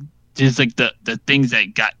then just like the things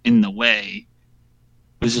that got in the way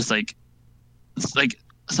was just like, it's like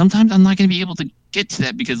sometimes I'm not going to be able to get to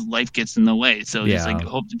that because life gets in the way. So just like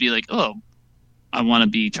hope to be like, I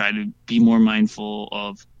want to try to be more mindful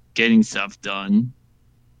of getting stuff done,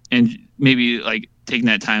 and maybe like taking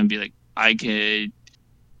that time and be like, I could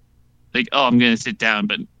like, I'm going to sit down,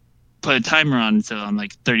 but put a timer on so I'm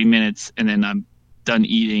like 30 minutes, and then I'm done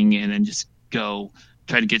eating, and then just go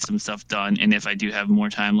try to get some stuff done. And if I do have more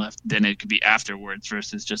time left, then it could be afterwards,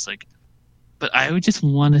 versus just like, but I would just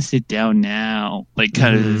want to sit down now, like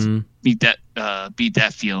kind of beat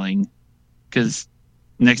that feeling, because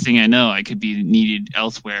next thing I know, I could be needed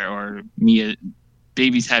elsewhere, or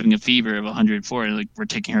baby's having a fever of 104, and like we're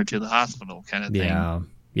taking her to the hospital, kind of thing.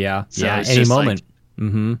 Yeah. So any moment.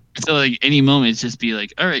 Like, so like any moment, it's just be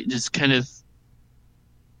like, all right, just kind of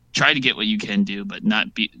try to get what you can do, but not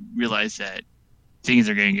realize that things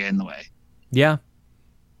are going to get in the way. Yeah,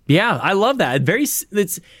 I love that.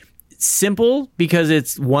 It's simple because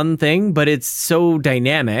it's one thing, but it's so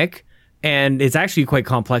dynamic, and it's actually quite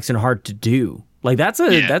complex and hard to do. Like that's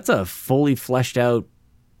a fully fleshed out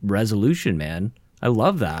resolution, man. I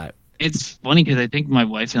love that. It's funny because I think my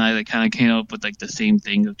wife and I like kind of came up with like the same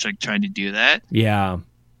thing of like trying to do that. Yeah.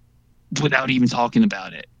 Without even talking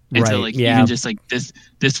about it. And so like even just like this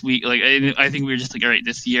week, like I think we were just like, all right,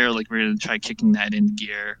 this year, like we're going to try kicking that in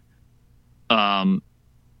gear.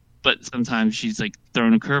 But sometimes she's like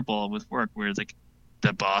throwing a curveball with work, where it's like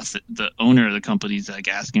the boss, the owner of the company's like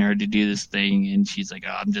asking her to do this thing, and she's like,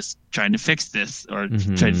 I'm just trying to fix this, or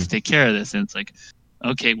try to take care of this. And it's like,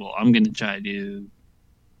 okay, well, I'm going to try to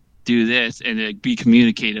do this and like be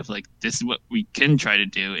communicative. Like, this is what we can try to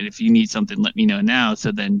do. And if you need something, let me know now.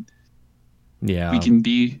 So then we can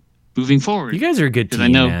be moving forward. You guys are a good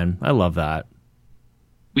team, man. I love that.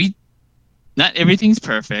 Not everything's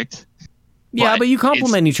perfect. Yeah, but you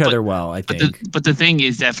complement each other well, I think. But the thing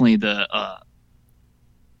is definitely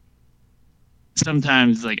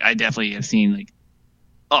sometimes like I definitely have seen like,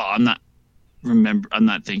 I'm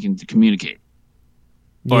not thinking to communicate.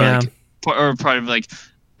 Or part of like,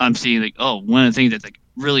 I'm seeing like, one of the things that like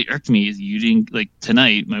really irked me is you didn't, like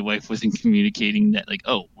tonight my wife wasn't communicating that like,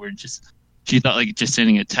 we're just she thought like just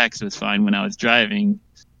sending a text was fine when I was driving,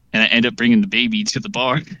 and I end up bringing the baby to the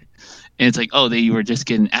bar. And it's like, oh, they were just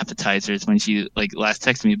getting appetizers when she like last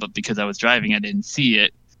texted me, but because I was driving, I didn't see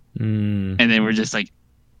it. And then we're just like,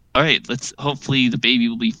 all right, hopefully the baby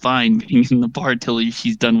will be fine being in the bar till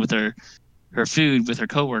she's done with her food with her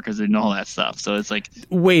coworkers and all that stuff. So it's like,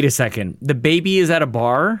 wait a second, the baby is at a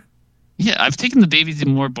bar? Yeah, I've taken the baby to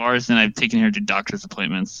more bars than I've taken her to doctor's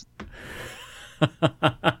appointments. I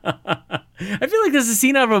feel like this is a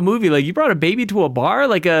scene out of a movie. Like, you brought a baby to a bar,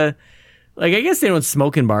 I guess they don't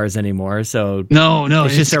smoke in bars anymore. So no,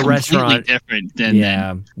 it's just a restaurant. Different than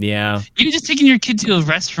yeah. Even just taking your kid to a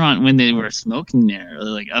restaurant when they were smoking there.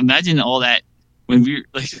 Like, imagine all that when we were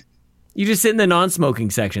like. You just sit in the non-smoking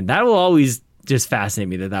section. That will always just fascinate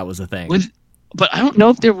me that was a thing. But I don't know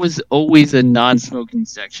if there was always a non-smoking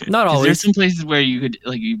section. Not always. There's some places where you could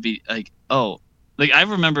you'd be like, oh, like I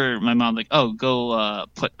remember my mom like, oh, go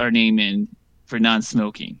put our name in for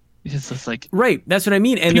non-smoking. It's just like, right. That's what I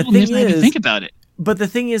mean. And people the thing never think about it. But the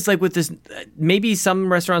thing is, like with this, maybe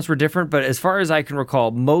some restaurants were different, but as far as I can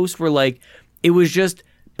recall, most were like, it was just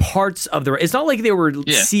parts of the. It's not like they were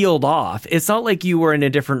sealed off. It's not like you were in a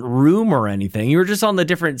different room or anything. You were just on the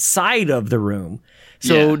different side of the room.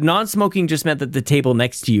 So non-smoking just meant that the table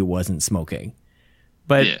next to you wasn't smoking.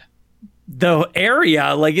 But the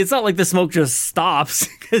area, like, it's not like the smoke just stops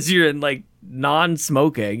because you're in like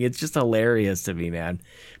non-smoking. It's just hilarious to me, man.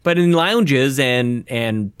 But in lounges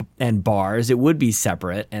and bars, it would be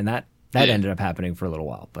separate, and that ended up happening for a little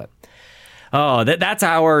while. But that's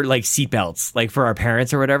our like seatbelts, like for our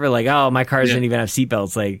parents or whatever. Like, oh, my cars didn't even have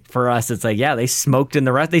seatbelts. Like for us, it's like, yeah, they smoked in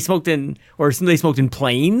they smoked in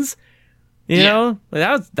planes. You know,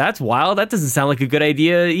 like, that's wild. That doesn't sound like a good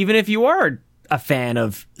idea, even if you are a fan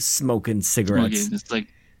of smoking cigarettes. It's like,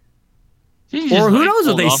 or who knows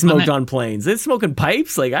what they smoked on planes? They smoking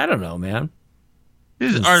pipes? Like, I don't know, man.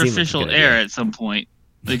 This is artificial air at some point.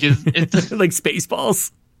 Like it's like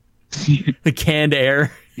Spaceballs. The canned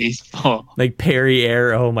air. Baseball. Like Perry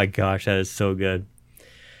air. Oh my gosh, that is so good.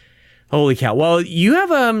 Holy cow. Well, you have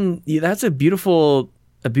that's a beautiful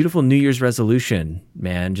New Year's resolution,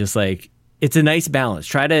 man. Just like, it's a nice balance.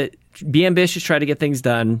 Try to be ambitious, try to get things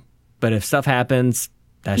done, but if stuff happens,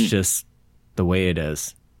 that's just the way it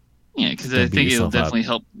is. Yeah, because I think it'll definitely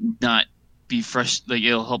help not be fresh. Like,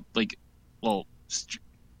 it'll help, like, well,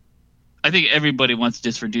 I think everybody wants to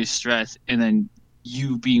just reduce stress, and then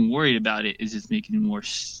you being worried about it is just making it more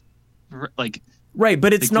like. Right,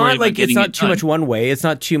 but it's not like it's not too much one way. It's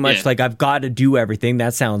not too much like I've got to do everything.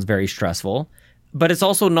 That sounds very stressful. But it's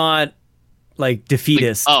also not like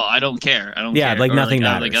defeatist. Like, oh, I don't care. I don't care. Yeah, like nothing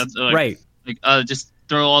matters. Right. Like, just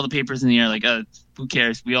throw all the papers in the air. Like, who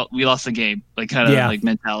cares? We lost the game. Like, kind of like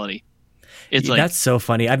mentality. It's like, that's so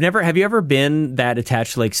funny. Have you ever been that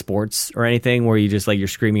attached to like sports or anything where you just like you're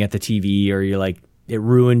screaming at the TV or you're like it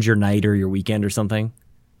ruins your night or your weekend or something?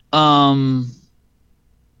 Not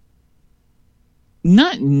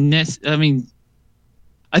necessarily. I mean,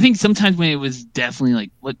 I think sometimes when it was definitely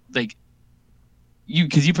like what like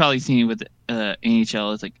because you probably seen it with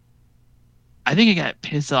NHL. It's like I think I got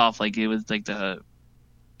pissed off. Like it was like the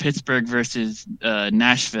Pittsburgh versus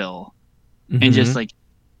Nashville, and just like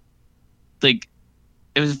it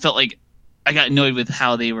felt like I got annoyed with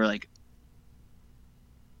how they were like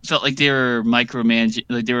felt like they were micromanaging,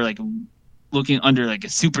 like they were like looking under like a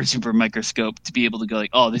super microscope to be able to go like,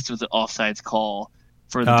 oh, this was an offsides call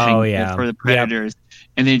for the for the Predators,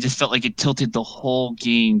 and they just felt like it tilted the whole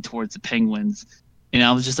game towards the Penguins, and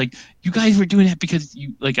I was just like, you guys were doing that because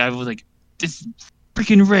you like I was like, this is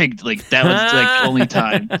freaking rigged. Like that was like the only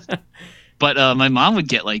time. But my mom would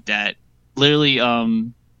get like that literally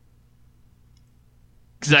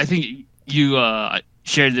because I think you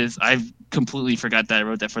shared this. I've completely forgot that I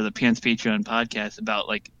wrote that for the Pants Patreon podcast about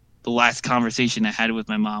like the last conversation I had with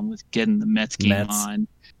my mom was getting the Mets game on,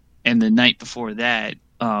 and the night before that,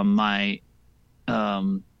 was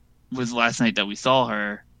the last night that we saw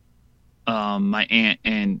her. My aunt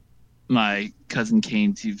and my cousin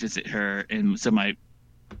came to visit her, and so my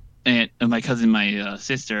aunt and my cousin, my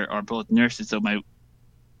sister, are both nurses. So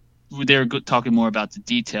they were talking more about the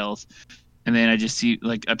details. And then I just see,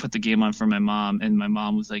 like, I put the game on for my mom, and my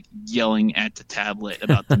mom was, like, yelling at the tablet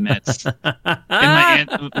about the Mets.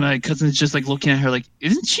 And my cousin's just, like, looking at her, like,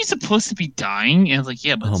 isn't she supposed to be dying? And I was like,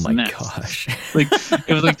 yeah, but it's the Mets. Gosh. Like,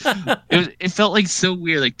 it was, like, it felt, like, so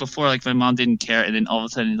weird. Like, before, like, my mom didn't care, and then all of a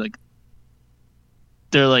sudden, like,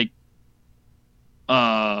 they're, like,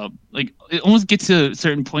 it almost gets to a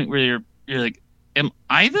certain point where you're like, am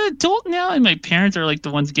I the adult now? And my parents are, like, the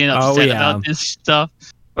ones getting upset about this stuff.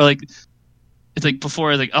 Or, like... It's like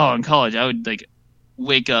before, like, oh, in college, I would like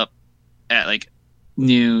wake up at like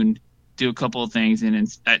noon, do a couple of things, and then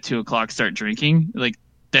at 2:00 start drinking. Like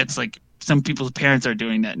that's like some people's parents are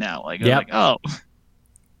doing that now. Like, Yep. like, oh,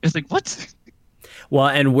 it's like what? Well,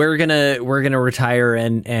 and we're gonna retire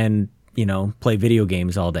and play video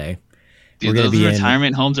games all day. Dude, we're gonna those be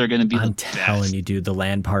retirement homes are gonna be. I'm the telling best. you, dude, the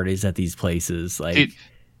LAN parties at these places, like. Dude,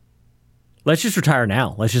 Let's just retire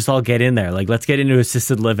now. Let's just all get in there. Like, let's get into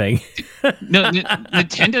assisted living. no,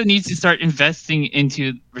 Nintendo needs to start investing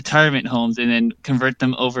into retirement homes and then convert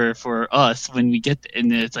them over for us when we get. And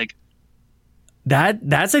then it's like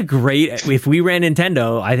That's a great. If we ran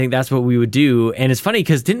Nintendo, I think that's what we would do. And it's funny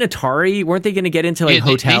because didn't Atari, weren't they going to get into like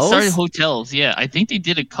hotels? They started hotels. Yeah, I think they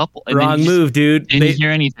did a couple. And Wrong move, dude. Didn't hear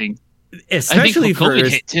anything. Especially I think COVID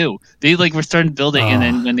hit too. They like were starting building, and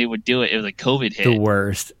then when they would do it, it was like COVID hit. The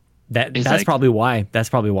worst. That's like, probably why. That's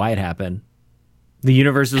probably why it happened. The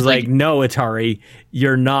universe was like, no, Atari,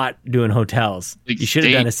 you're not doing hotels. Like, you should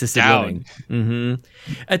have done assisted living.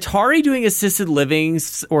 Mm-hmm. Atari doing assisted living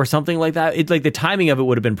or something like that. It's like the timing of it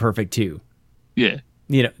would have been perfect too. Yeah.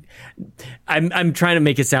 You know, I'm trying to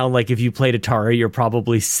make it sound like if you played Atari, you're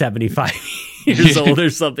probably 75 years old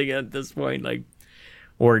or something at this point. Like,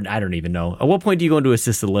 or I don't even know. At what point do you go into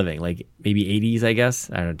assisted living? Like maybe 80s, I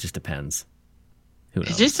guess. I don't know. It just depends. Who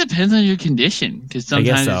knows? It just depends on your condition, because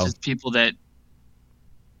sometimes so. it's just people that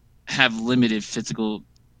have limited physical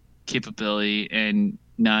capability and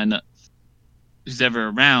none who's ever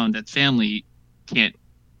around that's family can't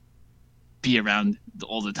be around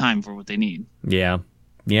all the time for what they need. Yeah,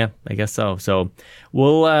 I guess so. So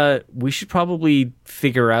we should probably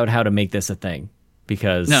figure out how to make this a thing,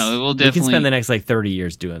 because we'll definitely, we can spend the next like 30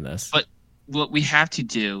 years doing this. But what we have to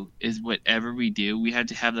do is whatever we do, we have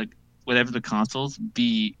to have like whatever the consoles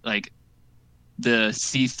be like the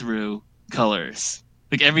see-through colors.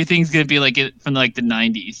 Like everything's gonna be like it from like the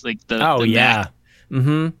 90s, like the Mac.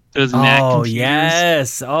 Mm-hmm. Those Mac computers.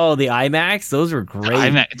 Yes. The iMacs, those were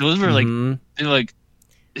great. Those were like they're like,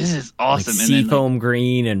 this is awesome. Like seafoam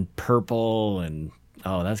green and purple, and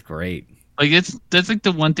that's great. Like that's like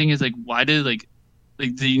the one thing is like, why did like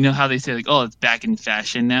do you know how they say like, oh, it's back in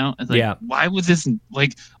fashion now? It's like, why was this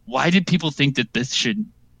like? Why did people think that this should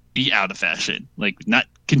be out of fashion? Like, not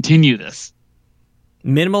continue this.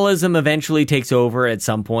 Minimalism eventually takes over at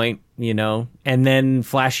some point, and then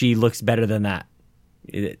flashy looks better than that.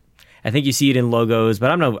 I think you see it in logos, but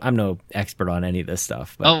I'm no expert on any of this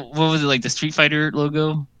stuff. But. What was it, like the Street Fighter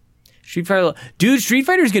logo? Street Fighter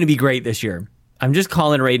is going to be great this year. I'm just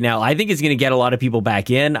calling it right now. I think it's going to get a lot of people back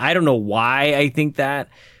in. I don't know why I think that.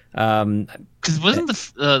 Because wasn't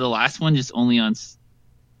the last one just only on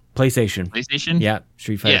PlayStation? Yeah,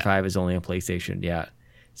 Street Fighter 5 is only on PlayStation. Yeah,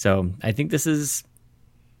 so I think this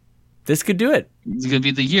could do it. It's gonna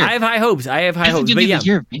be the year. I have high hopes. But the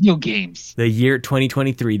year of video games. The year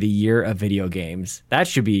 2023, the year of video games. That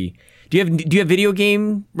should be. Do you have video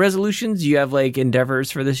game resolutions? Do you have like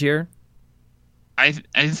endeavors for this year? I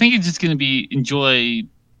think it's just gonna be try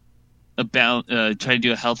to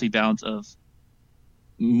do a healthy balance of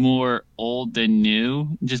more old than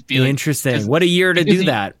new. Just be interesting. What a year to do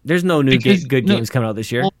that. There's no new good games coming out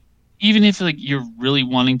this year. Well, even if like you're really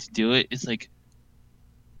wanting to do it, it's like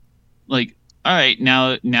all right,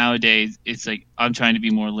 nowadays it's like I'm trying to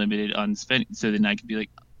be more limited on spending, so then I can be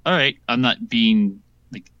like, all right, I'm not being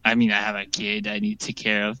like, I mean, I have a kid I need to take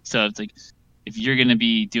care of, so it's like, if you're gonna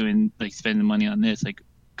be doing like spending money on this, like,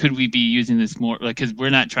 could we be using this more, like, because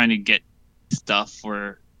we're not trying to get stuff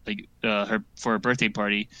for like her for a birthday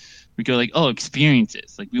party. We go like, oh,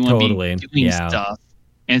 experiences, like we want to be doing stuff,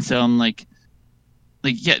 and so I'm like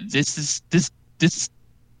yeah, this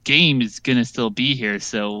game is gonna still be here,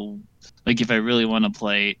 so like if I really want to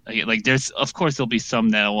play, like there'll be some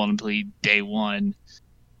that I want to play day one.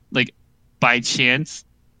 Like by chance,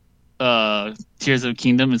 Tears of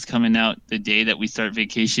Kingdom is coming out the day that we start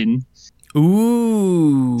vacation.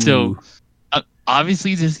 Ooh. So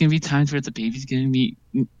obviously there's gonna be times where the baby's gonna be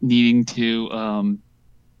needing to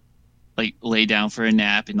like lay down for a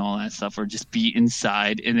nap and all that stuff, or just be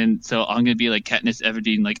inside, and then so I'm gonna be like Katniss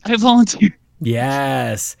Everdeen, like, I volunteer.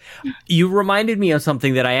 Yes. You reminded me of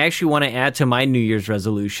something that I actually want to add to my New Year's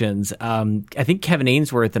resolutions. I think Kevin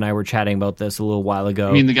Ainsworth and I were chatting about this a little while ago.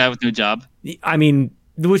 I mean, the guy with no job? I mean,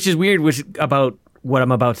 which is weird about what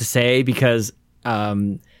I'm about to say, because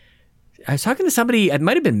I was talking to somebody, it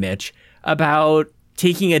might have been Mitch, about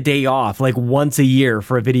taking a day off like once a year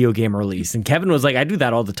for a video game release. And Kevin was like, I do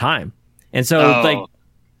that all the time. And so like,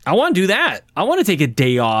 I want to do that. I want to take a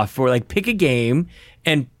day off or like pick a game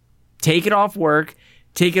and take it off work,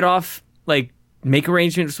 take it off, like make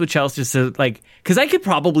arrangements with Chelsea, so like, because I could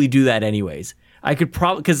probably do that anyways. I could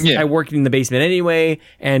probably, because Yeah. I work in the basement anyway,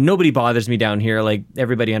 and nobody bothers me down here. Like,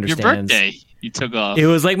 everybody Your understands. birthday, you took off. It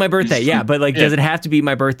was like my birthday, yeah. But like, Yeah. does it have to be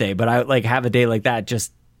my birthday? But I like have a day like that.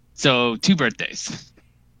 Just So 2 birthdays.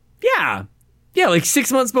 yeah, like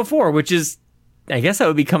 6 months before, which is, I guess that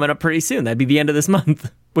would be coming up pretty soon. That'd be the end of this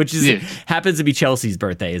month, which is happens to be Chelsea's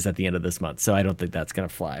birthday is at the end of this month. So I don't think that's gonna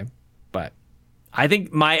fly. But I think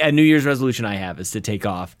a New Year's resolution I have is to take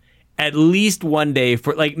off at least one day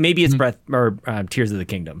for like maybe it's Breath or Tears of the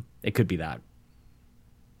Kingdom. It could be that.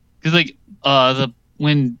 Because like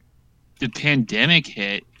when the pandemic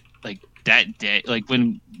hit, like that day, like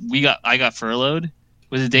when I got furloughed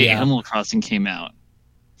was the day Yeah. Animal Crossing came out.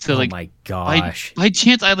 So Oh like my gosh! by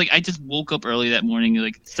chance I just woke up early that morning and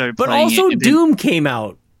like started But playing also it, and then- Doom came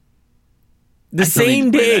out the I still need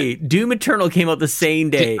same to play day. Doom Eternal came out the same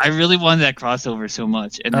day. I really wanted that crossover so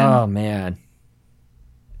much, and then Oh man!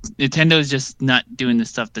 Nintendo is just not doing the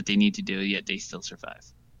stuff that they need to do, yet they still survive,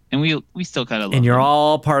 and we still kind of love And you're them.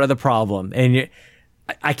 all part of the problem. And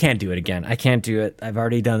I can't do it again. I can't do it. I've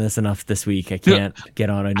already done this enough this week. I can't get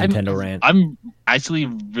on a Nintendo rant. I'm actually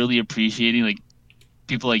really appreciating like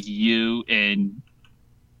people like you and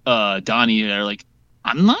Donnie that are like,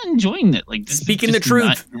 I'm not enjoying it. Like, this is Speaking the just truth.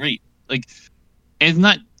 not great. Like, it's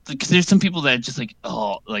not because there's some people that are just like,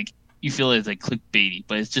 oh, like you feel it's like clickbaity,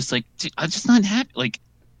 but it's just like dude, I'm just not happy. Like,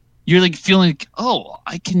 you're like feeling like, oh,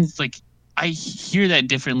 I can like I hear that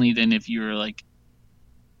differently than if you were like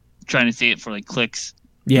trying to say it for like clicks.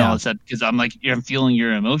 And all Yeah. that stuff, because I'm like, I'm feeling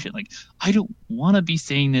your emotion. Like, I don't want to be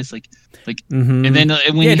saying this. Like, Mhm. and then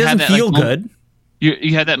when yeah, you it doesn't have that, feel like, good.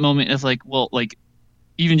 you had that moment of like, well, like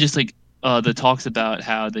even just like the talks about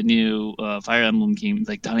how the new Fire Emblem came.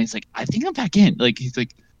 Like Donnie's like, I think I'm back in. Like he's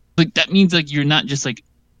like that means like you're not just like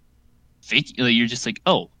fake. Like, you're just like,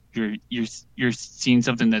 oh, you're seeing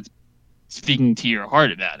something that's speaking to your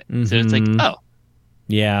heart about it. So it's like, Mhm. oh,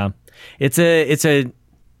 Yeah. It's a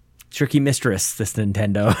tricky mistress, this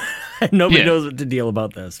Nintendo. Nobody Yeah. knows what to deal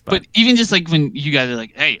about this. but even just like when you guys are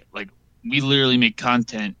like, hey, like we literally make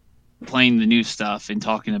content playing the new stuff and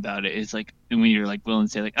talking about it. It's like, and when you're like willing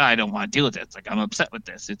to say like, oh, I don't want to deal with this. Like, I'm upset with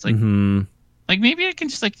this. It's like, Mhm. like maybe I can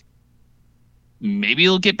just like, maybe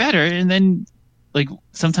it'll get better. And then like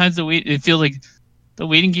sometimes it feels like the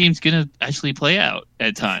waiting game's going to actually play out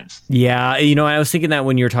at times. Yeah, I was thinking that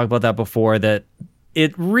when you were talking about that before, that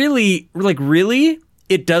it really,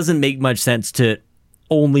 it doesn't make much sense to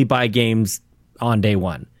only buy games on day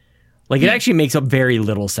one. Like, it actually makes a very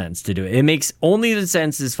little sense to do it. It makes only the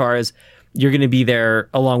sense as far as you're going to be there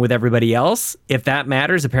along with everybody else. If that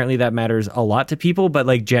matters, apparently that matters a lot to people. But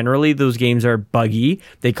like generally, those games are buggy.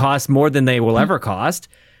 They cost more than they will ever cost.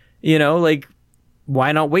 Like,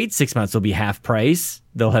 why not wait 6 months? They'll be half price.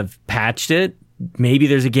 They'll have patched it. Maybe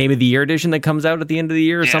there's a Game of the Year edition that comes out at the end of the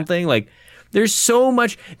year or something. Like, there's so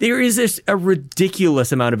much. There is a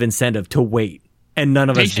ridiculous amount of incentive to wait, and none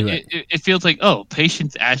of us do it. It feels like, oh,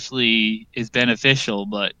 patience actually is beneficial,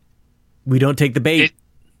 but We don't take the bait.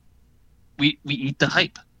 we eat the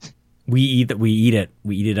hype. We eat it. We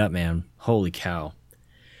eat it up, man. Holy cow.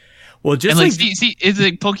 Well, just And like, like see, it's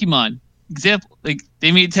like Pokemon example. Like,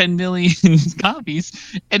 they made 10 million copies,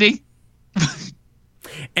 and they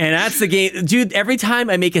and that's the game, dude. Every time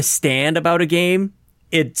I make a stand about a game,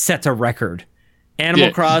 it sets a record.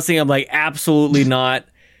 Animal Crossing, I'm like, absolutely not.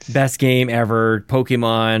 Best game ever.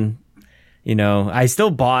 Pokemon, I still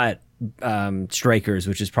bought Strikers,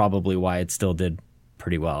 which is probably why it still did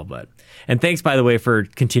pretty well. And thanks, by the way, for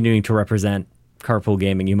continuing to represent carpool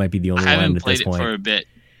gaming. You might be the only I one haven't at played this it point. for a bit.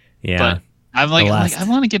 Yeah, But I'm like, last- I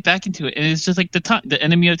want to get back into it, and it's just like the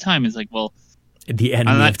enemy of time is like, well, the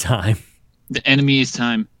enemy of time. the enemy is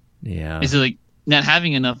time. Yeah, It's like not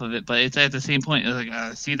having enough of it, but it's at the same point. It's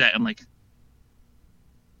like see that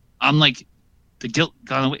I'm like the guilt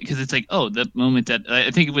gone away, because it's like, oh, the moment that I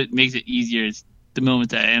think what makes it easier is the moment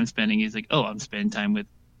that I am spending is like, oh, I'm spending time with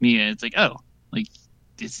Mia. It's like, oh, like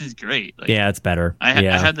this is great. Like, yeah, it's better. I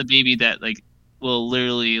yeah. have the baby that like will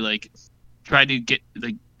literally like try to get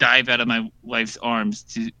like dive out of my wife's arms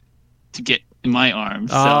to get in my arms.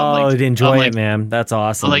 So Oh, I'm like, enjoy I'm it, like, man. That's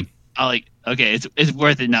awesome. I like okay, it's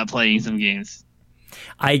worth it not playing some games.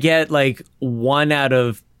 I get like 1 out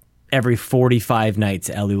of every 45 nights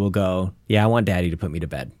Ellie will go, yeah, I want daddy to put me to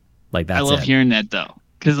bed. Like, that's I love it. hearing that though,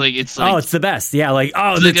 because like it's like, oh, it's the best. Yeah, like, oh, like,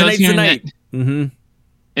 I was tonight's the hearing night. that- Mm-hmm.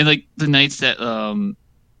 and like the nights that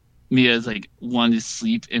Mia's like wanted to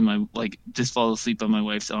sleep in my like just fall asleep on my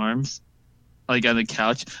wife's arms, like on the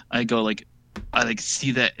couch. I go like I like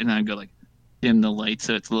see that and I go like, dim the light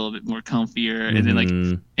so it's a little bit more comfier. And then like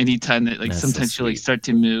anytime that like That's sometimes so she'll like sweet. start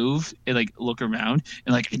to move and like look around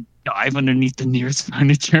and like I dive underneath the nearest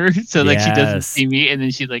furniture so like she doesn't Yes. see me, and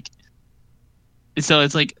then she like, so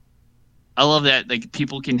it's like I love that like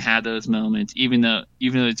people can have those moments even though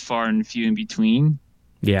it's far and few in between.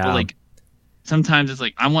 Yeah. But like sometimes it's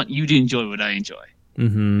like I want you to enjoy what I enjoy.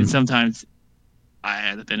 Mm-hmm. And sometimes I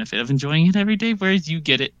have the benefit of enjoying it every day, whereas you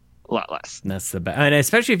get it a lot less. That's the best, and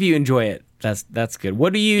especially if you enjoy it. That's good.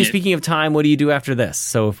 What do you? Yeah. Speaking of time, what do you do after this?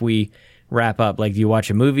 So if we wrap up, like, do you watch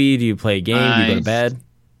a movie? Do you play a game? Do you go to bed?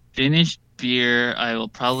 Finish beer. I will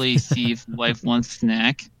probably see if wife wants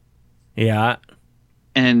snack, Yeah.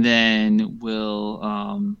 and then we'll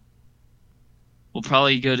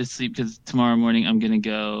probably go to sleep because tomorrow morning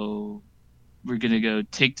we're gonna go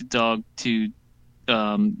take the dog to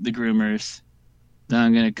the groomers. Then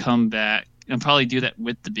I'm gonna come back and probably do that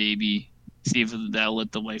with the baby. See if that'll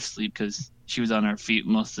let the wife sleep because she was on her feet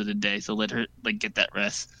most of the day. So let her like get that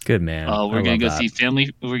rest. Good man. We're gonna go that. see family.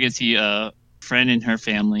 We're gonna see a friend and her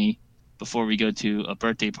family before we go to a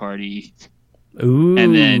birthday party. Ooh.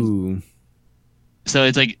 And then, so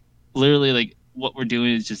it's like literally like what we're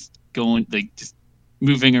doing is just going like just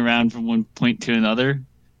moving around from one point to another.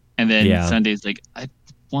 And then Sunday's like I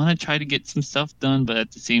want to try to get some stuff done, but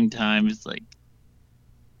at the same time it's like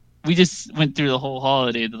we just went through the whole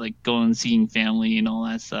holiday to like going and seeing family and all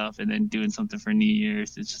that stuff, and then doing something for New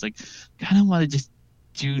Year's. It's just like kind of want to just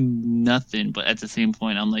do nothing, but at the same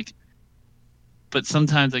point I'm like, but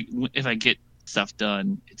sometimes like if I get stuff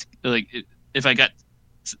done, it's like if I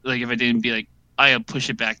didn't be like I'll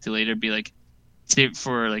push it back to later, be like save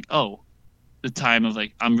for like the time of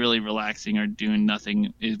like I'm really relaxing or doing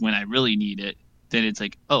nothing is when I really need it. Then it's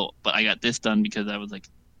like but I got this done because I was like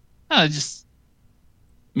just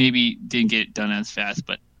maybe didn't get it done as fast,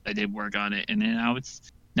 but I did work on it, and then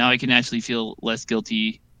now I can actually feel less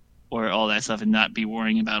guilty or all that stuff and not be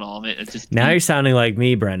worrying about all of it. It's just now you're sounding like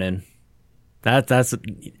me, Brennan. That's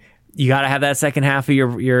you got to have that second half of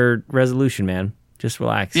your resolution, man. Just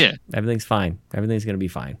relax. Yeah, everything's fine. Everything's gonna be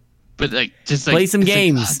fine. But like just like play some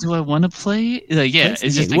games. Like, do I want to play? Like it's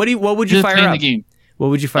just like, what would you fire up? The game. What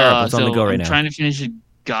would you fire up? What's on the go right now? I'm trying to finish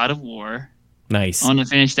God of War. Nice. I want to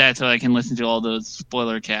finish that so I can listen to all those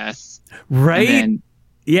spoiler casts. Right?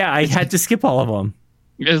 Yeah, I had to skip all of them.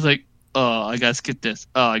 It was like, I gotta skip this.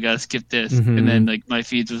 I gotta skip this. Mm-hmm. And then like my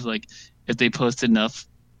feeds was like, if they post enough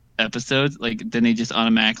episodes, like then they just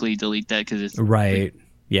automatically delete that because it's right. Like,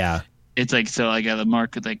 yeah. It's like so I gotta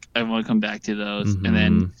mark like I want to come back to those, and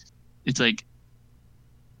then it's like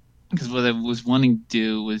because what I was wanting to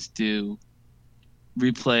do was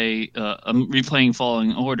replay. I'm replaying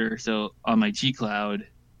Falling Order, so on my G Cloud,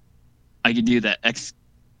 I could do that X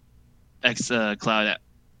Cloud at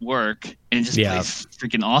work and just play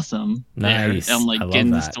freaking awesome. Nice. There. I'm like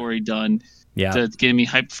getting the story done. Yeah, so it's getting me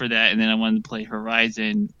hyped for that, and then I wanted to play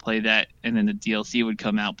Horizon, play that, and then the DLC would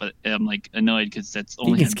come out. But I'm like annoyed because that's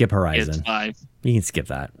only you can skip Horizon. PS5. You can skip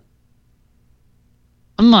that.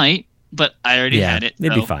 I might, but I already had it.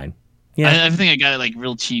 It'd be fine. Yeah, I think I got it like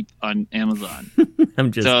real cheap on Amazon.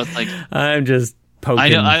 I'm just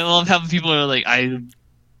poking. I love how people are like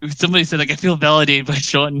somebody said like I feel validated by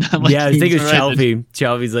showing. I'm like, yeah, I think it's Shelby.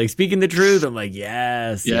 Shelby's like speaking the truth. I'm like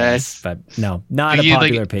yes, but no, not a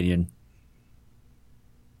popular opinion.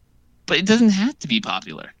 But it doesn't have to be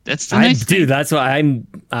popular. That's the nice thing. That's why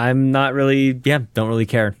I'm not really don't really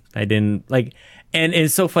care. I didn't like, and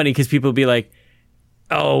it's so funny because people be like,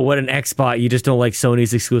 oh, what an Xbot. You just don't like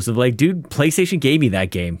Sony's exclusive. Like, dude, PlayStation gave me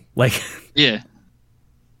that game. Like, yeah.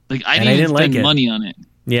 Like, I didn't spend like money on it.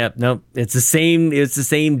 Yeah, no, it's the same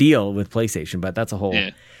deal with PlayStation, but that's a whole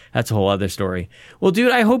other story. Well,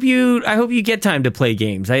 dude, I hope you get time to play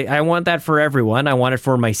games. I want that for everyone. I want it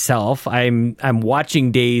for myself. I'm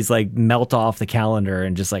watching days like melt off the calendar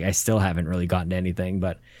and just like I still haven't really gotten to anything,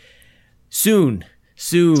 but soon,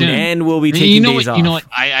 and we'll be taking days off. You know what?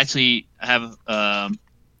 I actually have a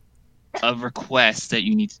request that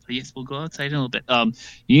you need to. Yes, we'll go outside in a little bit.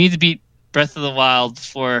 You need to beat Breath of the Wild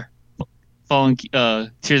for Fallen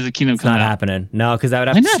Tears of the Kingdom. It's not happening. No, because I would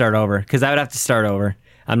have to start over.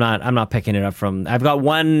 I'm not picking it up from. I've got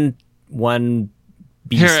one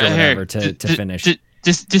beast or whatever to finish.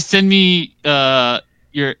 Just send me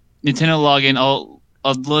your Nintendo login. I'll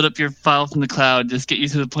load up your file from the cloud. Just get you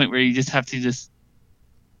to the point where you just have to just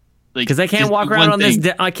like. Because I can't walk around on this.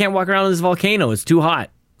 I can't walk around on this volcano. It's too hot,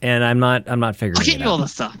 and I'm not figuring. I'll get you all the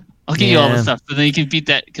stuff. I'll get you all the stuff, so then you can beat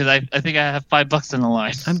that. Because I think I have $5 on the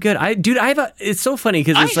line. I'm good. It's so funny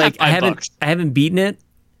because it's like I haven't beaten it.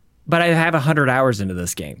 But I have 100 hours into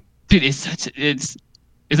this game. Dude, it's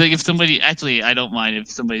It's like if somebody actually, I don't mind if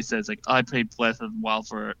somebody says like, "Oh, I played Breath of the Wild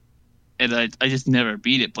and I just never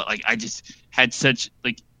beat it," but like I just had such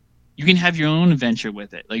like, you can have your own adventure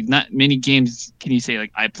with it. Like not many games can you say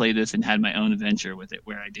like I played this and had my own adventure with it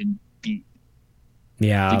where I didn't beat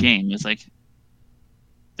the game. It's like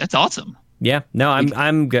that's awesome. Yeah, no,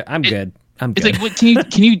 I'm good. I'm good. It's like, what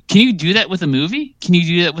can you do that with a movie? Can you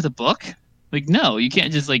do that with a book? Like, no, you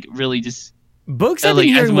can't just like really just. Books, I've been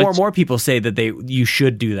hearing more and more people say that you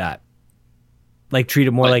should do that. Like treat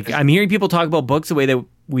it more like I'm hearing people talk about books the way that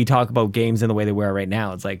we talk about games and the way they were right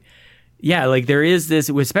now. It's like, yeah, like there is this,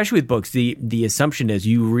 especially with books. The assumption is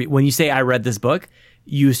when you say I read this book,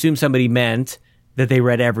 you assume somebody meant that they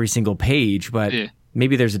read every single page, but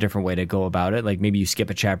maybe there's a different way to go about it. Like maybe you skip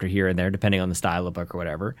a chapter here and there depending on the style of book or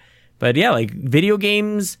whatever. But yeah, like video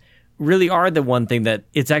games really are the one thing that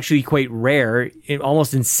it's actually quite rare,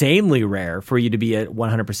 almost insanely rare for you to be a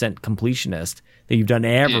 100% completionist, that you've done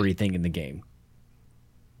everything in the game.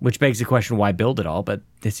 Which begs the question, why build it all? But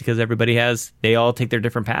it's because they all take their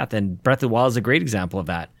different path. And Breath of the Wild is a great example of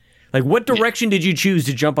that. Like, what direction did you choose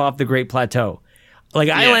to jump off the Great Plateau? Like,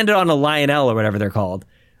 I landed on a Lionel or whatever they're called.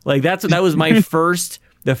 Like, that was my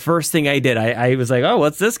the first thing I did. I was like, oh,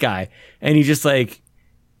 what's this guy? And he just like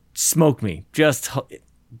smoked me.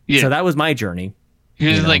 So that was my journey. He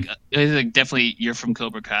was like definitely, you're from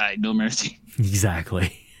Cobra Kai, no mercy.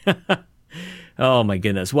 Exactly. Oh my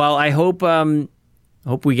goodness. Well, I hope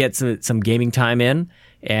we get some gaming time in,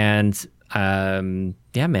 and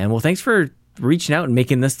yeah, man. Well, thanks for reaching out and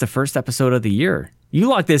making this the first episode of the year. You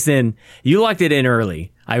locked this in. You locked it in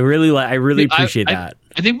early. I really appreciate that.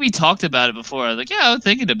 I think we talked about it before. I was like, yeah, I was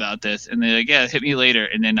thinking about this, and they're like, yeah, hit me later.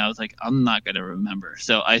 And then I was like, I'm not gonna remember.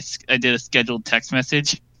 So I did a scheduled text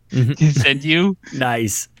message to send you.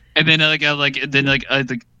 Nice. And then I didn't like get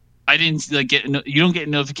you don't get a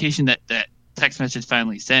notification that text message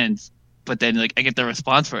finally sends, but then like I get the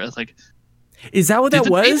response for it. I was like, is that what that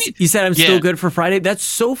was? You said I'm still good for Friday. That's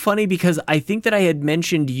so funny because I think that I had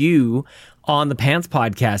mentioned you on the Pants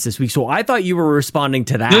podcast this week, so I thought you were responding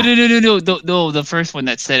to that. No, the first one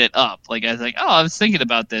that set it up. Like I was like, oh, I was thinking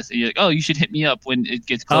about this, and you're like, oh, you should hit me up when it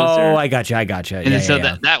gets closer. Oh, I gotcha. And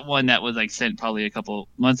that one that was like sent probably a couple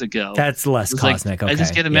months ago. That's less cosmic. Like, okay. I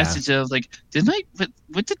just get a message of like,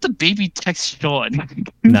 what did the baby text Sean?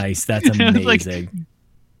 Nice, that's amazing.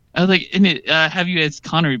 I was like, have you as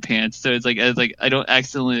Connery Pants? So it's like, I don't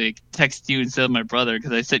accidentally like text you instead of my brother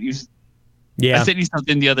because I sent you. Yeah, I sent you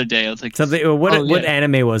something the other day. I was like, something. What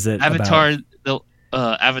anime was it? Avatar. About?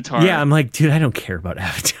 Avatar. Yeah, I'm like, dude, I don't care about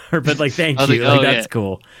Avatar, but like, thank you. Like, that's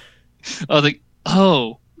cool. I was like,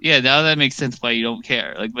 oh yeah, now that makes sense why you don't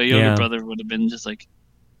care. Like my younger brother would have been just like,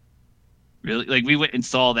 really? Like we went and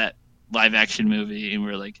saw that live action movie and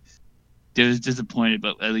we're like, it was disappointed,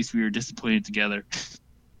 but at least we were disappointed together.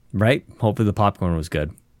 Right. Hopefully the popcorn was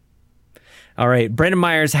good. All right, Brendan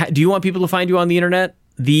Myers, do you want people to find you on the internet?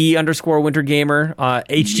 _wintergamer,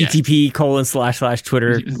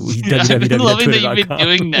 http://Twitter, www.twitter.com. I'm loving that you've been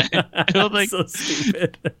doing that. I was like, so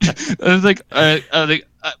stupid. I was like,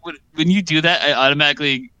 when you do that, I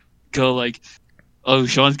automatically go like, oh,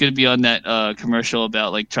 Sean's going to be on that commercial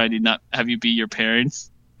about like trying to not have you be your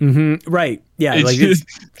parents. Mm-hmm. Right. Yeah. It's like just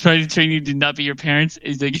trying to train you to not be your parents.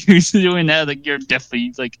 It's like you're doing that. Like you're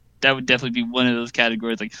definitely like that would definitely be one of those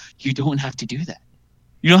categories. Like you don't have to do that.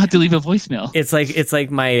 You don't have to leave a voicemail. It's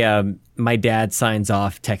like my dad signs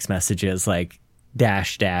off text messages like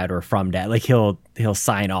 -dad or from dad. Like he'll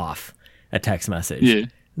sign off a text message. Yeah.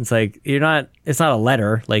 It's like it's not a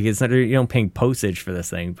letter. Like it's not, you don't pay postage for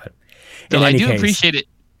this thing. But so I do appreciate it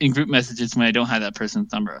in group messages when I don't have that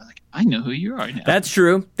person's number. I'm like, I know who you are now. That's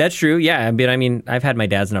true. Yeah. I mean, I've had my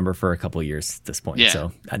dad's number for a couple of years at this point. Yeah.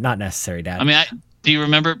 So not necessary, Dad. I mean, do you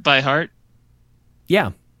remember it by heart?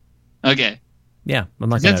 Yeah. Okay. Yeah, I'm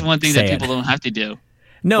not. That's one thing that people don't have to do.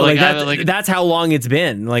 No, that's how long it's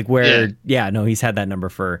been. Like he's had that number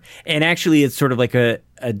for, and actually, it's sort of like a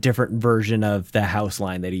different version of the house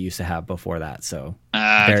line that he used to have before that. So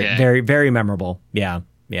very, very, very memorable. Yeah.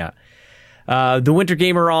 The Winter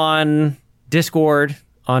Gamer on Discord,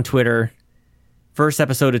 on Twitter. First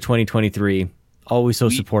episode of 2023. Always so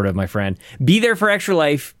supportive, my friend. Be there for Extra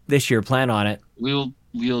Life this year. Plan on it. We'll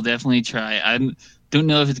definitely try. Don't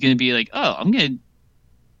know if it's going to be like, oh, I'm going to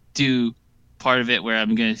do part of it where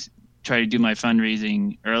I'm going to try to do my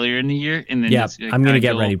fundraising earlier in the year. And then I'm going to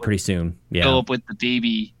get ready pretty soon. Yeah. Go up with the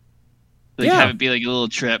baby. Have it be like a little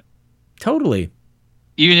trip. Totally.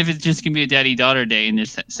 Even if it's just going to be a daddy-daughter day and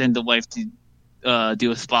just send the wife to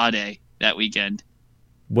do a spa day that weekend.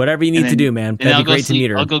 Whatever you need to do, man. That'd be great to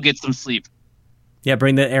meet her. I'll go get some sleep. Yeah,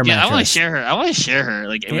 bring the air mattress. I want to share her.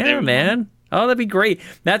 Like, yeah, man. Oh, that'd be great.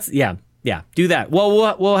 That's yeah. Do that.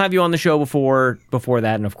 Well, we'll have you on the show before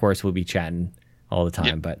that, and of course we'll be chatting all the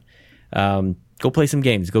time. Yep. But go play some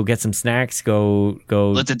games. Go get some snacks. Go.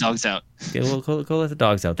 Let the dogs out. Yeah, go let the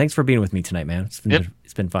dogs out. Thanks for being with me tonight, man. It's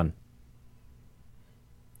been fun.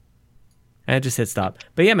 I just hit stop.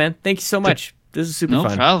 But yeah, man, thank you so much. This is super fun.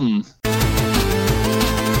 No problem.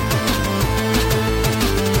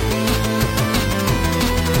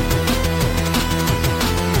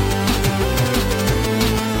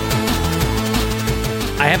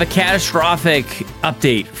 I have a catastrophic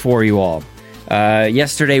update for you all.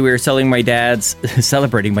 Yesterday we were celebrating my dad's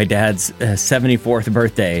 74th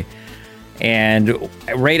birthday, and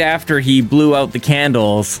right after he blew out the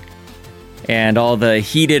candles and all the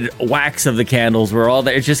heated wax of the candles were all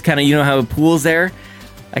there, it's just kind of, you know how a pool's there?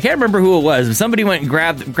 I can't remember who it was, but somebody went and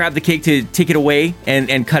grabbed the cake to take it away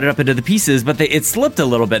and cut it up into the pieces, but it slipped a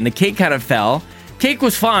little bit and the cake kind of fell. Cake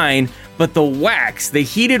was fine, but the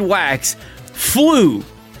heated wax flew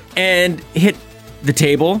and hit the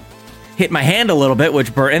table, hit my hand a little bit,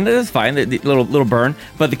 which burned, and it was fine, the little burn.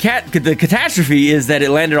 But the catastrophe is that it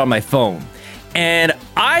landed on my phone. And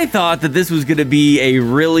I thought that this was going to be a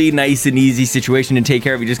really nice and easy situation to take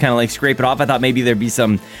care of. You just kind of like scrape it off. I thought maybe there'd be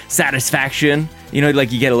some satisfaction,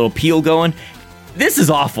 like you get a little peel going. This is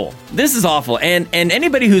awful. And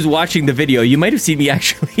anybody who's watching the video, you might have seen me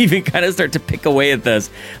actually even kind of start to pick away at this.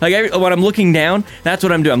 Like when I'm looking down, that's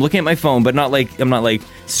what I'm doing. I'm looking at my phone, but I'm not like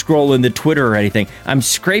scrolling the Twitter or anything. I'm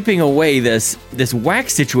scraping away this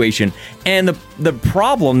wax situation. And the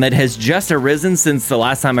problem that has just arisen since the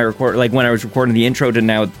last time I recorded, like when I was recording the intro to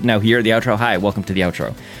now here, the outro. Hi, welcome to the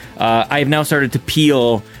outro. I have now started to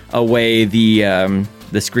peel away the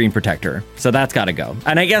screen protector, so that's got to go.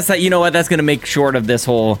 And I guess that, you know what, that's going to make short of this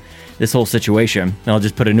whole situation. And I'll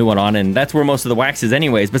just put a new one on, and that's where most of the wax is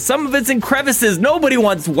anyways. But some of it's in crevices. Nobody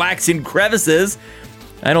wants wax in crevices,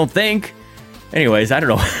 I don't think. Anyways, I don't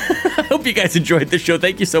know. I hope you guys enjoyed the show.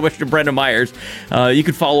 Thank you so much to Brendan Myers. You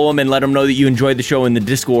can follow him and let him know that you enjoyed the show in the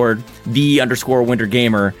Discord,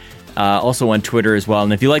 _WinterGamer. Also on Twitter as well.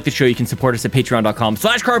 And if you like the show, you can support us at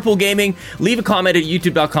patreon.com/carpoolgaming. Leave a comment at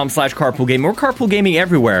youtube.com/carpoolgaming. We're carpool gaming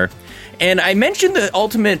everywhere. And I mentioned the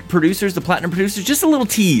ultimate producers, the platinum producers, just a little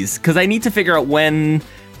tease, because I need to figure out when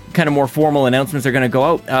kind of more formal announcements are going to go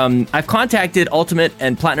out. I've contacted ultimate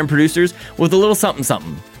and platinum producers with a little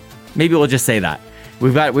something. Maybe we'll just say that.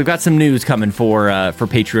 We've got some news coming for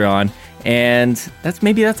Patreon, and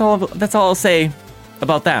that's all I'll say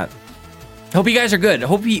about that. Hope you guys are good.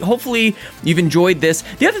 Hopefully you've enjoyed this.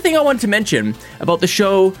 The other thing I wanted to mention about the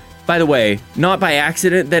show, by the way, not by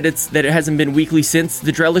accident that it hasn't been weekly since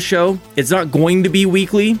the Drella show. It's not going to be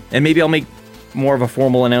weekly, and maybe I'll make more of a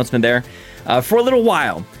formal announcement there. For a little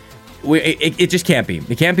while, it just can't be.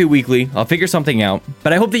 It can't be weekly. I'll figure something out.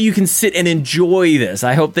 But I hope that you can sit and enjoy this.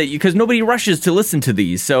 I hope that because nobody rushes to listen to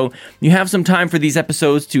these, so you have some time for these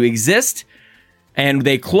episodes to exist. And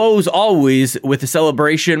they close always with a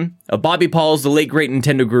celebration of Bobby Paul's The Late Great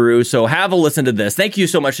Nintendo Guru. So have a listen to this. Thank you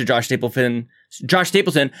so much to Josh Stapleton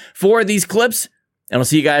for these clips. And I'll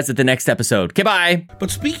see you guys at the next episode. Okay, bye.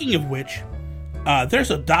 But speaking of which,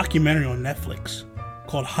 there's a documentary on Netflix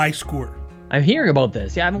called High Score. I'm hearing about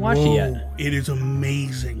this. Yeah, I haven't watched it yet. It is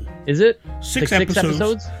amazing. Is it? Six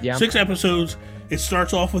episodes? Yeah. 6 episodes. It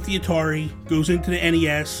starts off with the Atari, goes into the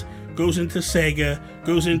NES, goes into Sega,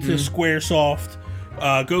 goes into Squaresoft,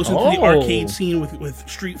 goes into the arcade scene with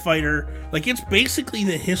Street Fighter. Like, it's basically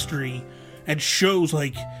the history and shows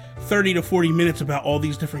like 30 to 40 minutes about all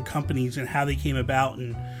these different companies and how they came about.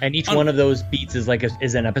 And each one of those beats is like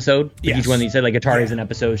is an episode. Like yes. Each one that you said, like Atari is an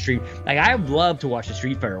episode. Street, like I would love to watch the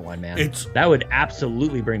Street Fighter one, man. That would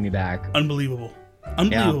absolutely bring me back. Unbelievable.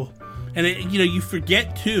 Yeah. And you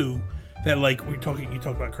forget too that, like you talked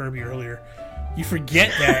about Kirby earlier. You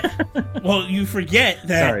forget that. You forget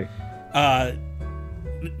that. Sorry.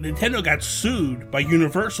 Nintendo got sued by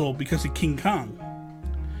Universal because of King Kong.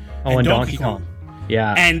 And Donkey Kong.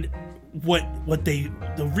 Yeah. And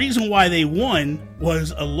the reason why they won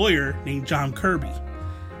was a lawyer named John Kirby.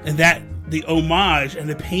 And that the homage and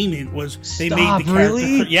the payment was they made the character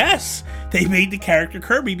really? Yes. They made the character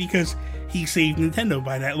Kirby because he saved Nintendo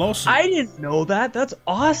by that lawsuit. I didn't know that. That's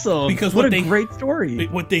awesome. Because what a great story.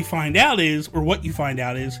 What you find out is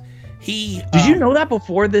he did you know that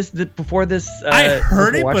before this I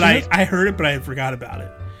heard it, but I forgot about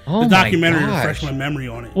it. The documentary refreshed my memory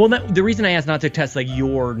on it. Well, the reason I asked, not to test like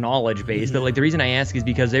your knowledge base, but like the reason I ask is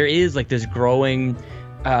because there is like this growing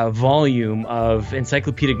volume of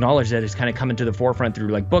encyclopedic knowledge that is kind of coming to the forefront through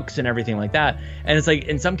like books and everything like that. And it's like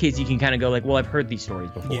in some cases you can kind of go like, well, I've heard these stories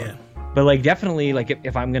before. Yeah. But like definitely like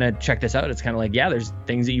if I'm gonna check this out, it's kind of like, yeah, there's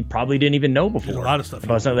things that you probably didn't even know before. There's a lot of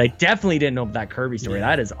stuff. So they definitely didn't know that Kirby story.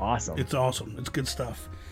 That is awesome. It's awesome. It's good stuff.